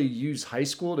can really use high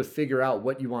school to figure out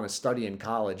what you want to study in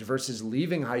college versus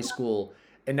leaving high school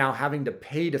and now having to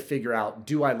pay to figure out,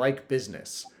 do I like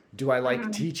business? Do I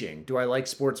like teaching? Do I like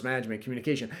sports management,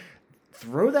 communication?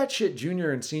 Throw that shit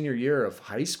junior and senior year of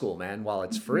high school, man, while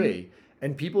it's free.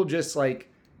 And people just like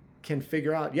can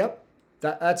figure out, yep,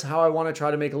 that's how I want to try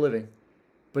to make a living.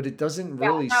 But it doesn't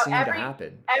really seem to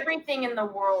happen. Everything in the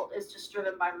world is just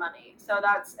driven by money. So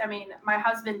my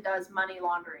husband does money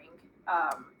laundering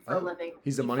for a living.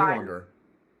 He's a money launderer.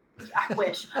 I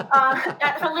wish.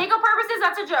 For legal purposes,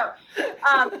 that's a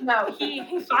joke. No,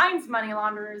 he finds money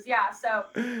launderers. Yeah. So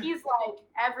he's like,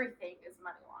 everything is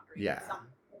money laundering. Yeah.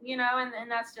 And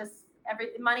that's just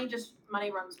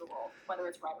money runs the world, whether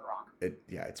it's right or wrong.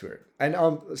 It's weird. And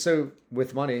so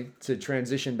with money, to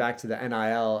transition back to the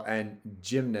NIL and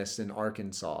gymnasts in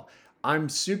Arkansas,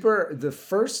 the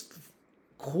first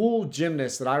cool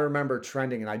gymnast that I remember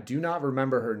trending, and I do not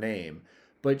remember her name,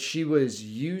 but she was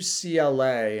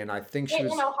UCLA, and I think she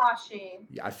was.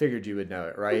 Yeah, I figured you would know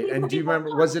it, right? And do you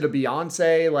remember? Was it a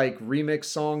Beyonce like remix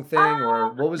song thing,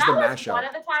 or what was the mashup? One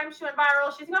of the times she went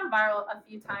viral. She's gone viral a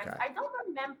few times. Okay. I don't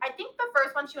remember. I think the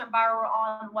first one she went viral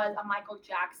on was a Michael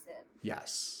Jackson.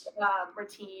 Yes.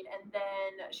 Routine, and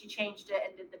then she changed it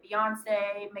and did the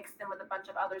Beyonce, mixed in with a bunch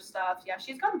of other stuff. Yeah,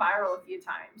 she's gone viral a few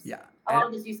times. Yeah. A lot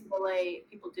of these UCLA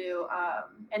people do.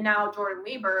 And now Jordan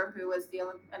Weber, who was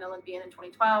an Olympian in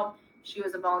 2012, she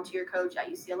was a volunteer coach at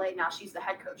UCLA. Now she's the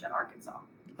head coach at Arkansas.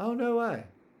 Oh, no way.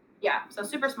 Yeah, so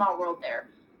super small world there.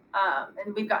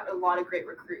 And we've got a lot of great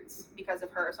recruits because of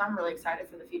her. So I'm really excited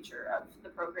for the future of the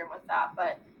program with that.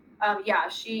 But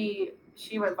she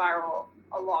went viral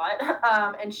a lot,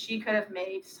 and she could have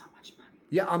made so much money.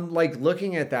 Yeah, I'm like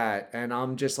looking at that and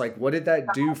I'm just like, what did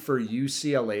that do for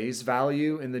UCLA's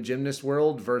value in the gymnast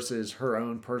world versus her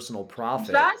own personal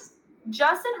profit?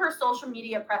 just in her social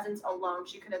media presence alone,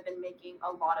 she could have been making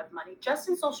a lot of money. Just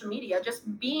in social media,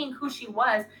 just being who she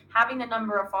was, having the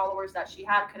number of followers that she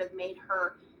had could have made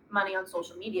her money on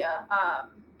social media,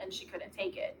 and she couldn't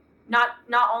take it. Not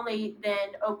only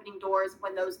then opening doors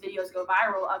when those videos go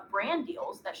viral of brand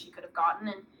deals that she could have gotten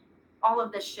and all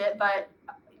of this shit, but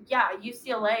yeah,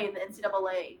 UCLA and the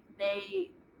NCAA,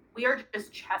 we are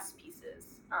just chess pieces.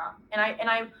 And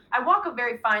I walk a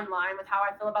very fine line with how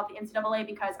I feel about the NCAA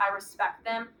because I respect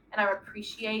them and I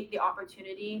appreciate the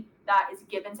opportunity that is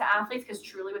given to athletes, because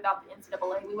truly without the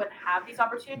NCAA, we wouldn't have these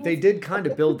opportunities. They did kind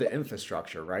of build the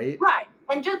infrastructure, right? Right.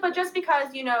 And just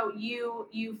because,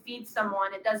 you feed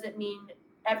someone, it doesn't mean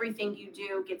everything you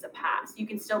do gets a pass. You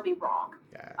can still be wrong.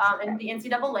 Yeah. And the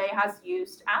NCAA has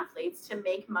used athletes to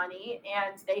make money,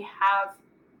 and they have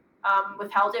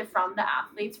withheld it from the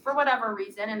athletes for whatever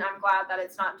reason, and I'm glad that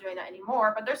it's not doing that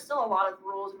anymore, but there's still a lot of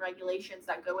rules and regulations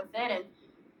that go with it. And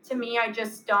to me, I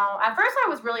just don't. At first I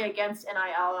was really against NIL,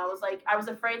 and I was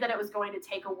afraid that it was going to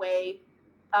take away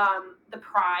the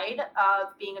pride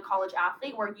of being a college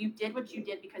athlete, where you did what you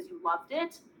did because you loved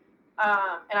it.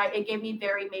 It gave me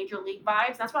very major league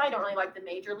vibes. That's why I don't really like the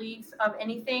major leagues of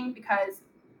anything, because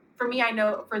for me, I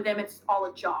know for them it's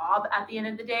all a job at the end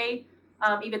of the day.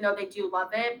 Even though they do love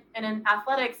it. And in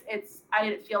athletics, I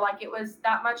didn't feel like it was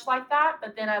that much like that.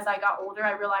 But then as I got older,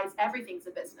 I realized everything's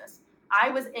a business. I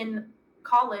was in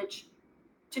college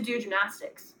to do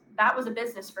gymnastics. That was a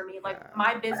business for me. Like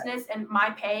my business and my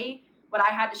pay, what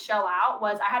I had to shell out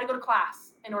was I had to go to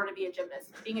class in order to be a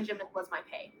gymnast. Being a gymnast was my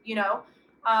pay,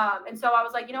 And so I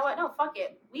was like, you know what? No, fuck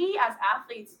it. We as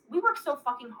athletes, we work so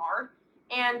fucking hard.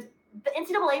 And the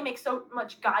NCAA makes so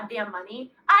much goddamn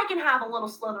money. I can have a little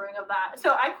slithering of that.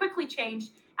 So I quickly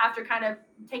changed after kind of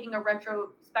taking a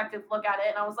retrospective look at it.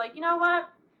 And I was like, you know what?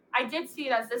 I did see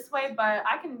it as this way, but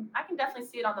I can definitely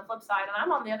see it on the flip side. And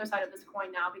I'm on the other side of this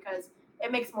coin now because it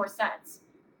makes more sense.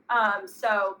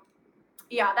 So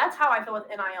yeah, that's how I feel with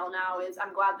NIL now. Is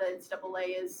I'm glad the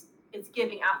NCAA is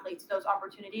giving athletes those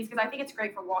opportunities, because I think it's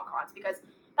great for walk-ons, because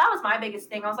that was my biggest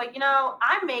thing. I was like,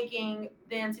 I'm making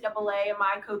the NCAA and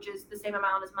my coaches the same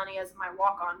amount of money as my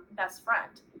walk-on best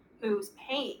friend who's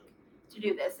paying to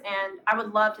do this. And I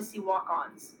would love to see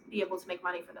walk-ons be able to make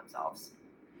money for themselves.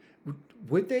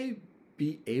 Would they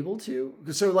be able to?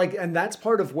 So and that's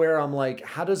part of where I'm like,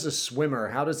 how does a swimmer,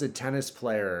 how does a tennis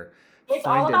player it's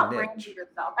find all about a niche? branding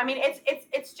yourself. I mean,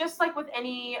 it's just like with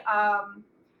any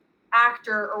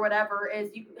actor or whatever,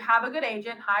 is you have a good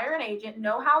agent, hire an agent,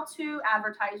 know how to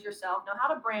advertise yourself, know how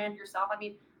to brand yourself. I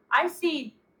mean, I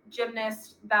see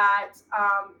gymnasts that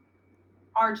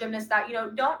are gymnasts that,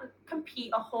 don't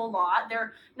compete a whole lot.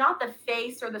 They're not the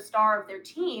face or the star of their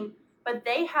team, but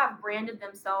they have branded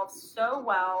themselves so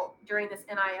well during this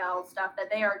NIL stuff that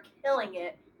they are killing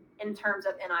it in terms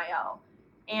of NIL.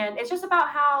 And it's just about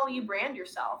how you brand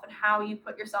yourself and how you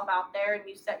put yourself out there and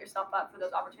you set yourself up for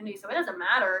those opportunities. So it doesn't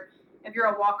matter if you're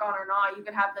a walk-on or not. You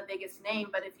could have the biggest name,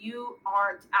 but if you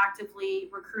aren't actively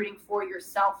recruiting for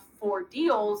yourself for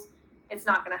deals, it's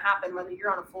not going to happen, whether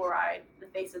you're on a fluoride, the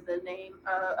face of the name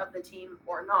of the team,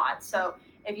 or not. So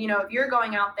if you're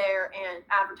going out there and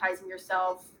advertising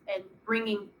yourself and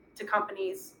bringing to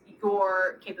companies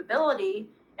your capability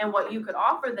and what you could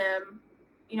offer them,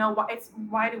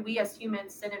 why do we as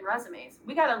humans send in resumes?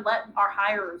 We got to let our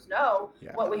hirers know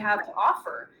what we have to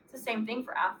offer. It's the same thing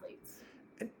for athletes.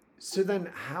 So then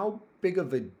how big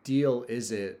of a deal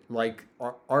is it, like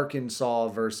Arkansas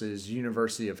versus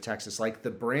University of Texas, like the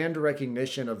brand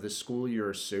recognition of the school you're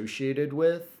associated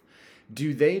with?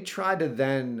 Do they try to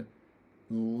then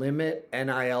limit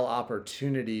NIL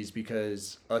opportunities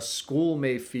because a school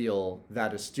may feel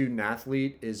that a student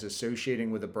athlete is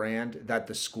associating with a brand that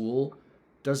the school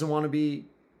doesn't want to be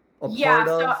a part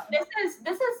of? So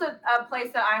this is a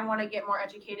place that I want to get more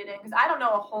educated in, because I don't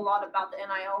know a whole lot about the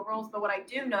NIL rules, but what I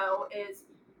do know is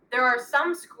there are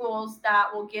some schools that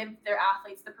will give their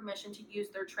athletes the permission to use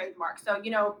their trademark. So,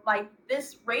 like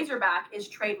this Razorback is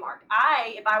trademarked.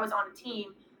 If I was on a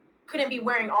team, couldn't be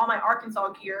wearing all my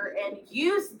Arkansas gear and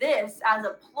use this as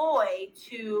a ploy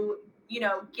to,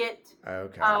 get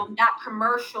that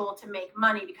commercial to make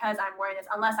money because I'm wearing this,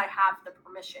 unless I have the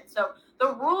permission. So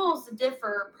the rules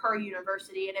differ per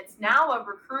university, and it's now a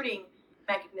recruiting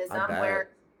mechanism where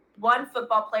one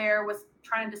football player was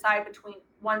trying to decide between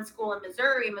one school in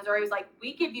Missouri. Missouri was like,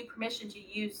 we give you permission to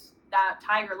use that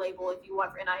Tiger label if you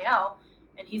want for NIL.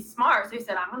 And he's smart. So he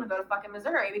said, I'm going to go to fucking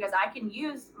Missouri because I can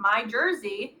use my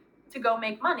jersey to go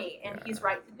make money. And he's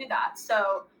right to do that.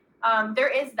 So there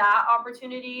is that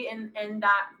opportunity and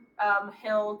that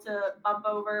hill to bump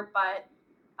over. But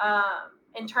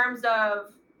in terms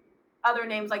of other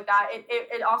names like that.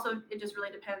 It also, it just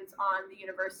really depends on the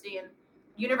university. And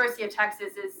University of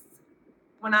Texas is,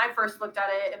 when I first looked at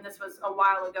it, and this was a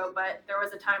while ago, but there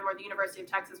was a time where the University of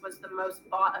Texas was the most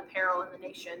bought apparel in the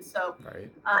nation. So Right.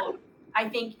 I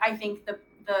think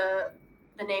the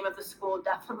name of the school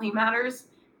definitely matters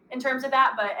in terms of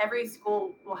that, but every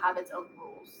school will have its own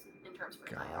rules in terms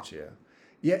of NIL. Gotcha.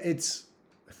 Yeah,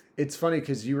 it's funny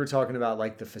because you were talking about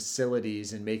like the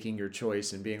facilities and making your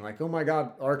choice and being like, oh my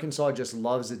God, Arkansas just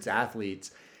loves its athletes.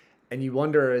 And you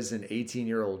wonder as an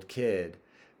 18-year-old kid,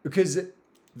 because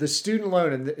the student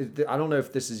loan, and I don't know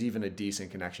if this is even a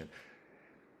decent connection.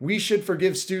 We should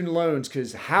forgive student loans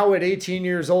because how at 18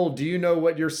 years old do you know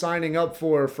what you're signing up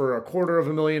for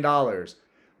 $250,000?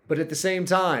 But at the same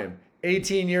time,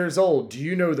 18 years old, do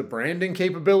you know the branding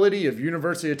capability of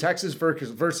University of Texas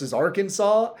versus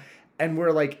Arkansas? And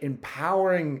we're like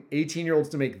empowering 18-year-olds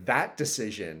to make that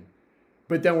decision.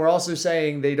 But then we're also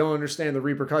saying they don't understand the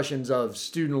repercussions of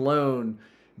student loan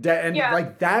debt. And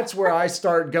like, that's where I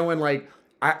start going like,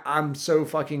 I'm so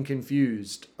fucking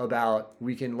confused about,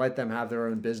 we can let them have their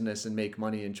own business and make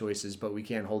money and choices, but we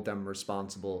can't hold them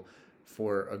responsible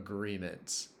for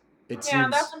agreements. It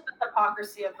seems... that's just the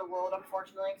hypocrisy of the world,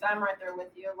 unfortunately, because I'm right there with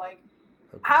you. Like,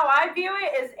 how I view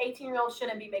it is 18-year-olds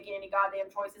shouldn't be making any goddamn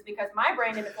choices because my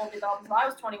brain didn't fully develop until I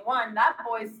was 21. That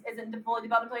boy isn't fully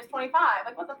developed until he's 25.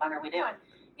 Like, what the fuck are we doing?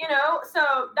 You know,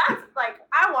 so that's like,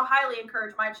 I will highly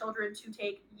encourage my children to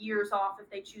take years off if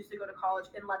they choose to go to college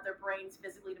and let their brains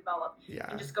physically develop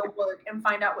and just go work and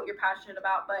find out what you're passionate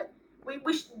about. But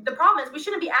the problem is we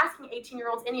shouldn't be asking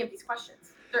 18-year-olds any of these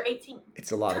questions. They're 18.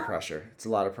 It's a lot of pressure. It's a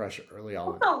lot of pressure early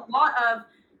on. It's a lot of,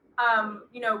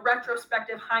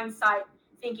 retrospective hindsight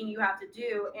thinking you have to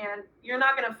do. And you're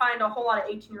not going to find a whole lot of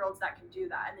 18-year-olds that can do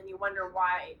that. And then you wonder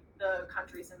why the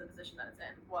country's in the position that it's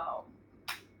in. Well,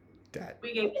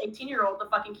 we gave the 18-year-old the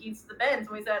fucking keys to the Benz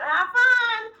and we said, have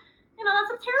fun. You know,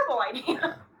 that's a terrible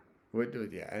idea.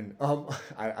 Yeah. And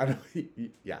I don't,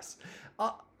 yes.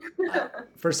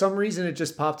 For some reason, it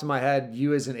just popped in my head,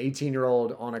 you as an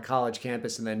 18-year-old on a college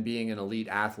campus and then being an elite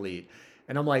athlete.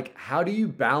 And I'm like, how do you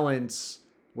balance,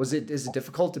 is it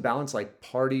difficult to balance like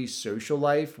party social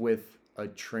life with a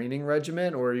training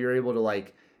regimen, or you're able to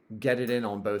like get it in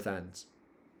on both ends?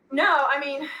 No, I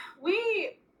mean,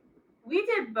 we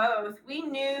did both. We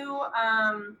knew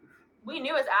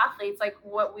as athletes like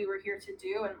what we were here to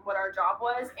do and what our job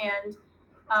was, and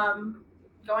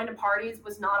going to parties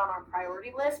was not on our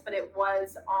priority list, but it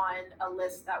was on a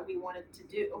list that we wanted to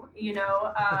do. You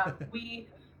know,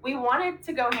 we wanted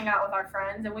to go hang out with our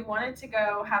friends and we wanted to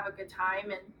go have a good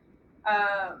time, and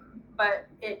but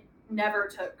it never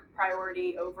took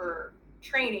priority over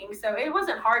training. So it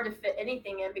wasn't hard to fit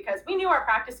anything in because we knew our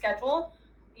practice schedule.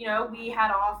 You know, we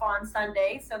had off on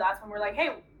Sundays, so that's when we're like, hey,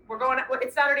 we're going,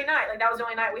 it's Saturday night. Like, that was the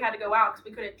only night we had to go out because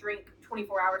we couldn't drink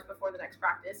 24 hours before the next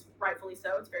practice. Rightfully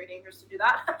so. It's very dangerous to do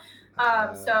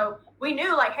that. So we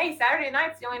knew, like, hey, Saturday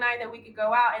night's the only night that we could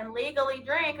go out and legally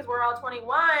drink because we're all 21,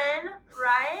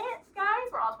 right, guys?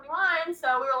 We're all 21.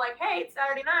 So we were like, hey, it's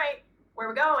Saturday night. Where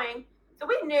are we going? So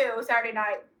we knew Saturday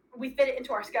night. We fit it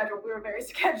into our schedule. We were very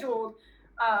scheduled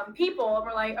people, and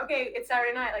we're like, okay, it's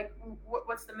Saturday night, like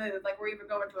what's the move? Like, we're either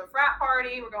going to a frat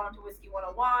party, we're going to Whiskey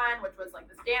 101, which was like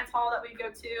this dance hall that we'd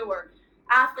go to, or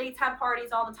athletes have parties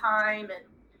all the time, and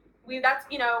we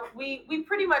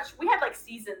pretty much, we had like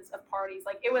seasons of parties.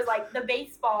 Like, it was like the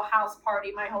baseball house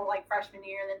party my whole like freshman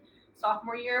year, and then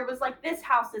sophomore year was like this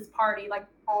house's party like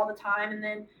all the time, and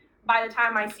then by the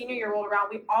time my senior year rolled around,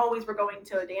 we always were going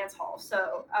to a dance hall.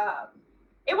 So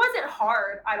it wasn't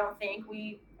hard, I don't think.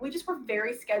 We just were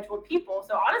very scheduled people.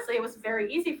 So honestly, it was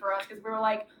very easy for us because we were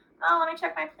like, oh, let me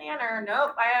check my planner.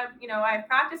 Nope, I have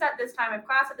practice at this time, I have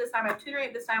class at this time, I have tutoring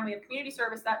at this time, we have community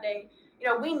service that day. You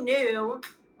know, we knew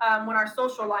when our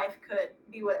social life could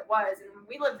be what it was, and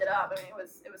we lived it up. I mean,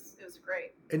 it was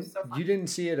great. And so fun. You didn't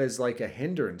see it as like a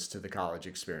hindrance to the college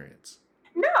experience?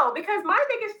 No, because my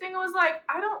biggest thing was like,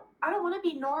 I don't want to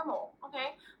be normal,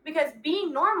 okay? Because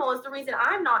being normal is the reason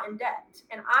I'm not in debt,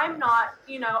 and I'm not,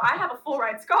 I have a full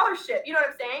ride scholarship, you know what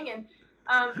I'm saying?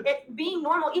 And it being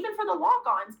normal, even for the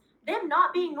walk-ons, them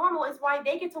not being normal is why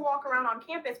they get to walk around on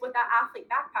campus with that athlete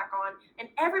backpack on, and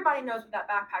everybody knows what that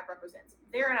backpack represents.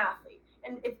 They're an athlete,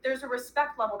 and if there's a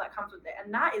respect level that comes with it,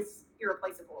 and that is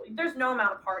irreplaceable. There's no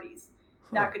amount of parties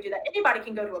that could do that. Anybody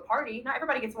can go to a party. Not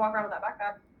everybody gets to walk around with that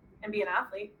backpack and be an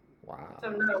athlete. Wow.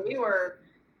 So no,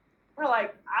 we're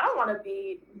like, I don't want to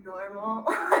be normal.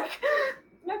 Like,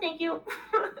 no, thank you.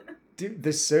 Dude,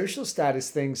 the social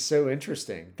status thing's so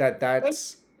interesting.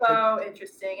 It's so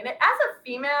interesting. And as a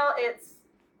female, it's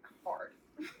hard.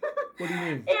 What do you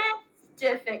mean? It's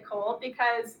difficult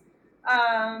because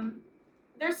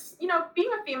There's, you know, being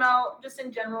a female just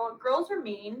in general, girls are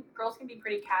mean. Girls can be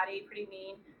pretty catty, pretty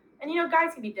mean. And, you know,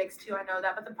 guys can be dicks too. I know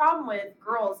that. But the problem with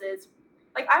girls is,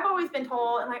 like, I've always been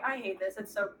told, and like, I hate this.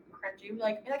 It's so cringy.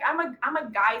 Like I'm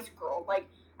a guy's girl. Like,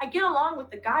 I get along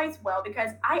with the guys well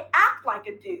because I act like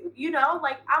a dude, you know?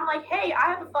 Like, I'm like, hey, I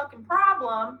have a fucking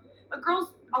problem. But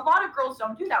girls, a lot of girls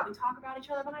don't do that. We talk about each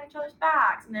other behind each other's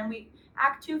backs, and then we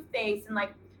act two-faced, and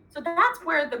like, so that's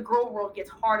where the girl world gets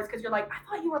hard, is because you're like, I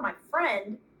thought you were my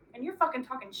friend, and you're fucking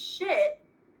talking shit.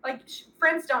 Like,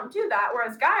 friends don't do that.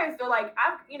 Whereas guys, they're like,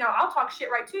 I'll talk shit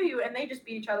right to you, and they just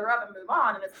beat each other up and move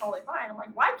on, and it's totally fine. I'm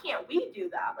like, why can't we do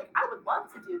that? Like, I would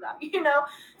love to do that, you know?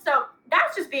 So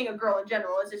that's just being a girl in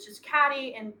general, is it's just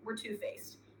catty and we're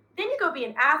two-faced. Then you go be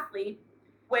an athlete,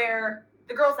 where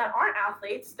the girls that aren't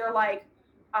athletes, they're like,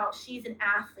 oh, she's an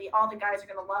athlete, all the guys are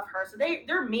going to love her. So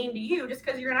they're mean to you just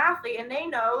because you're an athlete, and they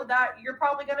know that you're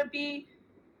probably going to be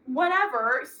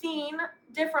whatever, seen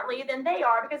differently than they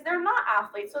are because they're not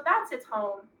athletes. So that's its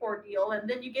own ordeal. And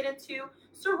then you get into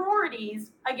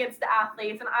sororities against the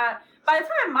athletes. And by the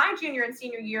time my junior and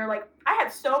senior year, like, I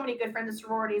had so many good friends in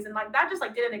sororities, and like that just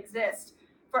like didn't exist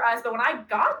for us. But when I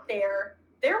got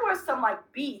there was some like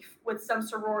beef with some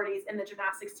sororities in the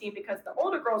gymnastics team, because the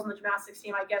older girls in the gymnastics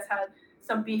team, I guess, had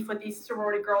some beef with these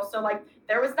sorority girls. So like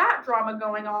there was that drama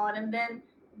going on. And then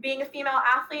being a female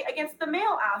athlete against the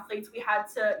male athletes, we had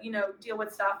to, you know, deal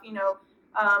with stuff, you know,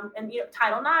 and, you know,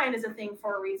 Title IX is a thing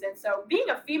for a reason. So being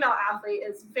a female athlete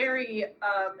is very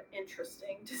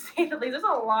interesting, to say the least. There's a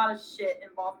lot of shit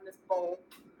involved in this bowl.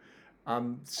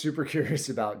 I'm super curious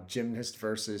about gymnast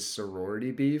versus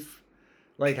sorority beef.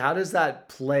 Like, how does that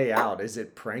play out? Is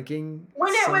it pranking? No,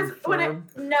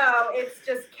 it's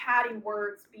just catty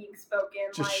words being spoken.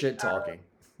 Just like, shit talking.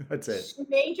 That's it.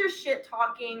 Major shit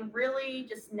talking, really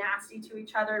just nasty to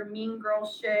each other, mean girl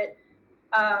shit.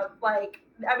 Like,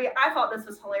 I mean, I thought this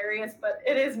was hilarious, but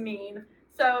it is mean.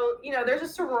 So, you know, there's a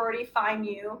sorority,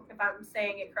 FIMU, if I'm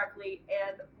saying it correctly,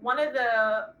 and one of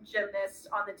the gymnasts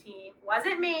on the team,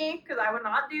 wasn't me, because I would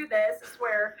not do this, I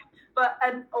swear, but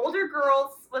an older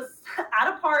girl was at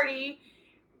a party.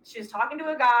 She was talking to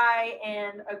a guy,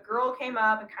 and a girl came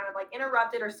up and kind of like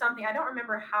interrupted or something. I don't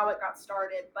remember how it got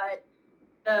started, but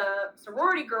the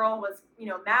sorority girl was, you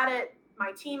know, mad at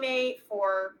my teammate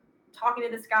for talking to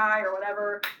this guy or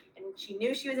whatever, and she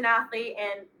knew she was an athlete.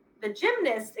 And the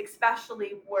gymnasts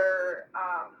especially were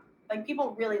like,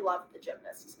 people really loved the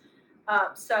gymnasts.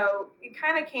 So it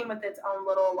kind of came with its own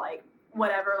little like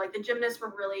whatever. Like, the gymnasts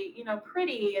were really, you know,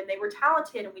 pretty, and they were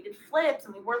talented, and we did flips,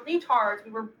 and we wore leotards.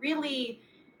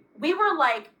 We were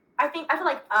like, I feel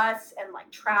like us and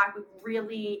like track, we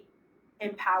really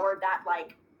empowered that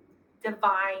like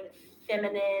divine,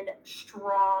 feminine,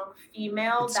 strong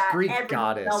female. It's that Greek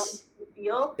goddess.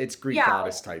 Feel. It's Greek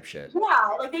goddess type shit.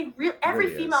 Yeah, like every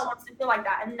really female wants to feel like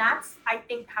that, and that's, I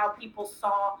think, how people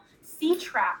see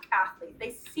track athletes.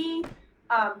 They see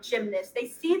gymnasts. They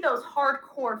see those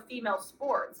hardcore female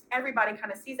sports. Everybody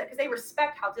kind of sees that because they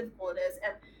respect how difficult it is.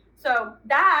 And so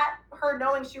that, her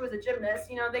knowing she was a gymnast,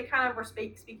 you know, they kind of were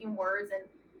speaking words. And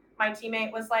my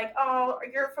teammate was like, "Oh,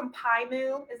 you're from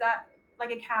Paimu? Is that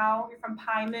like a cow? You're from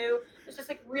Paimu?" It's just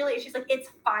like, really? She's like, "It's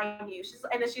FIMU."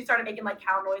 And then she started making like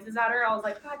cow noises at her. I was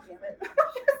like, God damn it.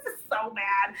 This is so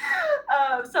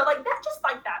bad. So like that, just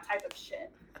like that type of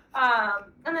shit.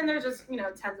 And then there's just, you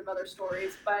know, tons of other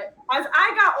stories. But as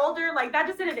I got older, like, that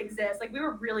just didn't exist. Like, we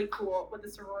were really cool with the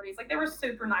sororities. Like, they were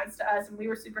super nice to us, and we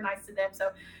were super nice to them. So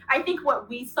I think what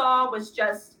we saw was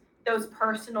just those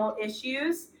personal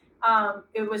issues.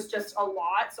 It was just a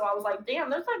lot. So I was like, damn,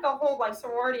 there's like a whole like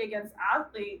sorority against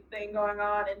athlete thing going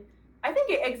on. And I think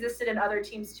it existed in other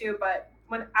teams too. But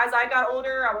as I got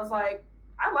older, I was like,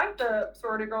 I like the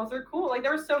sorority girls. They're cool. Like, they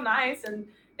were so nice, and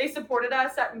they supported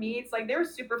us at meets. Like, they were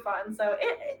super fun. So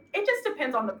it just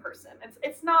depends on the person.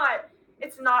 It's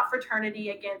not fraternity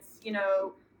against, you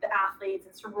know, the athletes,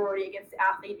 and sorority against the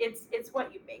athlete. It's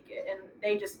what you make it, and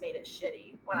they just made it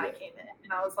shitty when I came in.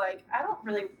 And I was like, I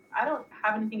don't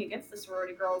have anything against the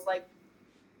sorority girls. Like,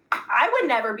 I would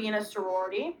never be in a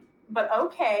sorority, but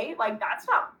okay, like, that's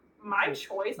not my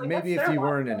choice. Like, maybe if you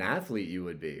weren't an athlete, you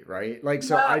would be, right? Like,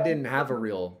 so I didn't have a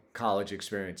real college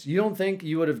experience. You don't think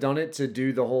you would have done it to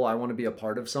do the whole I want to be a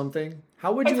part of something?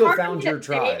 How would you have found your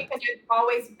tribe? Because I've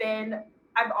always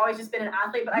just been an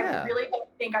athlete, but I really don't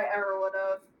think I ever would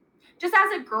have. Just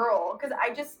as a girl, because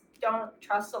I just don't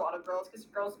trust a lot of girls, because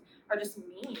girls are just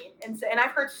mean. And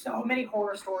I've heard so many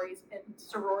horror stories in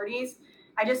sororities.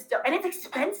 I just don't, and it's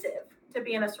expensive to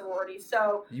be in a sorority.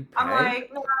 So I'm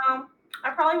like, no, I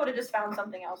probably would have just found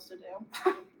something else to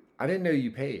do. I didn't know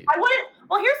you paid. I wouldn't.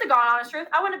 Well, here's the God honest truth.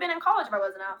 I wouldn't have been in college if I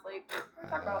was an athlete. What are you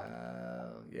talking about?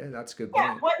 Yeah, that's a good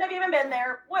Yeah, point. wouldn't have even been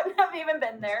there. Wouldn't have even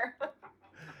been there.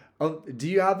 Do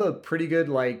you have a pretty good,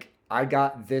 like, I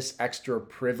got this extra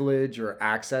privilege or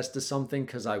access to something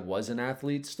because I was an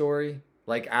athlete story?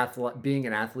 Like, being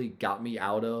an athlete got me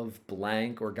out of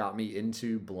blank or got me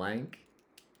into blank?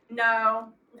 No,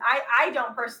 I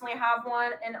don't personally have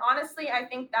one. And honestly, I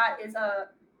think that is a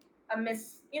I'm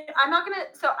not gonna.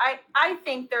 So I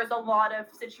think there's a lot of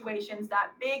situations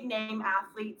that big name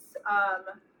athletes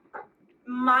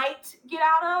might get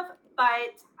out of,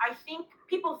 but I think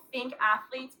people think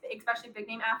athletes, especially big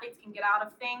name athletes, can get out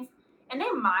of things, and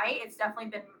they might. It's definitely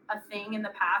been a thing in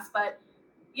the past, but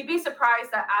you'd be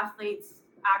surprised that athletes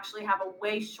actually have a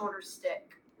way shorter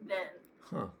stick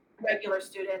than regular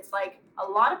students. Like a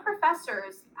lot of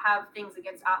professors have things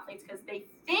against athletes because they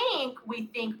think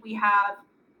we have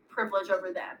privilege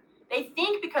over them. They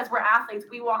think because we're athletes,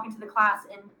 we walk into the class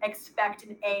and expect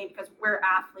an A because we're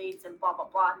athletes and blah, blah,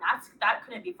 blah. And that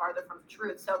couldn't be farther from the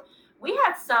truth. So we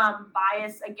had some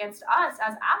bias against us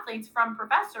as athletes from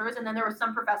professors. And then there were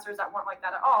some professors that weren't like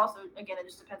that at all. So again, it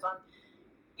just depends on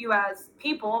you as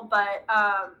people. But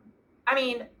I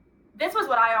mean, this was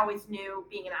what I always knew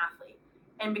being an athlete.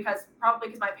 And probably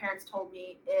because my parents told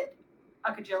me it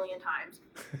a cajillion times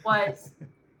was,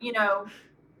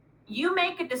 you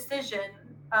make a decision,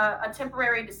 a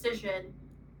temporary decision,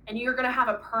 and you're going to have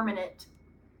a permanent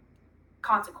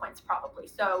consequence probably.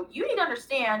 So you need to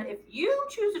understand if you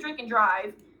choose to drink and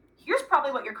drive, here's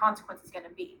probably what your consequence is going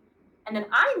to be. And then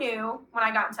I knew when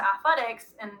I got into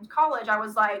athletics and college, I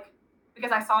was like,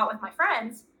 because I saw it with my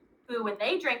friends who, when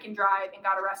they drank and drive and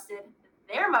got arrested,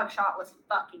 their mugshot was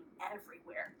fucking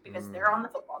everywhere because they're on the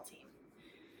football team.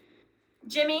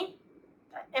 Jimmy,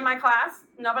 in my class,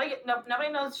 nobody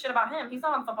knows shit about him. He's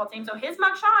not on the football team. So his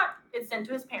mugshot is sent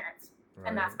to his parents. Right.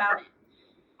 And that's about it.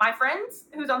 My friends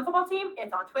who's on the football team,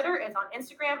 it's on Twitter, it's on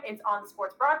Instagram, it's on the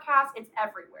sports broadcast, it's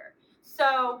everywhere.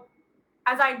 So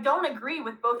as I don't agree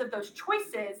with both of those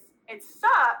choices, it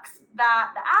sucks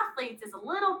that the athlete's is a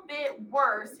little bit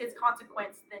worse, his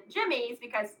consequence, than Jimmy's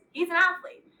because he's an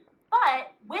athlete.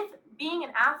 But with being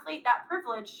an athlete, that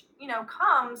privilege,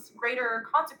 comes greater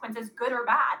consequences, good or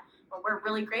bad. When we're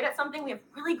really great at something, we have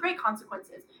really great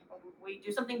consequences. When we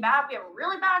do something bad, we have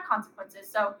really bad consequences.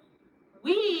 So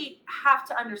we have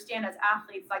to understand as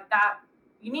athletes like that,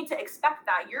 you need to expect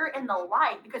that you're in the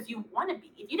light because you want to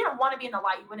be. If you didn't want to be in the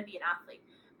light, you wouldn't be an athlete.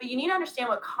 But you need to understand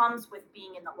what comes with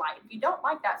being in the light. If you don't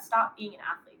like that, stop being an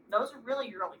athlete. Those are really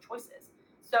your only choices.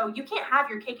 So you can't have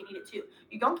your cake and eat it too.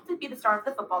 You don't get to be the star of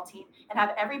the football team and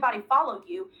have everybody follow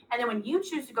you. And then when you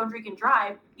choose to go drink and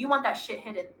drive, you want that shit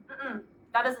hidden.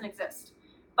 That doesn't exist.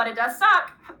 But it does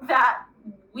suck that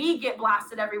we get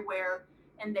blasted everywhere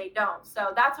and they don't.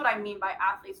 So that's what I mean by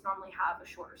athletes normally have a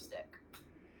shorter stick.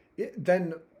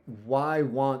 Then why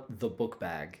want the book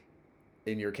bag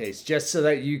in your case? Just so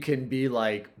that you can be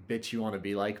like, bitch, you want to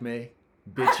be like me?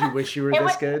 Bitch, you wish you were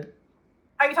this good?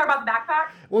 Are you talking about the backpack?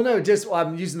 Well, no,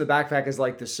 I'm using the backpack as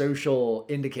like the social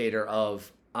indicator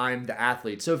of I'm the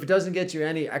athlete. So if it doesn't get you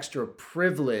any extra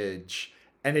privilege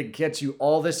and it gets you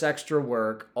all this extra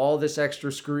work, all this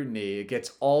extra scrutiny, it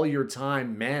gets all your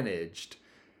time managed,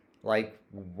 like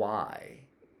why?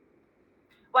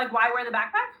 Like why wear the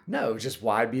backpack? No, just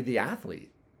why be the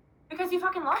athlete? Because you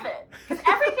fucking love it. Because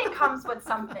everything comes with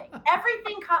something.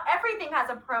 Everything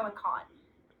has a pro and con.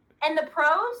 And the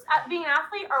pros at being an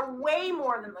athlete are way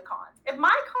more than the cons. If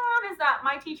my con is that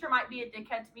my teacher might be a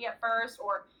dickhead to me at first,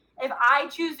 or if I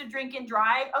choose to drink and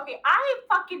drive, okay, I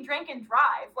fucking drink and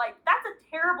drive. Like, that's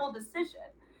a terrible decision.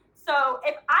 So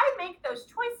if I make those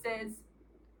choices,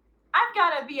 I've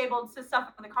got to be able to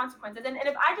suffer the consequences. And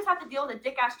if I just have to deal with a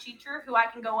dick-ass teacher who I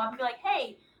can go up and be like,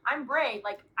 hey, I'm Bray.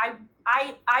 Like,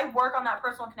 I work on that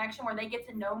personal connection where they get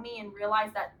to know me and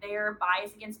realize that their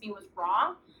bias against me was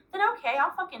wrong, then okay,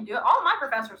 I'll fucking do it. All my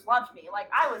professors loved me. Like,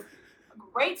 I was a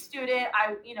great student.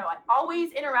 I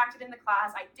always interacted in the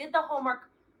class. I did the homework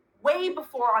way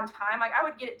before on time. Like, I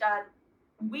would get it done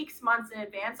weeks, months in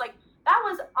advance. Like, that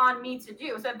was on me to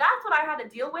do. So if that's what I had to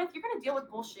deal with, you're going to deal with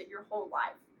bullshit your whole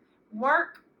life.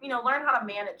 Work, learn how to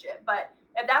manage it. But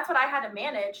if that's what I had to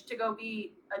manage to go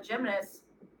be a gymnast,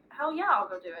 hell yeah, I'll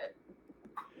go do it.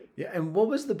 Yeah, and what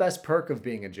was the best perk of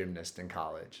being a gymnast in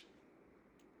college?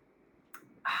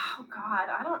 Oh God,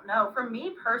 I don't know. For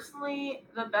me personally,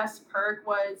 the best perk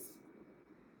was,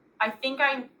 I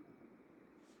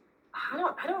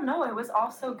don't know. It was all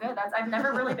so good. I've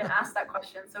never really been asked that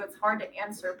question, so it's hard to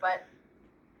answer. But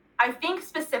I think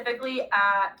specifically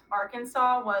at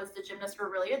Arkansas was the gymnasts were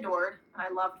really adored, and I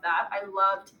loved that. I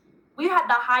loved we had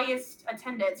the highest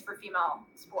attendance for female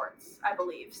sports, I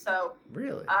believe. So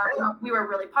Really? We were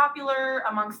really popular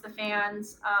amongst the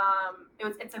fans.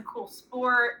 It's a cool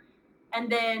sport. And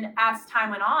then as time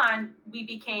went on, we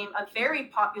became a very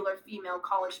popular female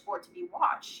college sport to be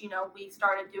watched. You know, we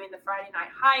started doing the Friday Night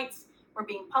Heights. We're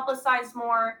being publicized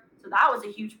more. So that was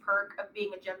a huge perk of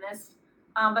being a gymnast.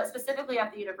 But specifically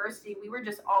at the university, we were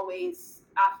just always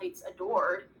athletes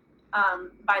adored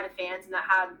by the fans, and that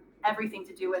had everything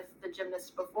to do with the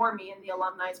gymnasts before me and the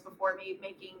alumni before me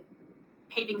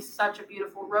paving such a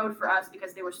beautiful road for us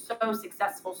because they were so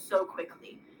successful so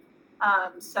quickly.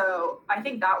 So I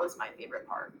think that was my favorite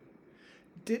part.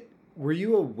 Were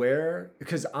you aware,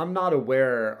 because I'm not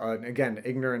aware, again,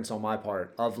 ignorance on my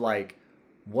part, of like,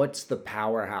 what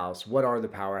are the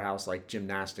powerhouse like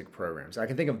gymnastic programs? I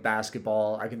can think of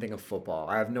basketball, I can think of football.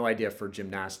 I have no idea for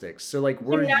gymnastics. So like,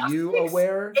 were you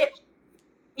aware?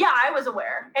 Yeah, I was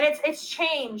aware, and it's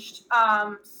changed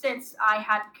since I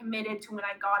had committed to when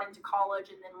I got into college,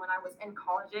 and then when I was in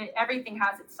college. Everything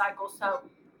has its cycle. So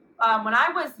when I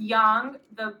was young,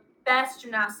 the best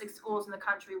gymnastics schools in the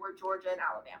country were Georgia and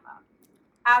Alabama.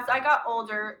 As I got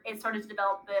older, it started to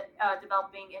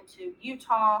developing into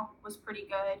Utah was pretty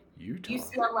good. Utah.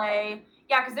 UCLA,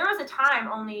 yeah, because there was a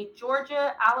time only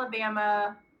Georgia,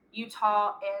 Alabama,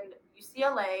 Utah, and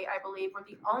UCLA, I believe, were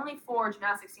the only 4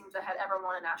 gymnastics teams that had ever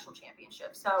won a national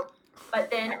championship. So, but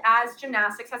then as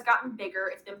gymnastics has gotten bigger,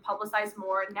 it's been publicized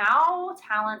more. Now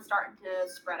talent's starting to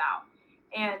spread out.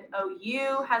 And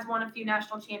OU has won a few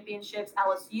national championships.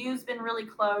 LSU's been really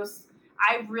close.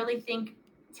 I really think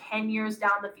 10 years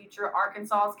down the future,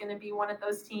 Arkansas is going to be one of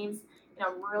those teams. You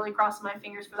know, I'm really crossing my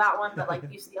fingers for that one. But like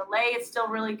UCLA is still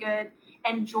really good.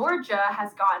 And Georgia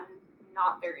has gotten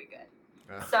not very good.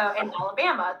 So, and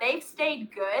Alabama, they've stayed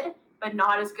good, but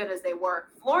not as good as they were.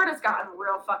 Florida's gotten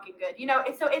real fucking good. You know,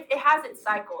 it has its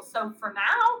cycles. So for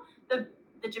now,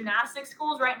 the gymnastics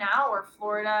schools right now are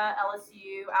Florida,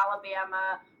 LSU,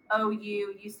 Alabama,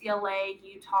 OU, UCLA,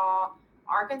 Utah.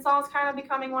 Arkansas is kind of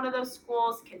becoming one of those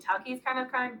schools. Kentucky is kind of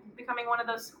becoming one of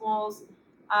those schools.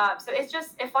 So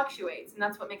it fluctuates, and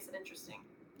that's what makes it interesting.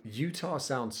 Utah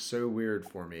sounds so weird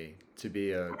for me to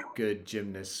be a good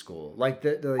gymnast school. Like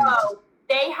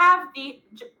they have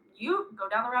you go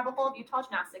down the rabbit hole of Utah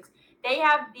gymnastics. They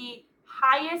have the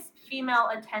highest female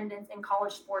attendance in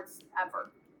college sports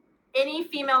ever. Any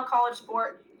female college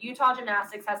sport, Utah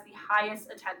gymnastics has the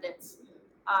highest attendance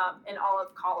in all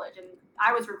of college. And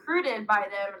I was recruited by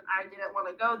them, and I didn't want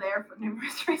to go there for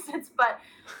numerous reasons, but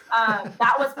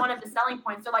that was one of the selling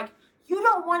points. They're like, you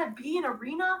don't want to be in an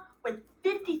arena with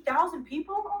 50,000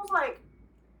 people? I was like,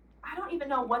 I don't even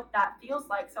know what that feels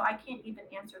like, so I can't even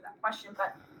answer that question.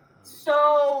 But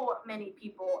so many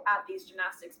people at these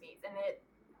gymnastics meets, and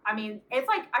it's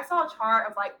like I saw a chart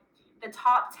of like the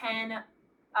top 10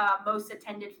 most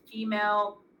attended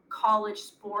female college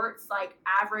sports, like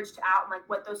averaged out, and like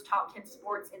what those top 10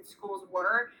 sports in schools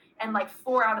were, and like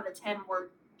 4 out of the 10 were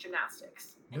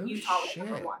gymnastics, and Utah was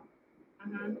number 1.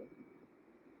 Mm-hmm.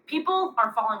 People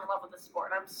are falling in love with the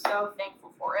sport. I'm so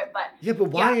thankful for it. But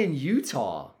why in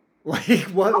Utah? Like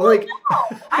what?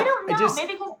 I don't know.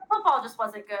 Maybe because football just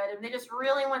wasn't good, and they just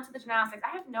really went to the gymnastics.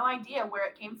 I have no idea where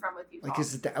it came from with Utah. Like,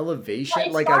 is it the elevation?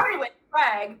 It started with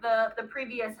Greg, the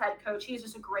previous head coach. He's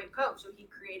just a great coach, so he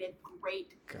created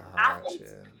great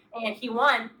athletes, and he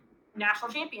won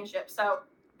national championships. So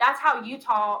that's how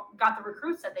Utah got the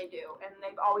recruits that they do, and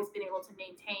they've always been able to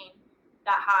maintain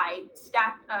that high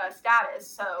status.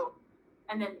 So.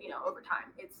 And then, over time,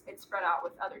 it's spread out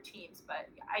with other teams. But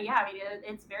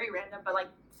it's very random. But like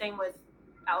same with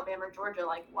Alabama or Georgia,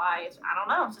 like why? I don't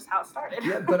know. It's just how it started.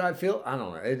 Yeah, but I don't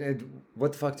know.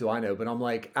 What the fuck do I know? But I'm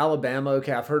like, Alabama,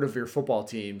 okay, I've heard of your football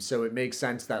team. So it makes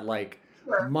sense that like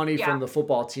money from the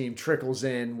football team trickles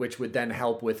in, which would then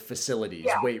help with facilities,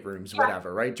 weight rooms,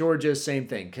 whatever, right? Georgia, same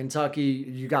thing. Kentucky,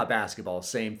 you got basketball,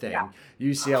 same thing. Yeah.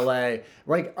 UCLA,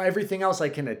 like everything else I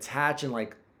can attach and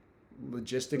like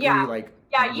logistically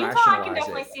Utah, I can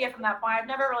definitely see it from that point. I've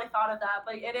never really thought of that,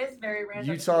 but it is very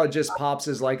random. Utah just pops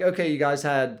as like, okay, you guys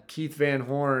had Keith Van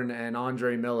Horn and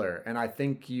Andre Miller, and I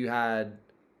think you had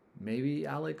maybe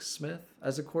Alex Smith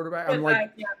as a quarterback. I'm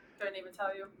like, couldn't even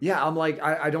tell you. Yeah, I'm like,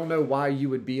 I don't know why you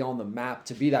would be on the map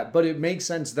to be that, but it makes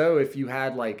sense though if you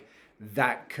had like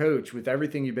that coach with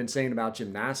everything you've been saying about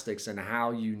gymnastics and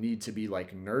how you need to be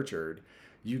like nurtured.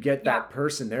 You get that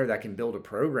person there that can build a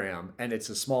program, and it's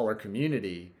a smaller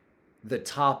community. The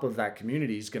top of that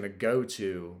community is going to go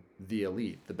to the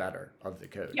elite, the better of the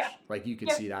coach. Yeah. Like you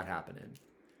could see that happening.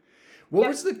 What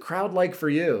was the crowd like for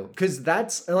you? Because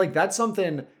that's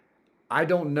something I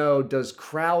don't know. Does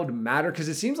crowd matter? Because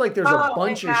it seems like there's a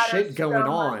bunch of shit going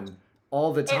on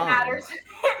all the time. It matters.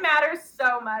 It matters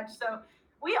so much. So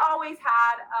we always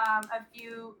had a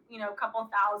few, couple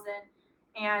thousand,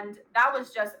 and that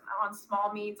was just on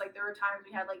small meets. Like there were times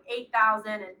we had like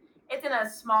 8,000, and it's in a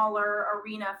smaller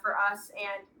arena for us,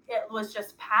 and it was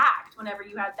just packed whenever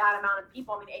you had that amount of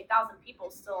people. I mean, 8,000 people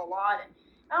is still a lot, and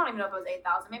I don't even know if it was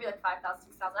 8,000, maybe like 5,000,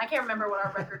 6,000. I can't remember what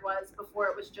our record was before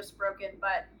it was just broken,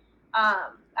 but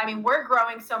I mean, we're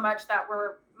growing so much that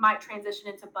might transition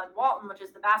into Bud Walton, which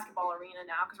is the basketball arena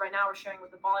now, because right now we're sharing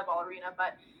with the volleyball arena.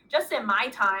 But just in my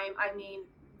time, I mean,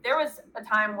 there was a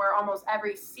time where almost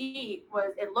every seat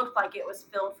it looked like it was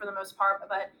filled for the most part,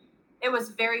 but it was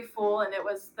very full, and it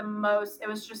was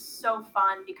just so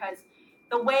fun because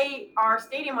the way our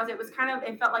stadium was, it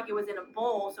felt like it was in a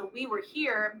bowl. So we were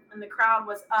here and the crowd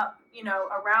was up,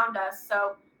 around us.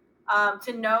 So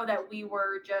to know that they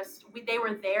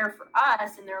were there for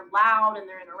us, and they're loud and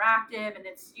they're interactive, and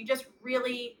it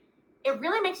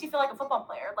really makes you feel like a football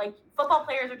player. Like football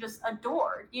players are just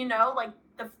adored, like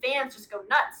the fans just go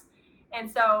nuts. And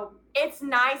so it's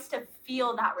nice to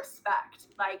feel that respect.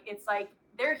 Like, it's like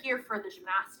they're here for the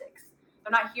gymnastics.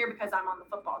 They're not here because I'm on the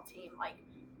football team. Like,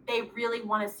 they really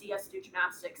want to see us do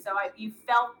gymnastics. So you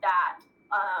felt that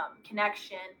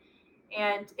connection.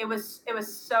 And it was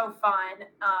so fun.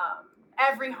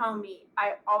 Every home meet,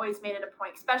 I always made it a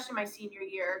point, especially my senior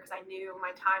year, because I knew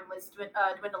my time was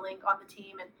dwindling on the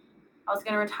team, and I was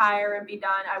going to retire and be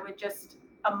done. I would just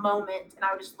I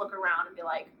would just look around and be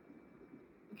like,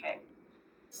 okay,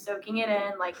 soaking it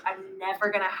in. Like, I'm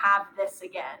never going to have this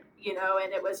again,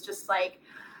 and it was just like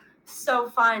so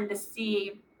fun to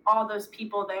see all those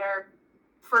people there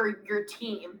for your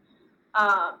team.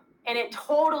 And it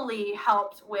totally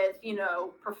helped with,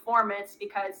 performance,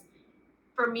 because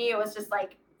for me, it was just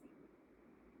like,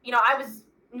 I was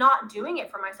not doing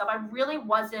it for myself. I really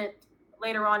wasn't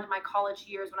later on in my college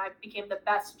years when I became the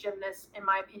best gymnast, in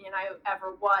my opinion, I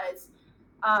ever was.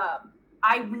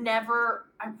 I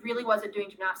really wasn't doing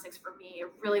gymnastics for me.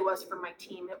 It really was for my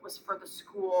team. It was for the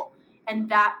school. And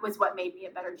that was what made me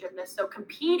a better gymnast. So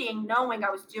competing, knowing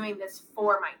I was doing this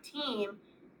for my team,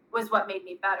 was what made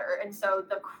me better. And so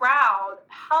the crowd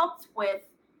helped with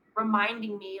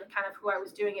reminding me kind of who I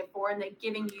was doing it for, and then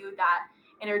giving you that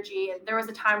energy. And there was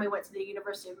a time we went to the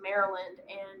University of Maryland,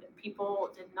 and people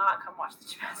did not come watch the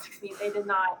gymnastics meet. They did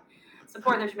not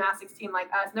support their gymnastics team like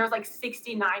us. And there was like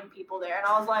 69 people there. And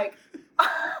I was like,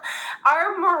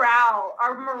 our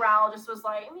morale just was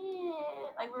like, meh.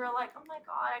 Like, we were like, oh my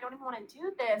God, I don't even want to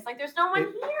do this. Like, there's no one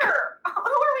here. Who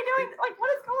are we doing? Like, what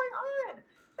is going on?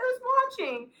 Who's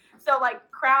watching? So like,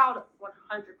 crowd 100%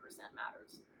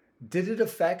 matters. Did it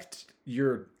affect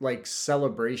your like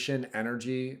celebration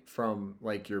energy from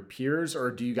like your peers, or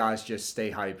do you guys just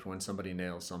stay hyped when somebody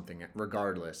nails something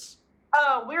regardless?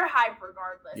 Oh, we're hype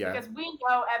regardless, Yeah. because we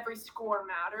know every score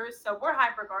matters. So we're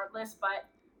hype regardless. But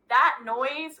that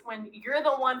noise when you're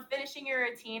the one finishing your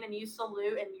routine and you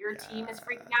salute and your team is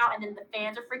freaking out and then the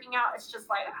fans are freaking out, it's just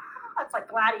like, it's like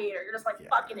Gladiator. You're just like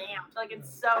fucking amped. Like,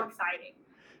 it's so exciting.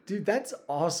 Dude, that's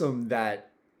awesome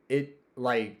that it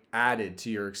like added to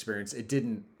your experience. It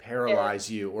didn't paralyze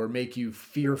you or make you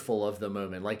fearful of the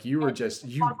moment. Like, you were just,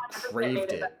 you 100% craved made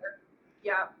it. better.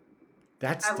 Yeah.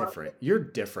 That's I love different. it. You're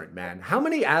different, man. How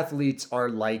many athletes are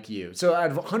like you? So out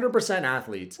of 100%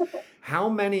 athletes, how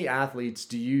many athletes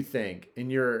do you think, in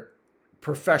your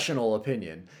professional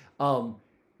opinion,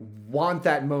 want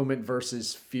that moment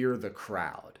versus fear the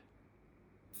crowd?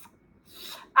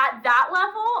 At that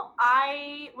level,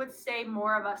 I would say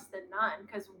more of us than none,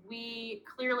 because we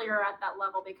clearly are at that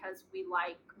level because we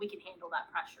can handle that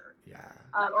pressure.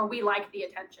 Yeah. Or we like the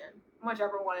attention,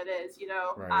 whichever one it is,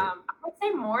 Right. I would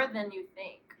say more than you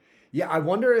think. Yeah, I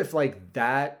wonder if like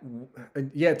that,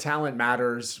 yeah, talent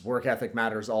matters, work ethic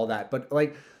matters, all that. But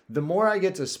like, the more I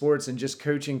get to sports and just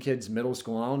coaching kids middle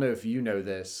school, I don't know if you know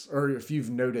this or if you've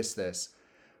noticed this,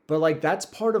 but like, that's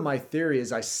part of my theory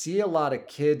is I see a lot of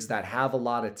kids that have a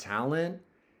lot of talent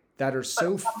that are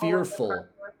so fearful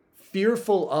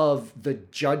of the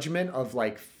judgment of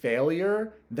like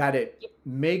failure, that it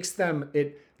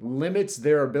limits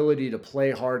their ability to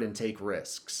play hard and take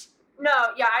risks.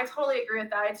 No, yeah, I totally agree with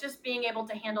that. It's just being able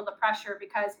to handle the pressure,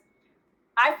 because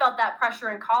I felt that pressure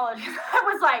in college. I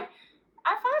was like, if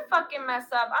I fucking mess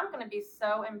up, I'm going to be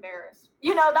so embarrassed.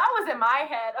 That was in my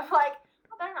head of like,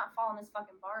 I better not fall in this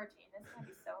fucking bar routine. It's going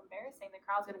to be so embarrassing. The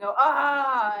crowd's going to go,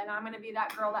 and I'm going to be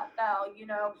that girl that fell,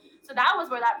 So that was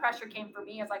where that pressure came for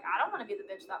me. It's like, I don't want to be the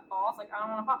bitch that falls. Like, I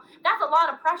don't want to fall. That's a lot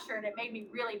of pressure, and it made me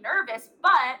really nervous.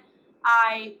 But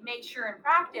I made sure in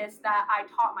practice that I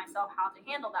taught myself how to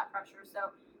handle that pressure.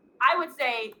 So I would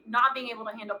say not being able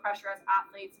to handle pressure as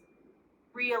athletes,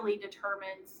 really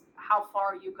determines how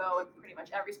far you go in pretty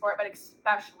much every sport, but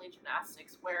especially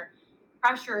gymnastics, where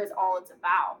pressure is all it's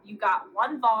about. You got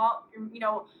one vault,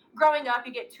 growing up,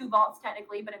 you get 2 vaults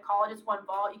technically, but in college it's 1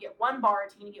 vault. You get 1 bar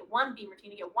routine, you get 1 beam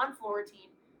routine, you get 1 floor routine,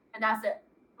 and that's it.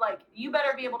 Like, you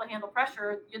better be able to handle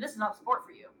pressure. This is not sport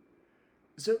for you.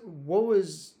 So what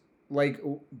was, like,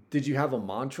 did you have a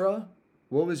mantra?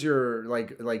 What was your,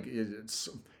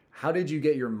 how did you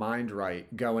get your mind right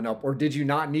going up? Or did you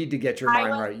not need to get your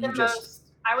mind right?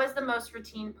 I was the most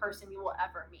routine person you will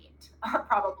ever meet,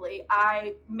 probably.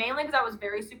 Mainly because I was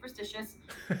very superstitious,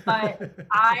 but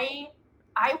I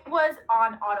was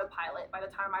on autopilot by the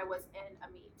time I was in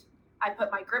a meet. I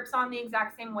put my grips on the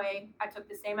exact same way. I took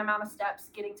the same amount of steps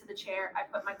getting to the chair. I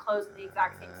put my clothes in the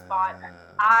exact same spot.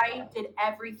 I did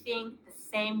everything the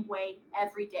same way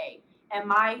every day.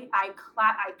 And I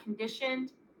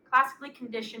classically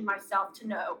conditioned myself to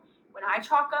know when I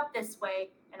chalk up this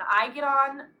way and I get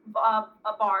on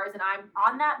bars and I'm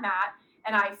on that mat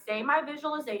and I say my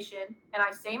visualization and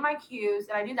I say my cues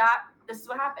and I do that, this is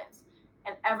what happens.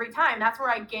 And every time, that's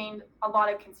where I gained a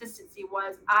lot of consistency,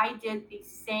 was I did the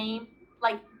same,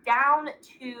 like down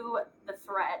to the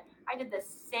thread. I did the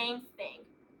same thing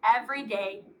every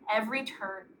day, every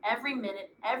turn, every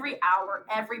minute, every hour,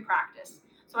 every practice.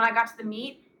 So when I got to the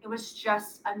meet, it was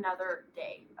just another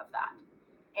day of that.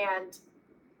 And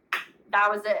that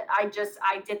was it. I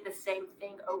did the same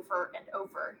thing over and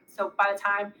over. So by the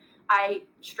time I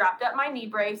strapped up my knee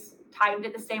brace, tightened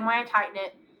it the same way I tightened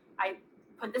it, I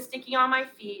put the sticky on my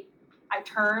feet, I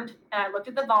turned and I looked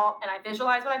at the vault and I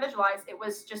visualized what I visualized. It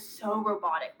was just so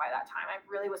robotic by that time. I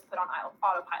really was put on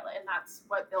autopilot, and that's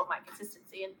what built my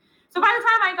consistency. And so by the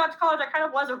time I got to college, I kind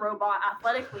of was a robot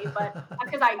athletically, but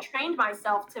because I trained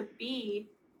myself to be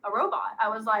a robot. I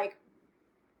was like,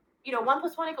 1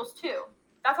 + 1 = 2.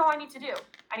 That's all I need to do.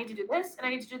 I need to do this and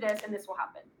I need to do this and this will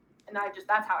happen. And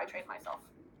that's how I trained myself.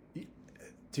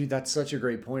 Dude, that's such a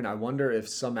great point. I wonder if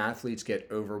some athletes get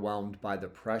overwhelmed by the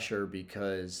pressure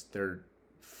because they're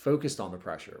focused on the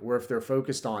pressure, or if they're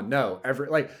focused on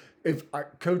if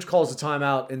our coach calls a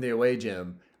timeout in the away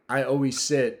gym, I always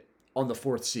sit on the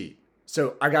 4th seat.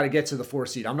 So I got to get to the 4th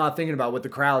seat. I'm not thinking about what the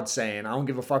crowd's saying. I don't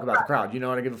give a fuck about the crowd. You know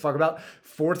what I give a fuck about?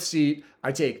 4th seat.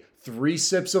 I take 3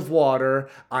 sips of water.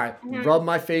 I rub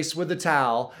my face with a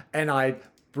towel and I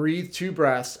breathe 2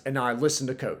 breaths and I listen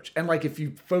to coach. And if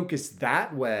you focus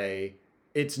that way,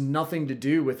 it's nothing to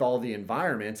do with all the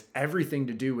environments, everything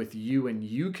to do with you and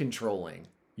you controlling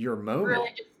your moment.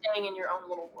 Really just staying in your own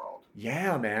little world.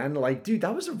 Yeah, man. Dude,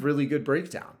 that was a really good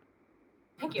breakdown.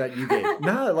 Thank you. That you gave.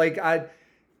 No,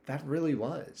 that really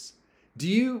was. Do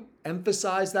you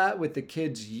emphasize that with the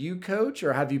kids you coach,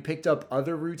 or have you picked up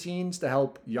other routines to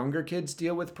help younger kids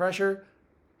deal with pressure?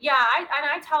 Yeah,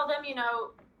 I tell them,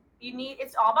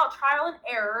 it's all about trial and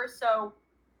error. So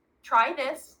try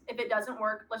this. If it doesn't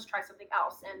work, let's try something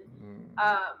else. And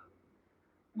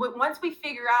once we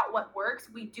figure out what works,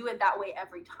 we do it that way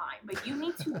every time. But you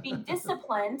need to be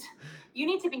disciplined. You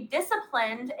need to be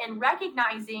disciplined in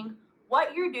recognizing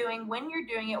what you're doing, when you're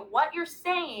doing it, what you're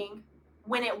saying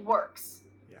when it works.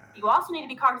 Yeah. You also need to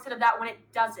be cognizant of that when it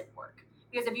doesn't work.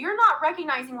 Because if you're not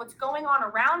recognizing what's going on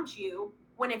around you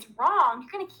when it's wrong,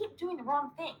 you're going to keep doing the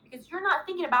wrong thing because you're not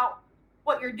thinking about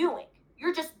what you're doing.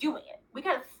 You're just doing it. We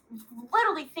got to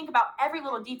literally think about every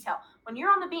little detail. When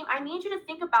you're on the beam, I need you to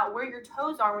think about where your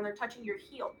toes are when they're touching your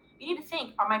heel. You need to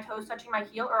think, are my toes touching my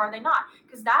heel or are they not?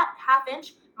 Because that half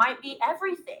inch might be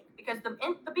everything, because the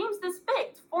beam's this big,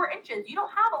 it's 4 inches. You don't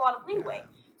have a lot of leeway.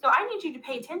 So I need you to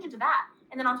pay attention to that.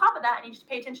 And then on top of that, I need you to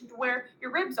pay attention to where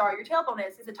your ribs are, your tailbone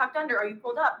is. Is it tucked under? Are you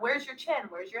pulled up? Where's your chin?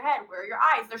 Where's your head? Where are your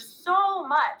eyes? There's so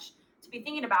much to be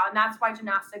thinking about. And that's why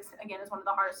gymnastics, again, is one of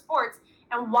the hardest sports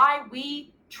and why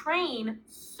we train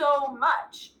so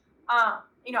much.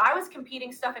 I was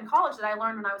competing stuff in college that I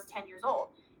learned when I was 10 years old.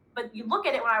 But you look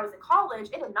at it when I was in college,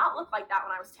 it did not look like that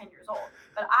when I was 10 years old.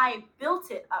 But I built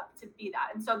it up to be that.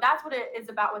 And so that's what it is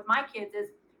about with my kids is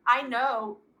I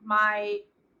know my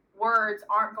words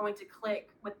aren't going to click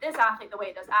with this athlete the way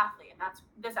it does athlete. And that's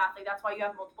this athlete. That's why you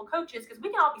have multiple coaches, because we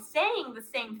can all be saying the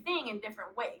same thing in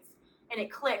different ways. And it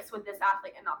clicks with this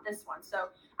athlete and not this one. So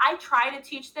I try to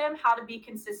teach them how to be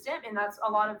consistent. And that's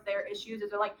a lot of their issues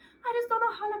is they're like, I just don't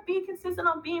know how to be consistent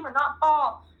on beam or not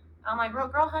fall. I'm like,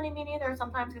 girl, honey, me neither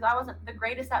sometimes, because I wasn't the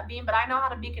greatest at beam, but I know how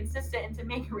to be consistent and to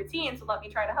make a routine. So let me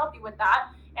try to help you with that.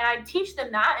 And I teach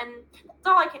them that. And that's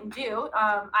all I can do.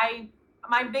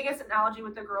 My biggest analogy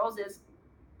with the girls is,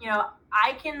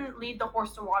 I can lead the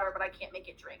horse to water, but I can't make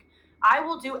it drink. I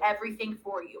will do everything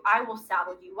for you. I will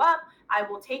saddle you up. I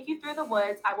will take you through the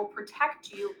woods. I will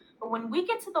protect you. But when we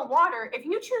get to the water, if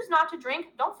you choose not to drink,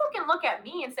 don't fucking look at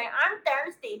me and say, I'm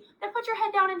thirsty. Then put your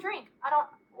head down and drink.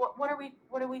 What are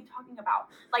we talking about?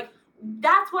 Like,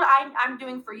 that's what I'm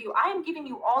doing for you. I am giving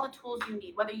you all the tools you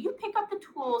need. Whether you pick up the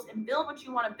tools and build what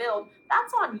you want to build,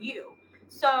 that's on you.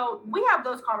 So we have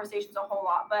those conversations a whole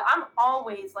lot, but I'm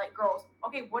always like, girls,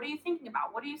 okay, what are you thinking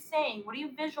about? What are you saying? What are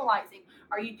you visualizing?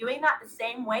 Are you doing that the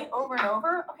same way over and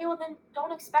over? Okay, well then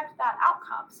don't expect that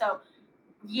outcome. So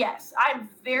yes, I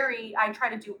try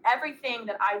to do everything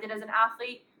that I did as an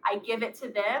athlete. I give it to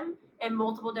them in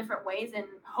multiple different ways and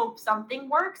hope something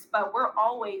works, but we're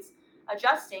always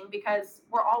adjusting because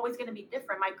we're always going to be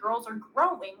different. My girls are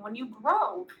growing. When you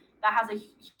grow, that has a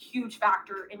huge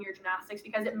factor in your gymnastics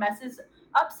because it messes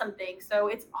up some things. So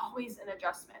it's always an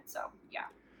adjustment. So yeah,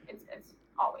 it's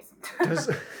always.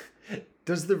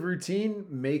 Does the routine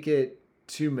make it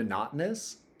too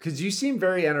monotonous? Because you seem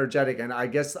very energetic, and I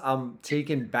guess I'm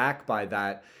taken back by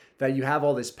that you have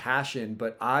all this passion,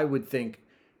 but I would think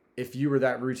if you were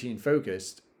that routine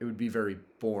focused, it would be very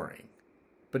boring.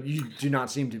 But you do not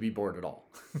seem to be bored at all.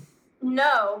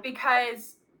 No,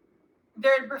 because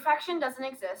perfection doesn't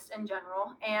exist in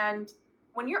general. And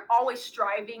when you're always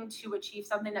striving to achieve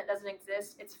something that doesn't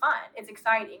exist, it's fun. It's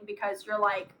exciting because you're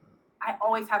like, I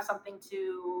always have something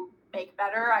to make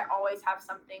better. I always have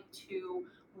something to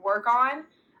work on.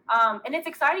 And it's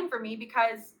exciting for me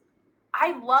because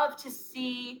I love to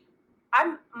see,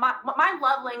 my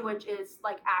love language is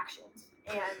like actions.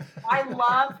 And I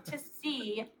love to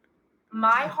see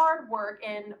my hard work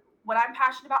and what I'm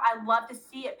passionate about. I love to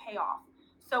see it pay off.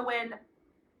 So when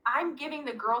I'm giving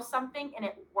the girls something and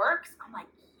it works, I'm like,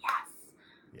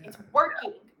 yes, it's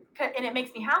working. And it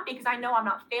makes me happy because I know I'm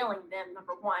not failing them,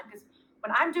 number one. Because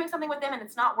when I'm doing something with them and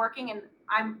it's not working and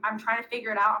I'm trying to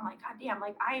figure it out, I'm like, God damn,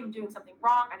 like I am doing something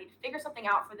wrong. I need to figure something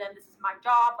out for them. This is my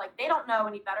job. Like they don't know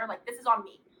any better. Like this is on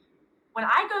me. When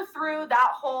I go through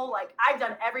that whole, like I've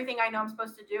done everything I know I'm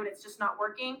supposed to do and it's just not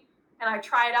working, and I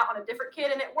try it out on a different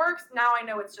kid and it works, now I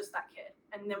know it's just that kid.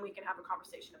 And then we can have a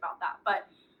conversation about that. But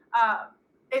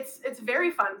it's very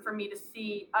fun for me to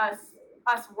see us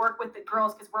work with the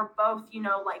girls because we're both,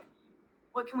 like,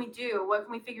 what can we do? What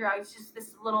can we figure out? It's just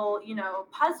this little,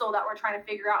 puzzle that we're trying to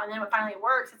figure out. And then when finally it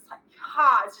works, it's like,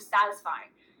 it's just satisfying.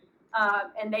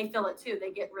 And they feel it too. They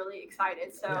get really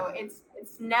excited. So it's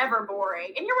never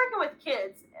boring. And you're working with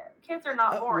kids. Kids are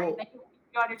not boring. They can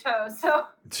you on your toes. So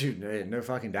dude, no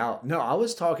fucking doubt. No, I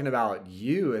was talking about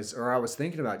I was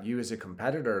thinking about you as a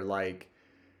competitor. Like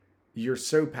you're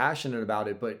so passionate about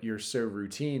it, but you're so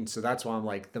routine. So that's why I'm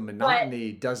like, the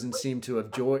monotony doesn't seem to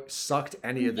have sucked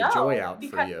any of the joy out for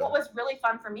you. Because what was really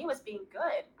fun for me was being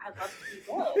good. I love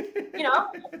to be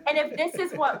good, And if this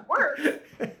is what works,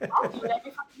 I'll do it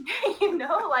every fucking day,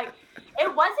 Like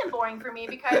it wasn't boring for me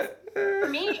because for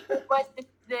me it was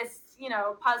this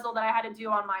puzzle that I had to do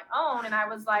on my own, and I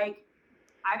was like,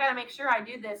 I got to make sure I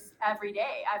do this every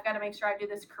day. I've got to make sure I do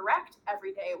this correct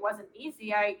every day. It wasn't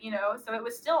easy. So it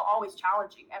was still always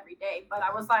challenging every day. But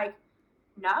I was like,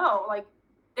 no, like,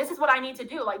 this is what I need to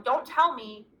do. Like, don't tell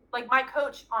me, like my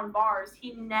coach on bars,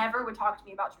 he never would talk to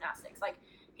me about gymnastics. Like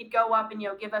he'd go up and,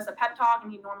 give us a pep talk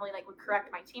and he normally like would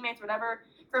correct my teammates or whatever.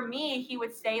 For me, he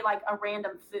would say like a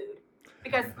random food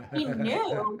because he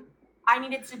knew I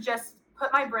needed to just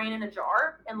put my brain in a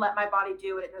jar and let my body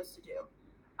do what it knows to do.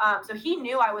 So he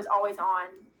knew I was always on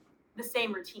the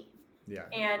same routine. Yeah.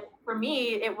 And for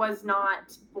me, it was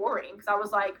not boring because I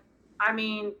was like,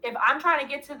 if I'm trying to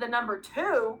get to the number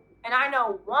 2 and I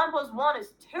know 1 + 1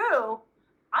 is 2,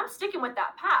 I'm sticking with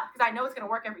that path because I know it's going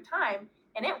to work every time.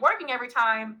 And it working every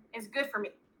time is good for me.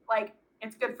 Like,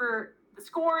 it's good for the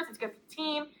scores. It's good for the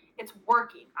team. It's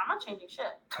working. I'm not changing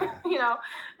shit,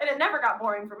 and it never got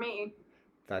boring for me.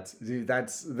 That's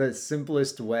the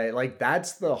simplest way. Like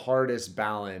that's the hardest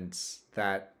balance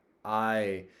that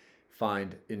I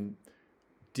find in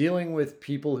dealing with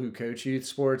people who coach youth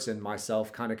sports and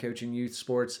myself kind of coaching youth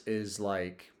sports is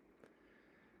like,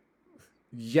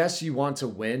 yes, you want to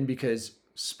win because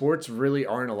sports really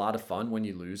aren't a lot of fun when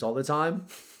you lose all the time.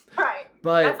 Right.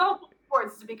 But that's all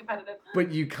sports, to be competitive.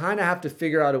 But you kind of have to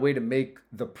figure out a way to make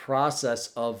the process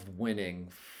of winning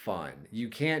fun. You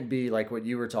can't be like what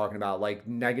you were talking about, like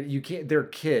negative. You can't, they're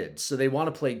kids. So they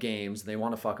want to play games and they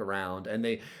want to fuck around and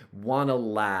they want to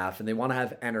laugh and they want to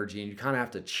have energy and you kind of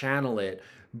have to channel it.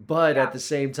 But at the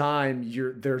same time,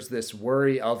 there's this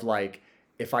worry of like,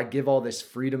 if I give all this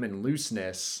freedom and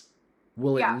looseness,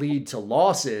 will it lead to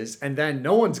losses? And then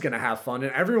no one's going to have fun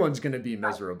and everyone's going to be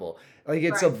miserable. Like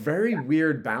it's a very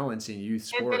weird balance in youth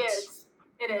sports.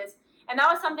 It is. And that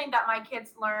was something that my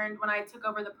kids learned when I took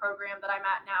over the program that I'm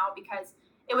at now, because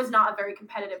it was not a very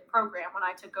competitive program when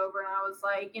I took over. And I was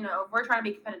like, you know, if we're trying to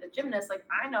be competitive gymnasts, like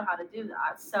I know how to do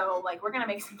that. So like, we're going to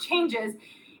make some changes.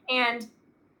 And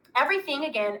everything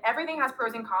has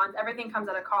pros and cons. Everything comes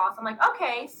at a cost. I'm like,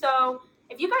 okay, so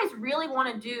if you guys really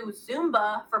want to do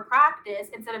Zumba for practice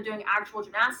instead of doing actual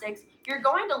gymnastics, you're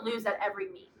going to lose at every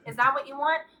meet. Is that what you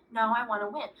want? No, I want to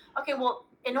win. Okay, well,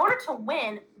 in order to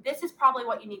win, this is probably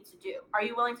what you need to do. Are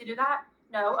you willing to do that?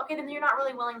 No. Okay, then you're not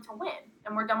really willing to win.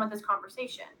 And we're done with this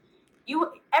conversation.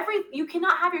 You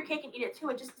cannot have your cake and eat it too.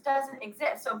 It just doesn't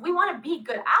exist. So if we want to be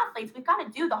good athletes, we've got to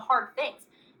do the hard things.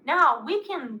 Now we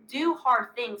can do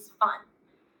hard things fun,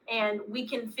 and we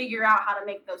can figure out how to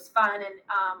make those fun. And,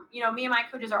 you know, me and my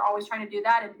coaches are always trying to do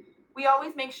that. And we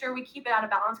always make sure we keep it out of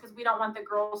balance, because we don't want the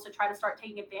girls to try to start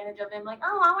taking advantage of them. Like,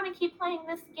 oh, I want to keep playing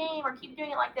this game or keep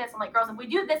doing it like this. I'm like, girls, if we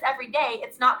do this every day,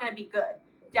 it's not going to be good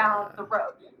down the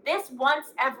road. This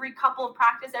once every couple of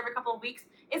practice, every couple of weeks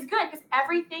is good, because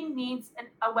everything needs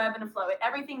a web and a flow.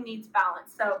 Everything needs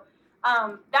balance. So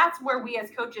that's where we as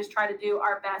coaches try to do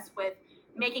our best with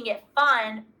making it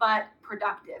fun but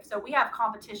productive. So we have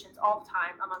competitions all the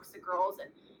time amongst the girls,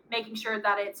 and making sure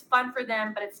that it's fun for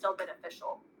them but it's still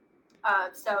beneficial.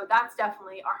 So that's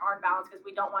definitely our hard balance, because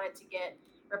we don't want it to get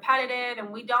repetitive,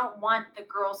 and we don't want the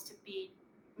girls to be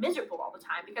miserable all the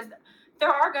time, because there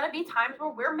are going to be times where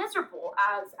we're miserable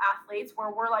as athletes,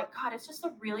 where we're like, God, it's just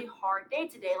a really hard day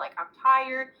today. Like, I'm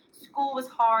tired. School was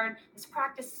hard. This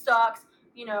practice sucks.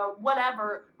 You know,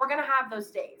 whatever. We're going to have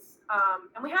those days.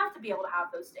 And we have to be able to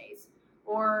have those days,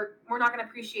 or we're not going to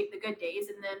appreciate the good days.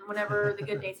 And then whenever the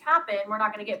good days happen, we're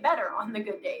not going to get better on the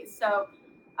good days. So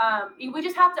we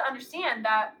just have to understand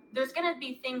that there's going to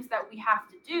be things that we have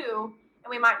to do,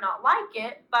 and we might not like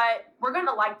it, but we're going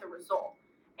to like the result.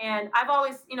 And I've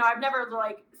always, you know, I've never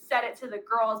like said it to the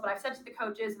girls, but I've said it to the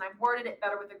coaches, and I've worded it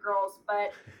better with the girls.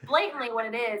 But blatantly what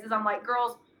it is I'm like,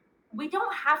 girls, we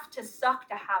don't have to suck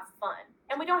to have fun,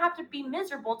 and we don't have to be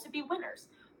miserable to be winners.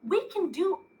 We can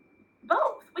do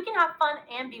both. We can have fun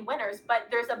and be winners, but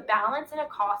there's a balance and a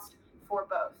cost for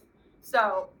both.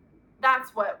 So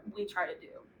that's what we try to do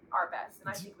our best. And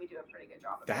I think we do a pretty good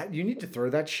job of that. You need to throw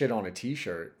that shit on a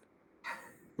t-shirt.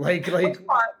 Like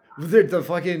the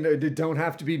fucking don't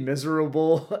have to be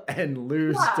miserable and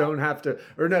lose, don't have to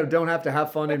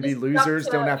have fun and be losers,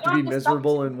 don't have to be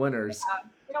miserable and winners.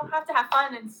 You don't have to have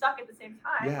fun and suck at the same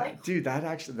time. Yeah, like, dude,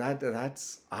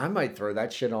 that's I might throw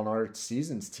that shit on our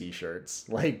season's t-shirts.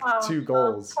 Like 2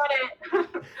 goals.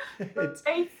 It's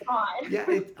on. Yeah,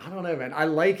 I don't know, man. I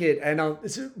like it, and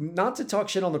not to talk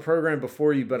shit on the program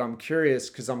before you, but I'm curious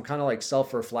because I'm kind of like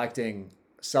self-reflecting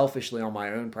selfishly on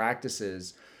my own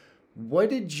practices. What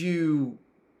did you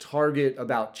target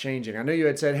about changing? I know you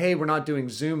had said, hey, we're not doing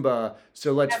Zumba,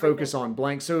 so let's focus on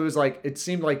blank. So it was like, it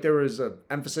seemed like there was an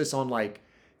emphasis on like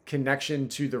connection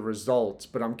to the results,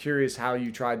 but I'm curious how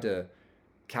you tried to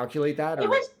calculate that.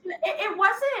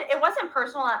 It wasn't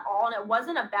personal at all, and it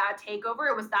wasn't a bad takeover.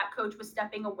 It was that coach was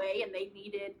stepping away, and they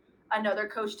needed another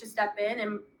coach to step in.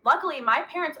 And luckily, my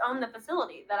parents own the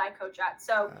facility that I coach at.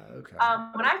 So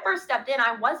when I first stepped in,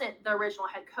 I wasn't the original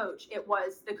head coach. It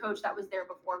was the coach that was there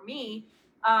before me.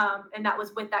 And that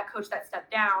was with that coach that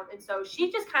stepped down. And so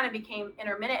she just kind of became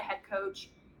intermittent head coach,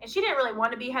 and she didn't really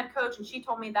want to be head coach. And she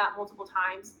told me that multiple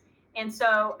times. And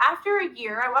so after a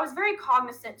year, I was very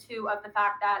cognizant too of the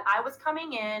fact that I was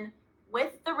coming in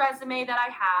with the resume that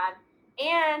I had,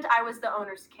 and I was the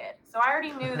owner's kid. So I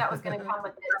already knew that was going to come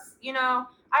with this, you know,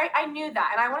 I knew that,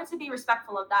 and I wanted to be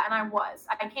respectful of that. And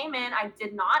I came in, I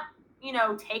did not, you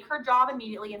know, take her job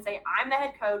immediately and say, I'm the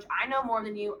head coach. I know more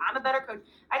than you. I'm a better coach.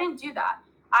 I didn't do that.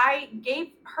 I gave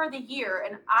her the year,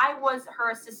 and I was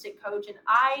her assistant coach, and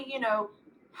I, you know,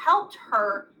 helped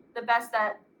her the best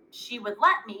that she would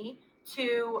let me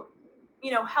to,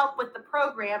 you know, help with the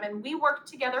program. And we worked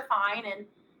together fine. And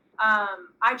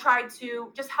I tried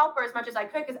to just help her as much as I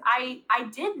could, because I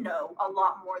did know a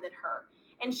lot more than her.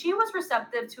 And she was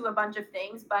receptive to a bunch of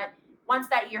things. But once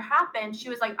that year happened, she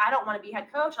was like, I don't want to be head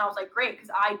coach. And I was like, great,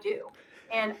 because I do.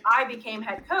 And I became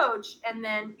head coach. And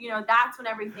then, you know, that's when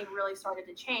everything really started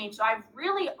to change. So I've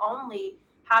really only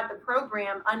had the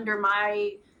program under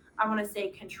my, I want to say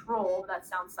control. That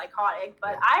sounds psychotic,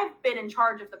 but I've been in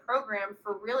charge of the program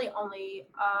for really only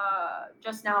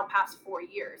just now past 4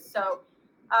 years. So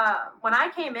when I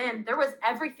came in, there was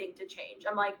everything to change.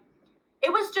 I'm like,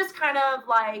 it was just kind of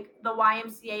like the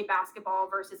YMCA basketball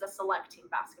versus a select team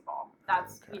basketball.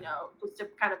 That's, you know, just to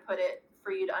kind of put it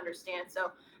for you to understand.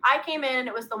 So I came in and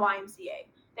it was the YMCA.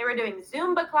 They were doing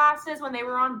Zumba classes when they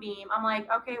were on beam. I'm like,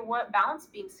 okay, what balance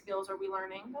beam skills are we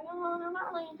learning? Like, oh, I'm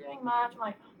not really doing much. I'm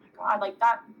like, oh my God, like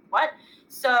that, what?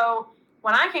 So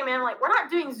when I came in, I'm like, we're not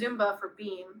doing Zumba for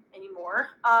Beam anymore.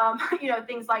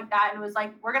 Things like that. And it was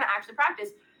like, we're going to actually practice.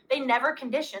 They never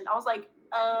conditioned. I was like,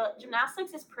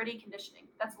 gymnastics is pretty conditioning.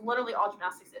 That's literally all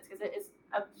gymnastics is, because it is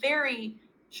a very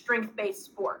strength-based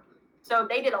sport. So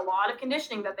they did a lot of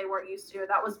conditioning that they weren't used to.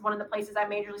 That was one of the places I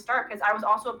majorly started, because I was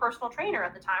also a personal trainer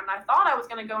at the time. And I thought I was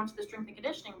going to go into the strength and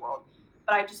conditioning world,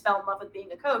 but I just fell in love with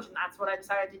being a coach. And that's what I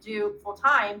decided to do full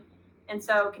time. And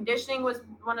so conditioning was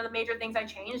one of the major things I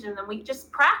changed. And then we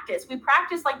just practiced. We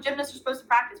practiced like gymnasts are supposed to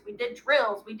practice. We did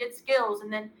drills, we did skills.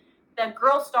 And then the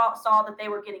girls saw that they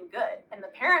were getting good. And the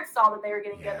parents saw that they were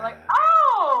getting good. They're like,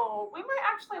 oh, we might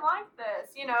actually like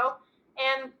this,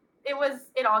 And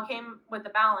it all came with the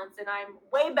balance. And I'm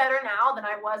way better now than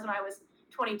I was when I was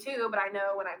 22. But I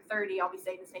know when I'm 30, I'll be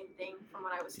saying the same thing from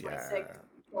when I was 26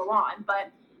 go on.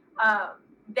 But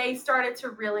they started to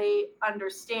really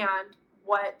understand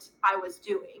what I was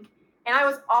doing. And I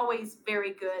was always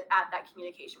very good at that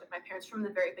communication with my parents from the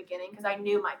very beginning, because I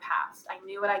knew my past. I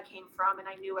knew what I came from, and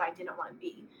I knew what I didn't want to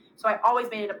be. So I always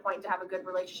made it a point to have a good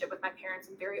relationship with my parents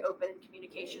and very open in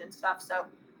communication and stuff. So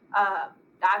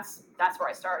that's where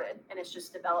I started, and it's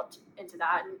just developed into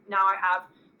that. And now I have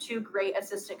 2 great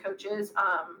assistant coaches.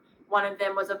 One of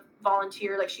them was a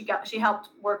volunteer, like she helped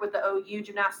work with the OU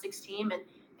gymnastics team, and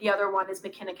the other one is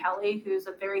McKenna Kelly, who's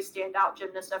a very standout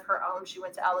gymnast of her own. She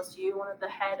went to LSU, one of the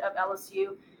head of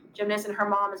LSU gymnasts, and her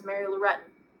mom is Mary Lou Retton.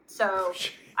 So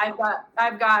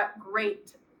I've got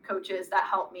great coaches that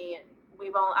help me, and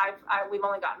we've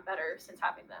only gotten better since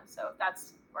having them. So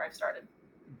that's where I've started.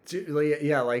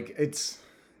 Yeah, like it's,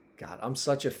 God, I'm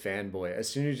such a fanboy. As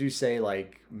soon as you say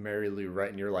like Mary Lou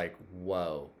Retton, you're like,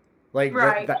 whoa. Like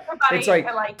right. It's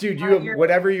like, dude, you have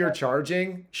whatever you're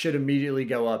charging should immediately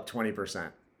go up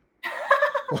 20%.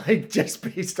 Like just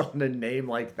based on a name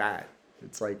like that.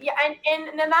 It's like, yeah,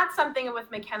 and then that's something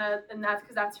with McKenna, and that's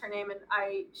because that's her name. And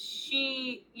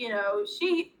she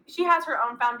has her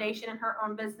own foundation and her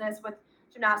own business with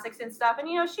gymnastics and stuff. And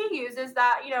she uses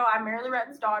that. I'm Mary Lou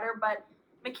Retton's daughter, but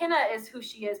McKenna is who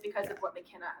she is because of what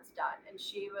McKenna has done. And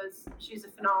she's a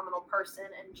phenomenal person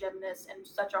and gymnast and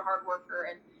such a hard worker.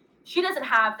 And she doesn't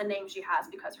have the name she has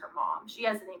because her mom. She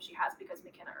has the name she has because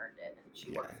McKenna earned it and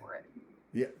she worked for it.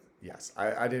 Yeah. Yes.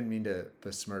 I didn't mean to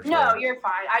besmirch her. No, you're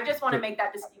fine. I just want to make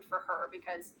that distinct for her,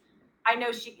 because I know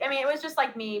it was just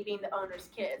like me being the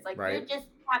owner's kids. Like, right. You just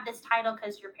have this title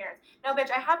because your parents. No, bitch,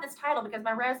 I have this title because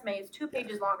my resume is 2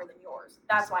 pages longer than yours.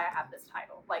 That's why I have this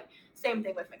title. Like, same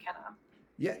thing with McKenna.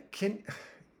 Yeah.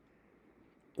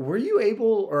 Were you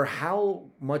able, or how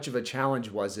much of a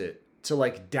challenge was it to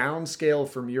like downscale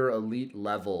from your elite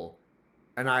level?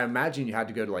 And I imagine you had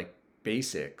to go to like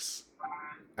basics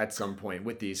at some point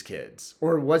with these kids,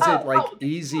 or was it like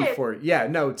easy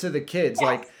to the kids? Yes.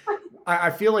 Like I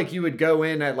feel like you would go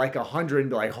in at like 100 and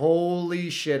be like,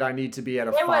 holy shit, I need to be at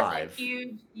a 5.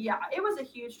 It was a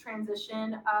huge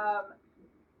transition.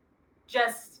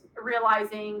 Just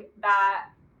realizing that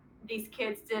these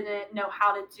kids didn't know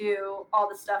how to do all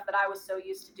the stuff that I was so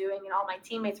used to doing and all my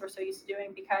teammates were so used to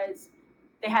doing because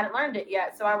they hadn't learned it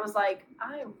yet. So I was like,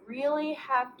 I really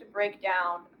have to break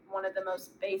down one of the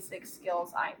most basic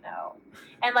skills I know.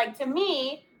 And like, to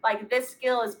me, like this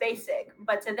skill is basic,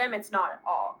 but to them it's not at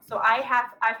all. So I've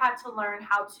had to learn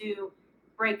how to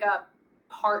break up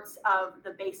parts of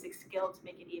the basic skill to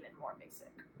make it even more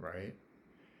basic. Right.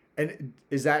 And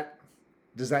does that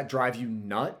drive you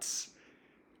nuts?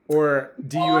 Or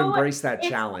do you embrace that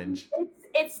challenge?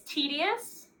 It's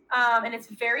tedious, and it's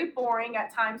very boring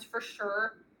at times for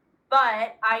sure.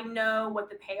 But I know what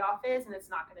the payoff is, and it's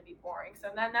not going to be boring. So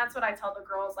then that's what I tell the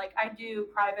girls. Like, I do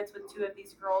privates with 2 of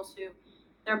these girls who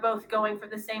they're both going for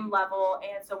the same level,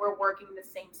 and so we're working the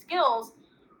same skills.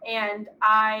 And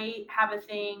I have a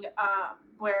thing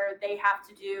where they have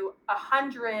to do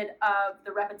 100 of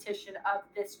the repetition of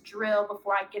this drill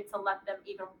before I get to let them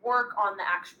even work on the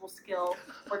actual skill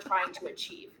we're trying to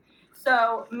achieve.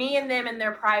 So me and them in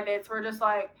their privates, we're just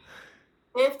like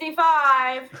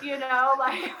 55,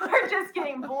 like we're just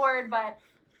getting bored. But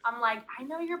I'm like, I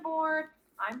know you're bored.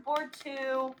 I'm bored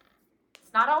too.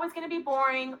 It's not always going to be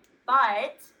boring,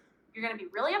 but you're going to be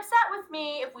really upset with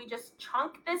me if we just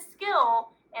chunk this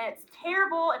skill and it's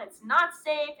terrible and it's not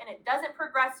safe and it doesn't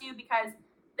progress you, because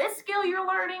this skill you're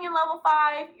learning in level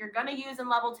 5, you're going to use in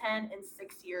level 10 in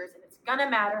 6 years, and it's going to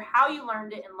matter how you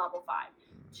learned it in level 5.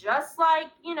 Just like,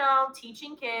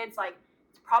 teaching kids, like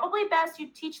it's probably best you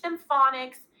teach them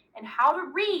phonics and how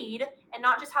to read and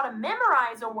not just how to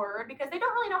memorize a word, because they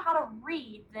don't really know how to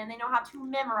read, then they know how to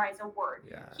memorize a word.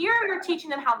 Yeah. Here you're teaching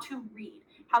them how to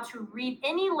read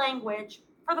any language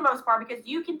for the most part, because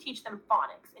you can teach them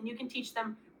phonics and you can teach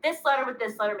them this letter with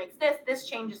this letter makes this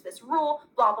changes this rule,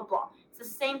 blah, blah, blah. It's the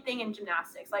same thing in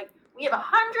gymnastics. Like, we have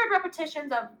 100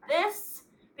 repetitions of this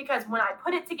because when I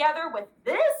put it together with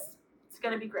this, it's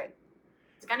going to be great.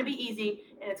 It's going to be easy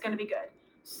and it's going to be good.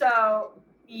 So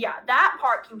yeah, that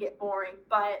part can get boring,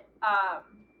 but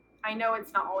I know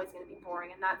it's not always going to be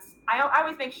boring. And I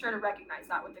always make sure to recognize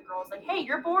that with the girls. Like, hey,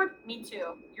 you're bored? Me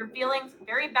too. Your feelings,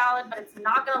 very valid, but it's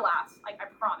not going to last. Like, I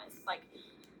promise. Like,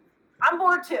 I'm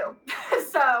bored too.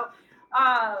 So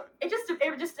it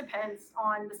just depends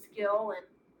on the skill and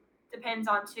depends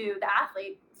on too the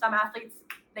athlete. Some athletes,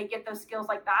 they get those skills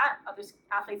like that. Other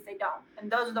athletes, they don't.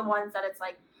 And those are the ones that it's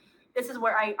like, this is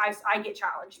where I get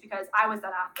challenged because I was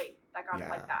that athlete that got it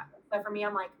like that. But for me,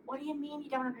 I'm like, what do you mean you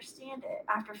don't understand it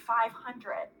after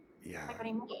 500? Yeah. Like, what do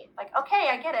you mean? Like, okay,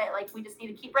 I get it. Like, we just need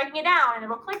to keep breaking it down and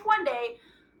it'll click one day.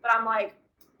 But I'm like,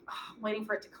 I'm waiting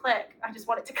for it to click. I just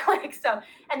want it to click. So,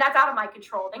 and that's out of my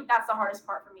control. I think that's the hardest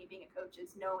part for me being a coach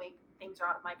is knowing things are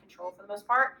out of my control for the most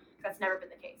part. That's never been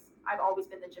the case. I've always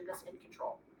been the gymnast in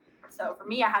control. So for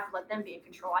me, I have to let them be in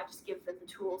control. I just give them the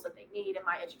tools that they need and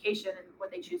my education, and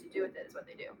what they choose to do with it is what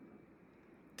they do.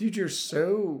 Dude, you're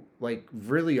so, like,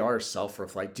 really are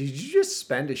self-reflect. Did you just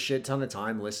spend a shit ton of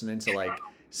time listening to, like,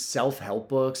 self-help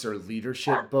books or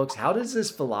leadership books? How does this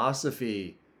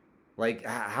philosophy, like,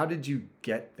 how did you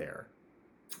get there?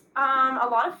 A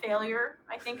lot of failure.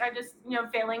 I think I just,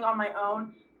 failing on my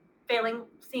own,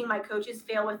 seeing my coaches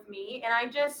fail with me. And I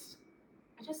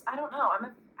don't know.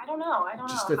 I don't know.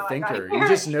 Just how a I got thinker. here. You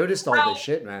just noticed all this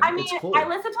shit, man. I mean, it's cool. I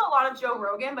listen to a lot of Joe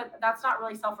Rogan, but that's not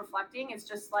really self-reflecting. It's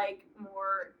just like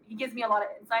more, he gives me a lot of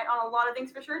insight on a lot of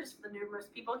things for sure, just for the numerous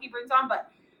people he brings on. But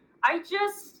I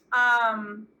just,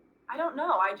 I don't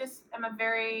know.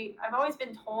 I've always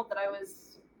been told that I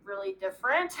was really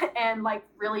different and like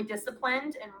really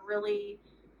disciplined and really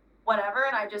whatever.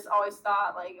 And I just always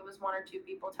thought like it was one or two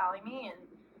people telling me, and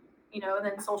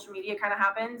then social media kind of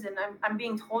happens and I'm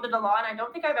being told it a lot. And I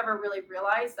don't think I've ever really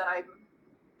realized that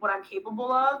what I'm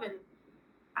capable of. And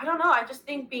I don't know. I just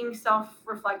think being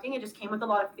self-reflecting, it just came with a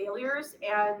lot of failures.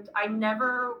 And I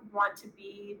never want to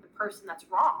be the person that's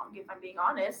wrong, if I'm being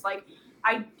honest. Like,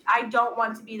 I don't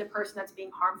want to be the person that's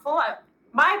being harmful.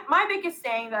 My biggest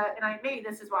saying maybe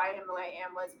this is why I am the way I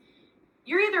am, was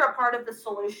you're either a part of the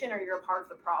solution or you're a part of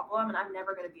the problem, and I'm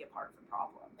never going to be a part of the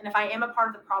problem. And if I am a part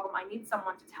of the problem, I need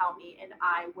someone to tell me, and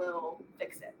I will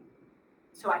fix it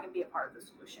so I can be a part of the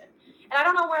solution. And I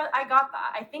don't know where I got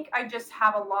that. I think I just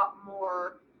have a lot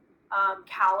more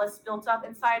callous built up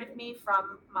inside of me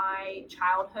from my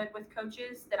childhood with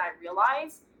coaches than I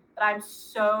realize. But I'm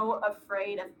so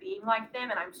afraid of being like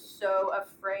them, and I'm so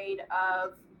afraid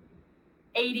of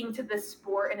aiding to this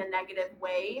sport in a negative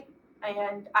way.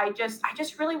 And I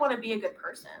just really want to be a good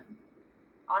person,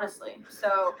 honestly.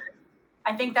 So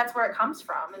I think that's where it comes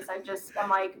from, is I'm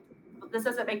like, this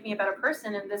doesn't make me a better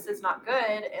person, and this is not good,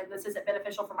 and this isn't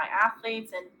beneficial for my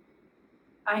athletes. And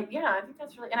I think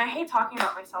that's really, and I hate talking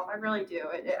about myself. I really do.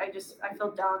 I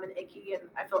feel dumb and icky, and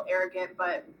I feel arrogant,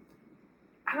 but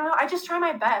I don't know. I just try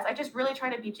my best. I just really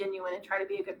try to be genuine and try to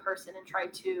be a good person and try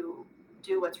to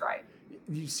do what's right.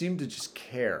 You seem to just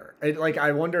care. Like,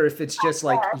 I wonder if it's just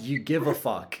like you give a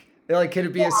fuck. Like, can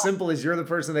it be as simple as you're the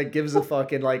person that gives a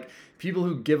fuck, and like people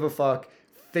who give a fuck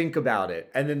think about it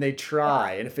and then they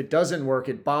try, and if it doesn't work,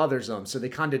 it bothers them, so they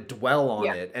kind of dwell on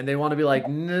it and they want to be like,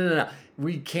 no,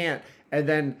 we can't. And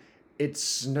then it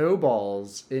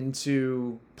snowballs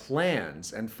into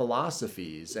plans and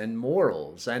philosophies and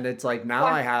morals, and it's like, now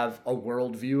I have a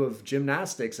worldview of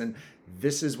gymnastics, and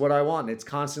this is what I want. And it's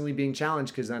constantly being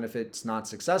challenged, because then if it's not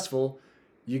successful,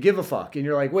 you give a fuck and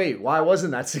you're like, wait, why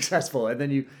wasn't that successful? And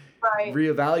then you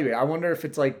reevaluate. I wonder if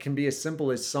it's like, can be as simple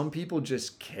as some people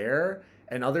just care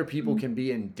and other people can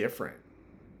be indifferent.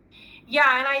 And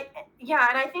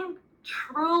I think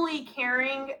truly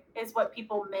caring is what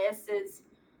people miss, is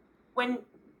when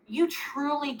you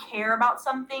truly care about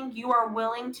something, you are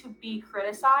willing to be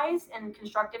criticized, and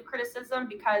constructive criticism,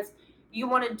 because you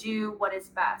want to do what is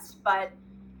best. But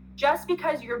just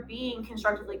because you're being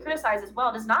constructively criticized as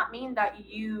well does not mean that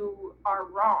you are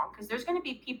wrong, because there's going to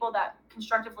be people that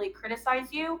constructively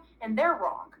criticize you and they're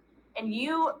wrong. And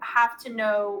you have to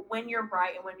know when you're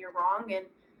right and when you're wrong. And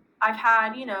I've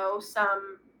had,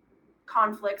 some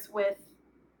conflicts with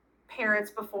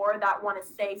parents before that want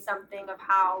to say something of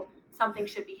how something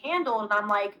should be handled. And I'm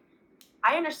like,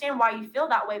 I understand why you feel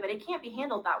that way, but it can't be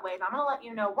handled that way. And I'm going to let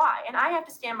you know why. And I have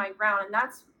to stand my ground. And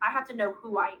I have to know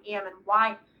who I am and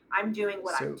why I'm doing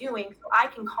what I'm doing, so I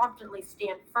can confidently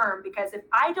stand firm. Because if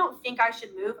I don't think I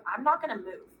should move, I'm not going to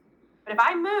move. But if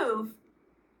I move,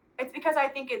 It's because I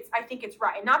think it's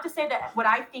right. And not to say that what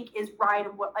I think is right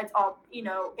and what it's all,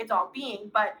 it's all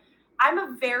being, but I'm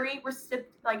a very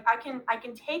like I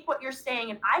can take what you're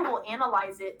saying and I will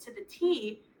analyze it to the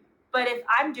T. But if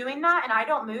I'm doing that and I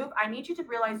don't move, I need you to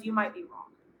realize you might be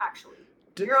wrong, actually.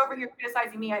 You're over here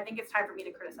criticizing me. I think it's time for me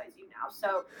to criticize you now.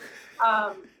 So,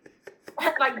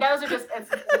 like those are just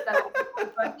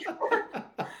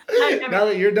now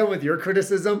that you're done with your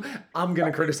criticism, I'm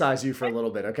gonna criticize you for a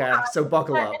little bit, okay? So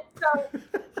buckle up.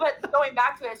 But going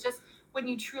back to it, it's just when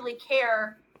you truly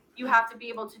care, you have to be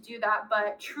able to do that.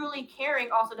 But truly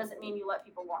caring also doesn't mean you let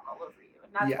people walk all over you,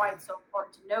 and that's why it's so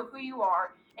important to know who you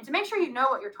are and to make sure you know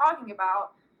what you're talking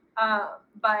about.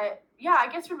 But yeah, I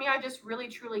guess for me, I just really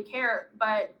truly care.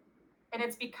 And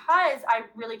it's because I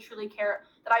really truly care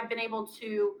that I've been able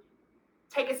to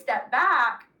take a step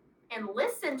back and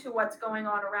listen to what's going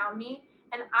on around me.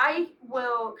 And I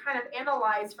will kind of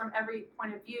analyze from every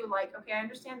point of view, like, okay, I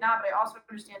understand that, but I also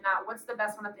understand that. What's the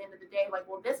best one at the end of the day? Like,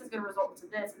 well, this is going to result to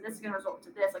this, and this is going to result to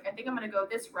this. Like, I think I'm going to go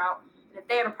this route. And if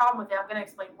they have a problem with it, I'm going to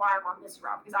explain why I'm on this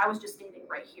route, because I was just standing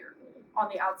right here on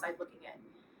the outside looking in.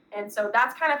 And so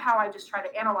that's kind of how I just try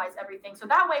to analyze everything. So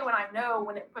that way, when I know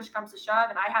when push comes to shove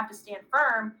and I have to stand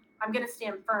firm, I'm going to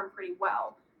stand firm pretty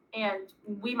well. And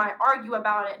we might argue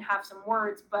about it and have some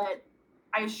words, but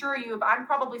I assure you, if I'm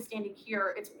probably standing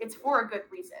here, it's for a good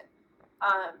reason.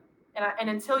 And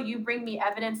until you bring me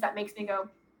evidence that makes me go,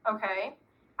 okay,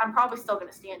 I'm probably still going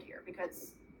to stand here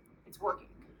because it's working.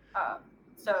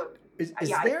 So is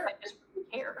there? I just really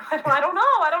care. I don't know.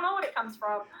 I don't know what it comes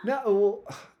from. No,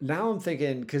 well, now I'm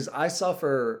thinking, because I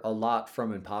suffer a lot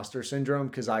from imposter syndrome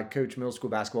because I coach middle school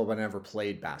basketball, but I never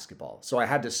played basketball. So I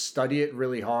had to study it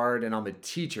really hard, and I'm a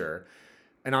teacher,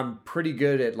 and I'm pretty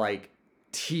good at like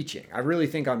teaching. I really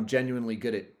think I'm genuinely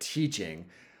good at teaching,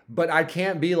 but I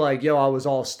can't be like, yo, I was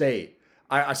all state.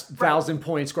 I 1,000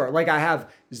 point score. Like I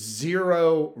have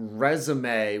zero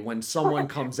resume when someone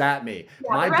comes at me.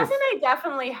 Yeah, the resume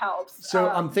definitely helps. So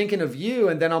I'm thinking of you,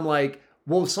 and then I'm like,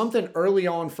 well, something early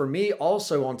on for me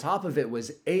also on top of it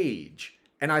was age.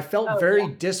 And I felt very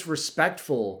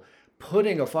disrespectful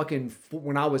putting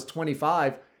when I was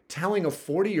 25, telling a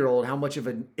 40-year-old how much of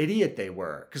an idiot they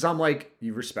were. Because I'm like,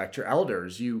 you respect your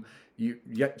elders.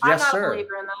 Yes, I'm not sir. a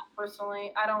believer in that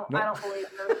personally. I don't believe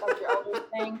in the respect your elders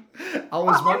thing. I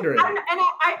was wondering. And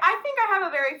I think I have a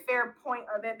very fair point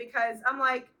of it, because I'm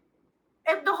like,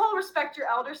 the whole respect your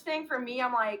elders thing for me,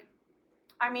 I'm like,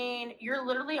 I mean, you're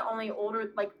literally only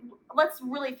older. Like, let's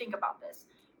really think about this.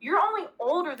 You're only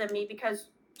older than me because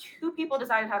two people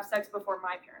decided to have sex before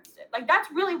my parents did. Like,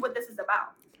 that's really what this is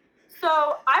about.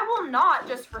 So I will not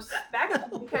just respect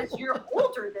you because you're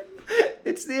older than me.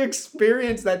 It's the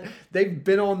experience that they've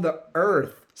been on the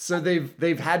earth, so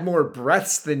they've had more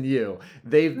breaths than you.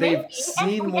 They've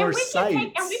seen more sights.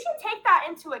 And we can take that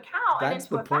into account. That's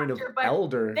the point of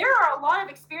elder. There are a lot of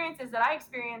experiences that I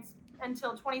experienced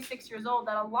until 26 years old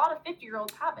that a lot of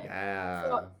 50-year-olds haven't. Yeah.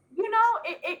 So,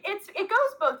 it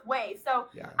goes both ways. So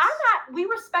yes. We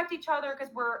respect each other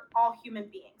because we're all human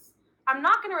beings. I'm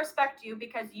not going to respect you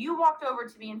because you walked over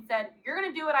to me and said, you're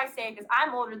going to do what I say because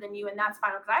I'm older than you, and that's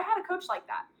fine. Because I had a coach like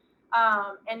that.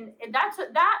 And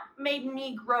that made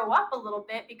me grow up a little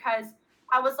bit, because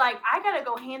I was like, I got to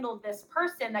go handle this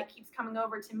person that keeps coming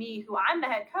over to me, who I'm the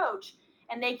head coach,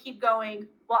 and they keep going,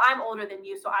 well, I'm older than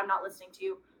you, so I'm not listening to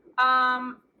you.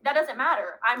 That doesn't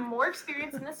matter. I'm more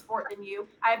experienced in this sport than you.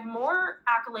 I have more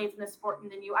accolades in this sport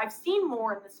than you. I've seen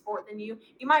more in this sport than you.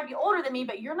 You might be older than me,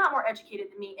 but you're not more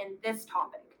educated than me in this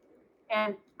topic.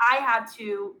 And I had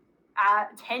to,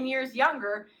 10 years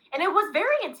younger, and it was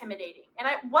very intimidating, and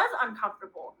it was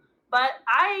uncomfortable. But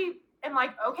I am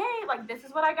like, okay, like, this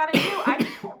is what I got to do. I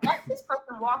can't let this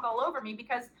person walk all over me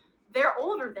because they're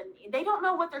older than me. They don't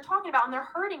know what they're talking about, and they're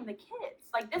hurting the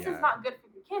kids. Like, this is not good for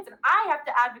the kids, and I have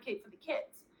to advocate for the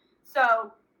kids.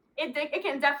 So it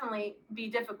can definitely be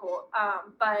difficult.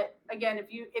 But again,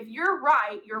 if you're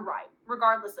right, you're right,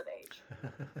 regardless of age.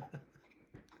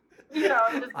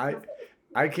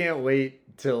 I can't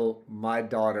wait till my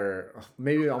daughter,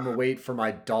 maybe I'm gonna wait for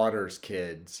my daughter's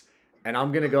kids, and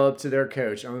I'm gonna go up to their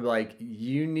coach. I'm gonna be like,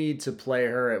 you need to play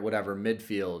her at whatever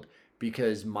midfield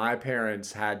because my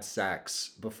parents had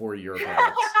sex before your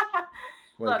parents.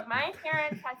 Look, my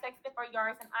parents had sex before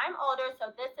yours, and I'm older,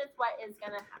 so this is what is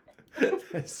going to happen.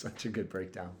 That's such a good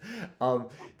breakdown.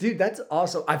 Dude, that's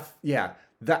awesome.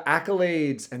 The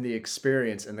accolades and the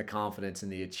experience and the confidence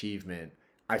and the achievement,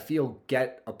 I feel,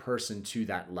 get a person to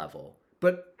that level.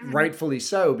 But rightfully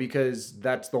so, because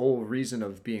that's the whole reason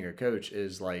of being a coach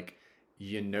is, like,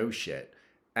 you know shit.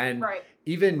 And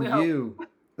even you,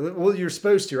 Well, you're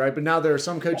supposed to, right? But now there are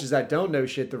some coaches that don't know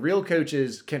shit. The real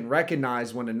coaches can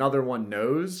recognize when another one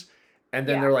knows, and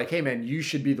then they're like, "Hey, man, you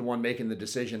should be the one making the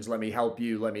decisions. Let me help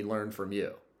you. Let me learn from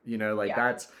you." You know, like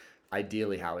that's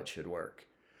ideally how it should work.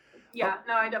 Yeah,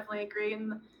 no, I definitely agree.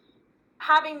 And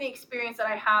having the experience that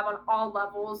I have on all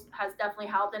levels has definitely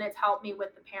helped, and it's helped me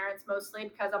with the parents mostly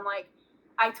because I'm like,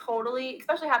 I totally,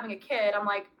 especially having a kid, I'm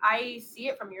like, I see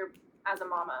it from your, as a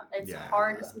mama. It's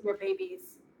hard to see your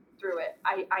babies through it.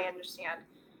 I understand.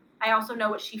 I also know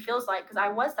what she feels like because I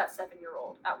was that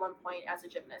 7-year-old at one point as a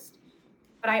gymnast,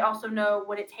 but I also know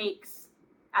what it takes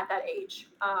at that age.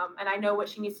 And I know what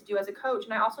she needs to do as a coach,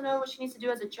 and I also know what she needs to do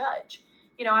as a judge.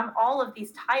 You know, I'm all of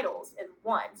these titles in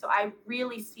one. So I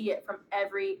really see it from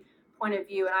every point of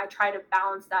view, and I try to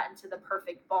balance that into the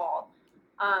perfect ball.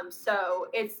 So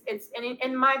it's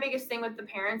and my biggest thing with the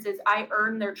parents is I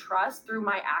earn their trust through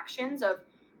my actions of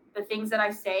the things that I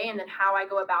say and then how I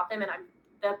go about them. And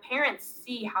the parents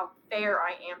see how fair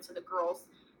I am to the girls.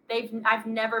 I've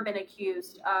never been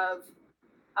accused of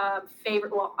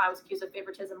well, I was accused of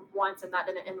favoritism once, and that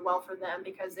didn't end well for them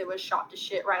because it was shot to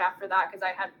shit right after that because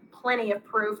I had plenty of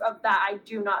proof of that. I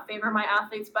do not favor my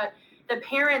athletes, but the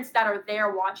parents that are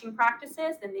there watching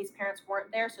practices, and these parents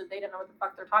weren't there, so they don't know what the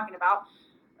fuck they're talking about.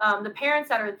 The parents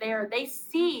that are there, they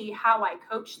see how I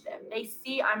coach them. They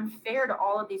see I'm fair to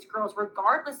all of these girls,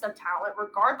 regardless of talent,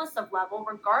 regardless of level,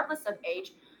 regardless of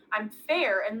age. I'm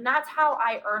fair, and that's how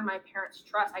I earn my parents'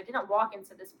 trust. I didn't walk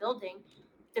into this building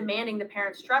demanding the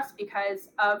parents' trust because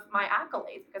of my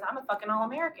accolades, because I'm a fucking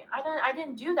All-American. I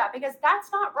didn't do that because that's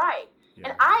not right. Yeah.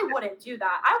 And I wouldn't do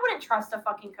that. I wouldn't trust a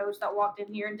fucking coach that walked in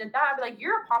here and did that. I'd be like,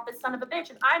 you're a pompous son of a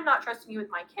bitch, and I'm not trusting you with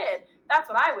my kid. That's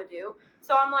what I would do.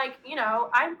 So I'm like, you know,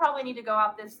 I probably need to go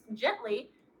out this gently,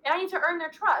 and I need to earn their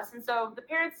trust. And so the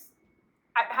parents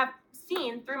I have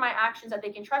seen through my actions that they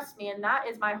can trust me, and that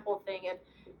is my whole thing. And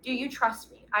do you trust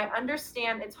me? I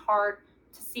understand it's hard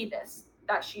to see this,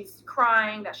 that she's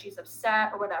crying, that she's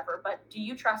upset or whatever, but do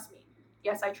you trust me?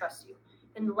 Yes, I trust you.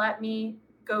 Then let me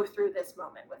go through this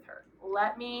moment with her.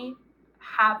 Let me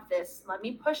have this. Let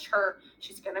me push her.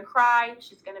 She's going to cry.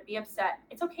 She's going to be upset.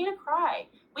 It's okay to cry.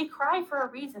 We cry for a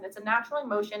reason. It's a natural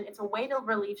emotion. It's a way to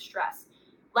relieve stress.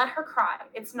 Let her cry.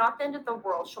 It's not the end of the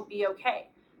world. She'll be okay.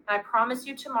 And I promise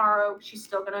you tomorrow, she's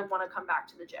still going to want to come back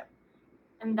to the gym.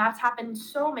 And that's happened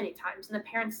so many times, and the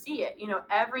parents see it. You know,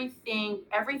 everything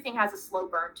has a slow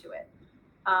burn to it.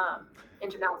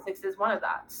 And gymnastics is one of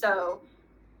that. So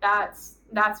that's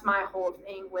my whole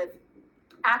thing with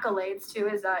accolades too,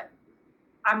 is that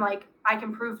I'm like, I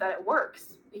can prove that it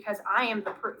works because I am the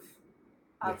proof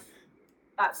of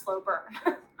that slow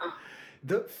burn.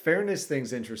 The fairness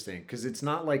thing's interesting because it's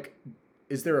not like,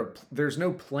 there's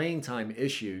no playing time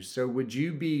issue. So would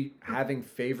you be having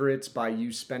favorites by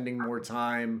you spending more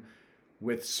time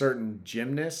with certain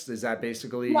gymnasts? Is that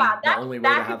basically the only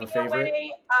way to have a favorite?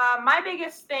 My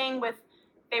biggest thing with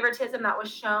favoritism that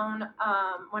was shown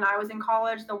when I was in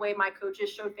college, the way my coaches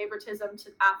showed favoritism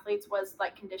to athletes was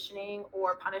like conditioning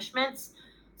or punishments.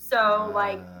 So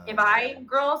like if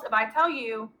I tell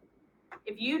you,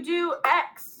 if you do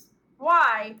X,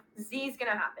 Y, Z is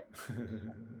going to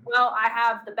happen. Well, I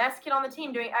have the best kid on the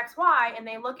team doing X, Y, and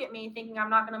they look at me thinking I'm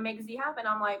not going to make Z happen.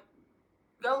 I'm like,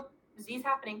 go, Z's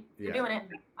happening. You're doing it.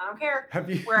 I don't care.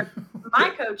 Where my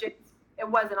coaches, it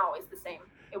wasn't always the same.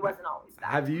 It wasn't always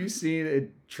that. Have you seen it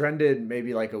trended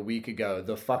maybe like a week ago,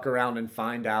 the fuck around and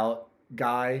find out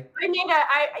guy?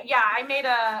 I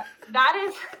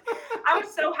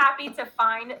was so happy to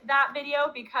find that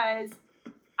video because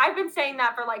I've been saying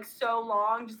that for like so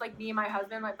long, just like me and my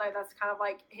husband, like that's kind of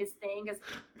like his thing. Because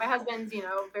my husband's, you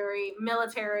know, very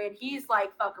military, and he's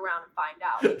like, fuck around and find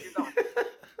out what you're going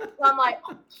through. So I'm like,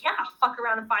 oh, yeah, fuck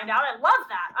around and find out. I love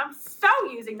that. I'm so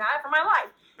using that for my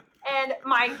life. And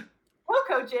my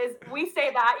co-coaches, we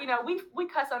say that, you know, we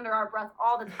cuss under our breath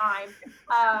all the time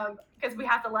because we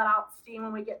have to let out steam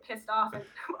when we get pissed off. And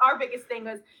our biggest thing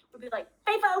was we'd be like,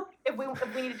 FAFO, if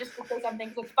we need to just say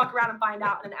something, so fuck around and find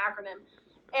out in an acronym.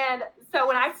 And so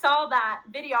when I saw that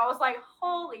video, I was like,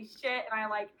 holy shit. And I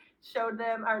like showed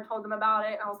them or told them about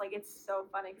it. And I was like, it's so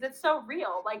funny because it's so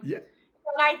real. Like, yeah.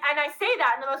 And I say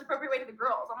that in the most appropriate way to the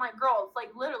girls. I'm like, girls,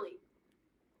 like literally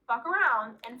fuck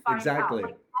around and find out. Like,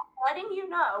 I'm letting you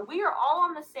know we are all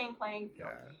on the same playing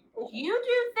field. Yeah. If you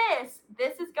do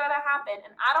this is going to happen.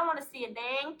 And I don't want to see a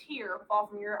dang tear fall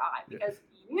from your eye because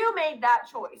you made that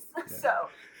choice. Yeah. So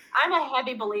I'm a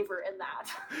heavy believer in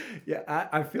that. Yeah,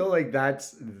 I feel like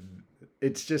that's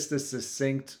it's just a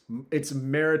succinct, it's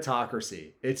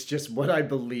meritocracy. It's just what I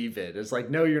believe in. It's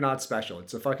like, no, you're not special.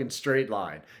 It's a fucking straight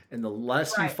line. And the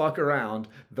less you Right. fuck around,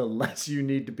 the less you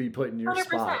need to be put in your 100%,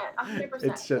 spot. 100%.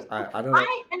 It's just, I don't know.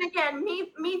 And again,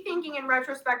 me thinking in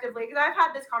retrospectively, because I've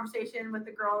had this conversation with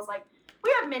the girls, like,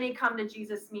 we have many come to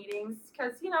Jesus meetings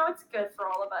because, you know, it's good for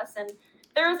all of us. And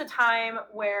there was a time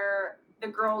where the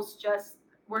girls just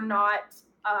were not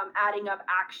adding up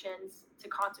actions to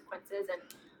consequences. And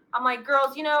I'm like,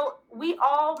 girls, you know, we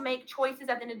all make choices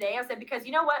at the end of the day. I said, because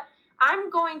you know what? I'm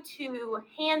going to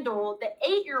handle the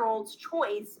 8-year-old's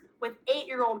choice with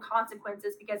 8-year-old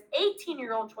consequences because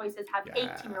 18-year-old choices have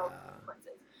 18-year-old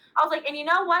consequences. I was like, and you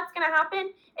know what's going to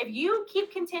happen? If you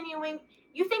keep continuing,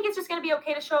 you think it's just going to be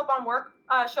okay to show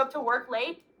up to work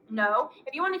late? No.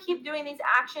 If you want to keep doing these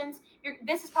actions,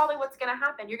 this is probably what's going to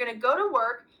happen. You're going to go to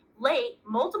work late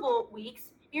multiple weeks.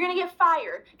 You're going to get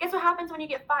fired. Guess what happens when you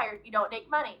get fired? You don't make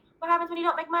money. What happens when you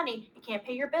don't make money? You can't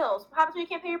pay your bills. What happens when you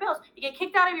can't pay your bills? You get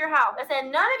kicked out of your house. I said,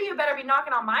 none of you better be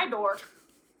knocking on my door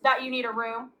that you need a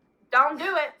room. Don't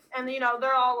do it. And, you know,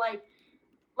 they're all like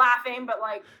laughing, but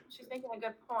like, she's making a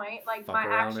good point. Like, Fuck my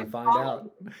around actions and find follow out.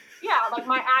 me. Yeah, like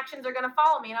my actions are going to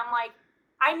follow me. And I'm like,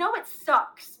 I know it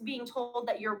sucks being told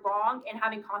that you're wrong and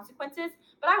having consequences,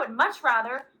 but I would much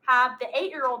rather have the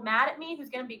 8-year-old mad at me who's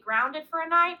going to be grounded for a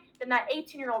night than that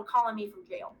 18-year-old calling me from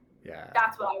jail. Yeah.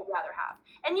 That's what I would rather have.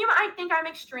 And you might think I'm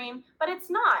extreme, but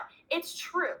it's not. It's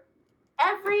true.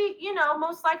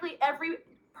 Most likely every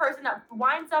person that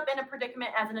winds up in a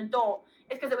predicament as an adult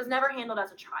is because it was never handled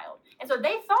as a child. And so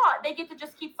they thought they get to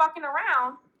just keep fucking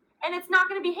around and it's not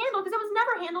going to be handled because it was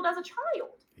never handled as a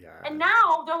child. Yeah. And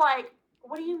now they're like,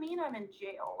 what do you mean I'm in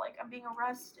jail? Like, I'm being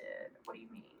arrested. What do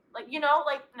you mean? Like, you know,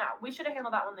 like, no, we should have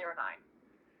handled that when they were 9.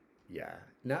 Yeah.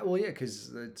 Well, yeah,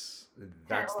 because that's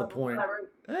the point. Whatever.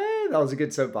 That was a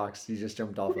good soapbox you just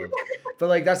jumped off of. But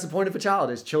like, that's the point of a child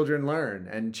is children learn,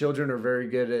 and children are very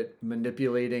good at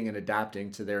manipulating and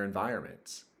adapting to their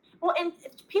environments. Well, and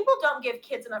people don't give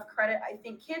kids enough credit. I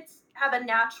think kids have a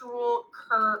natural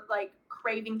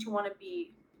craving to want to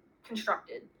be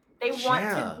constructed. They want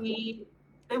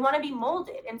to be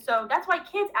molded. And so that's why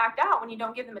kids act out when you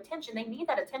don't give them attention. They need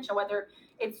that attention, whether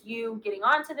it's you getting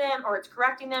onto them or it's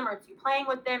correcting them or it's you playing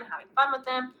with them, having fun with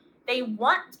them. They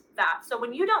want that. So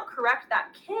when you don't correct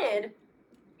that kid,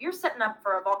 you're setting up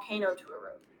for a volcano to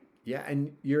erode. Yeah,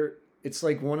 and it's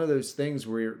like one of those things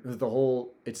where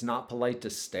it's not polite to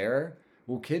stare.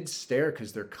 Well, kids stare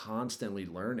because they're constantly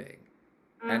learning.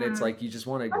 And it's like you just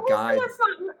want to guide. It's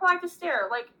not polite to stare.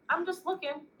 Like, I'm just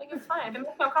looking. Like, it's fine. If it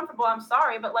makes me uncomfortable, I'm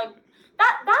sorry. But like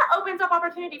that opens up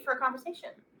opportunity for a conversation.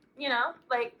 You know,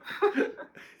 like.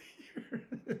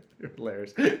 You're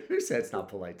hilarious. Who said it's not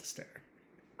polite to stare?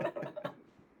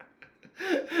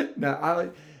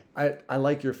 No, I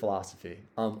like your philosophy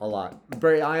a lot.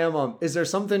 Bray, I am. Is there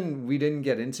something we didn't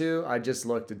get into? I just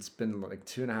looked. It's been like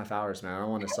 2.5 hours, man. I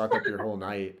don't want to suck up your whole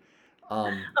night. Oh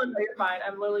no, you're fine.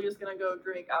 I'm literally just gonna go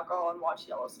drink alcohol and watch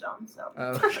Yellowstone. So.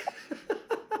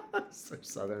 So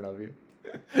southern of you.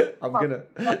 Love you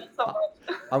so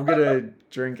much. I'm gonna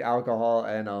drink alcohol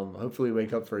and hopefully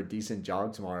wake up for a decent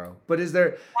jog tomorrow. But is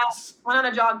there went on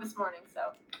a jog this morning,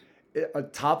 so. A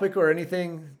topic or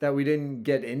anything that we didn't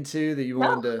get into that you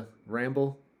wanted to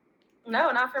ramble?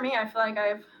 No, not for me. I feel like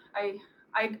I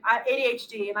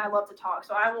ADHD and I love to talk.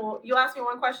 So you ask me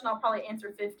one question, I'll probably answer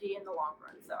 50 in the long run.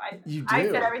 So I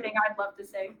said everything I'd love to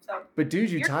say. So but dude,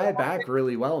 you tie it back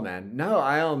really well, man.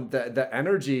 No, the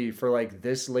energy for like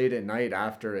this late at night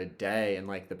after a day and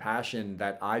like the passion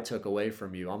that I took away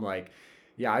from you, I'm like,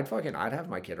 yeah, I'd have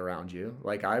my kid around you.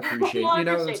 Like, I appreciate, well, you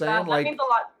know what I'm saying? That means a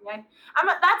lot to me.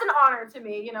 That's an honor to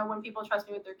me, you know, when people trust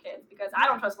me with their kids, because I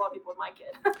don't trust a lot of people with my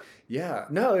kid. Yeah,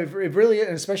 no, it really is.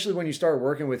 And especially when you start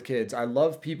working with kids. I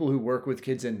love people who work with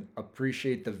kids and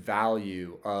appreciate the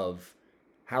value of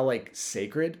how like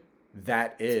sacred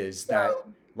that is. Sacred.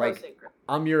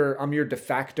 I'm your de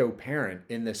facto parent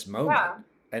in this moment. Yeah.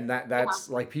 And that's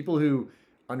like people who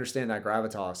understand that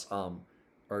gravitas,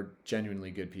 are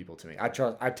genuinely good people to me. I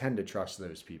tend to trust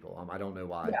those people. I don't know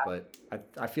why, but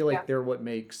I feel like they're what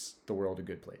makes the world a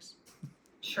good place.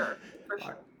 Sure, for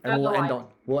sure. And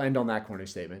we'll end on that corny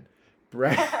statement.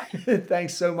 Brett,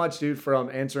 thanks so much, dude, for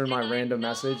answering my random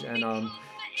message and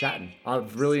chatting.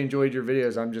 I've really enjoyed your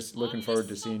videos. I'm just looking forward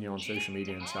to seeing you on social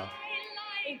media and stuff.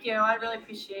 Thank you. I really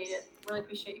appreciate it. Really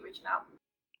appreciate you reaching out.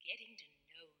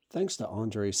 Thanks to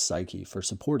Andre Psyche for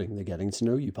supporting the Getting to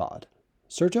Know You pod.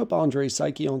 Search up Andre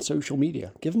Psyche on social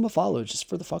media. Give him a follow just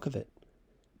for the fuck of it.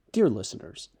 Dear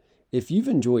listeners, if you've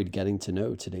enjoyed getting to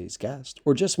know today's guest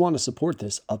or just want to support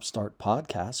this upstart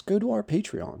podcast, go to our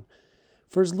Patreon.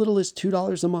 For as little as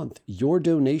 $2 a month, your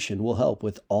donation will help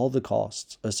with all the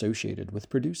costs associated with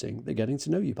producing the Getting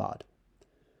to Know You pod.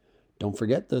 Don't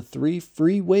forget the 3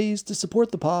 free ways to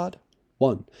support the pod.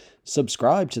 1.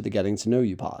 Subscribe to the Getting to Know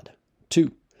You pod.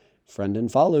 2. Friend and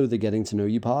follow the Getting to Know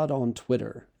You pod on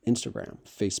Twitter, Instagram,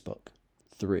 Facebook.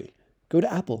 3. Go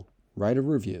to Apple, write a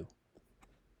review.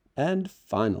 And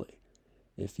finally,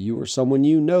 if you or someone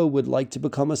you know would like to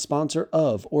become a sponsor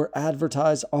of or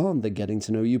advertise on the Getting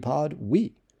to Know You pod,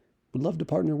 we would love to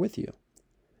partner with you.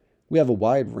 We have a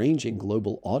wide-ranging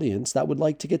global audience that would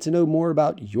like to get to know more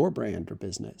about your brand or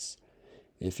business.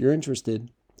 If you're interested,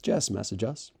 just message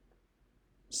us.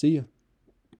 See you.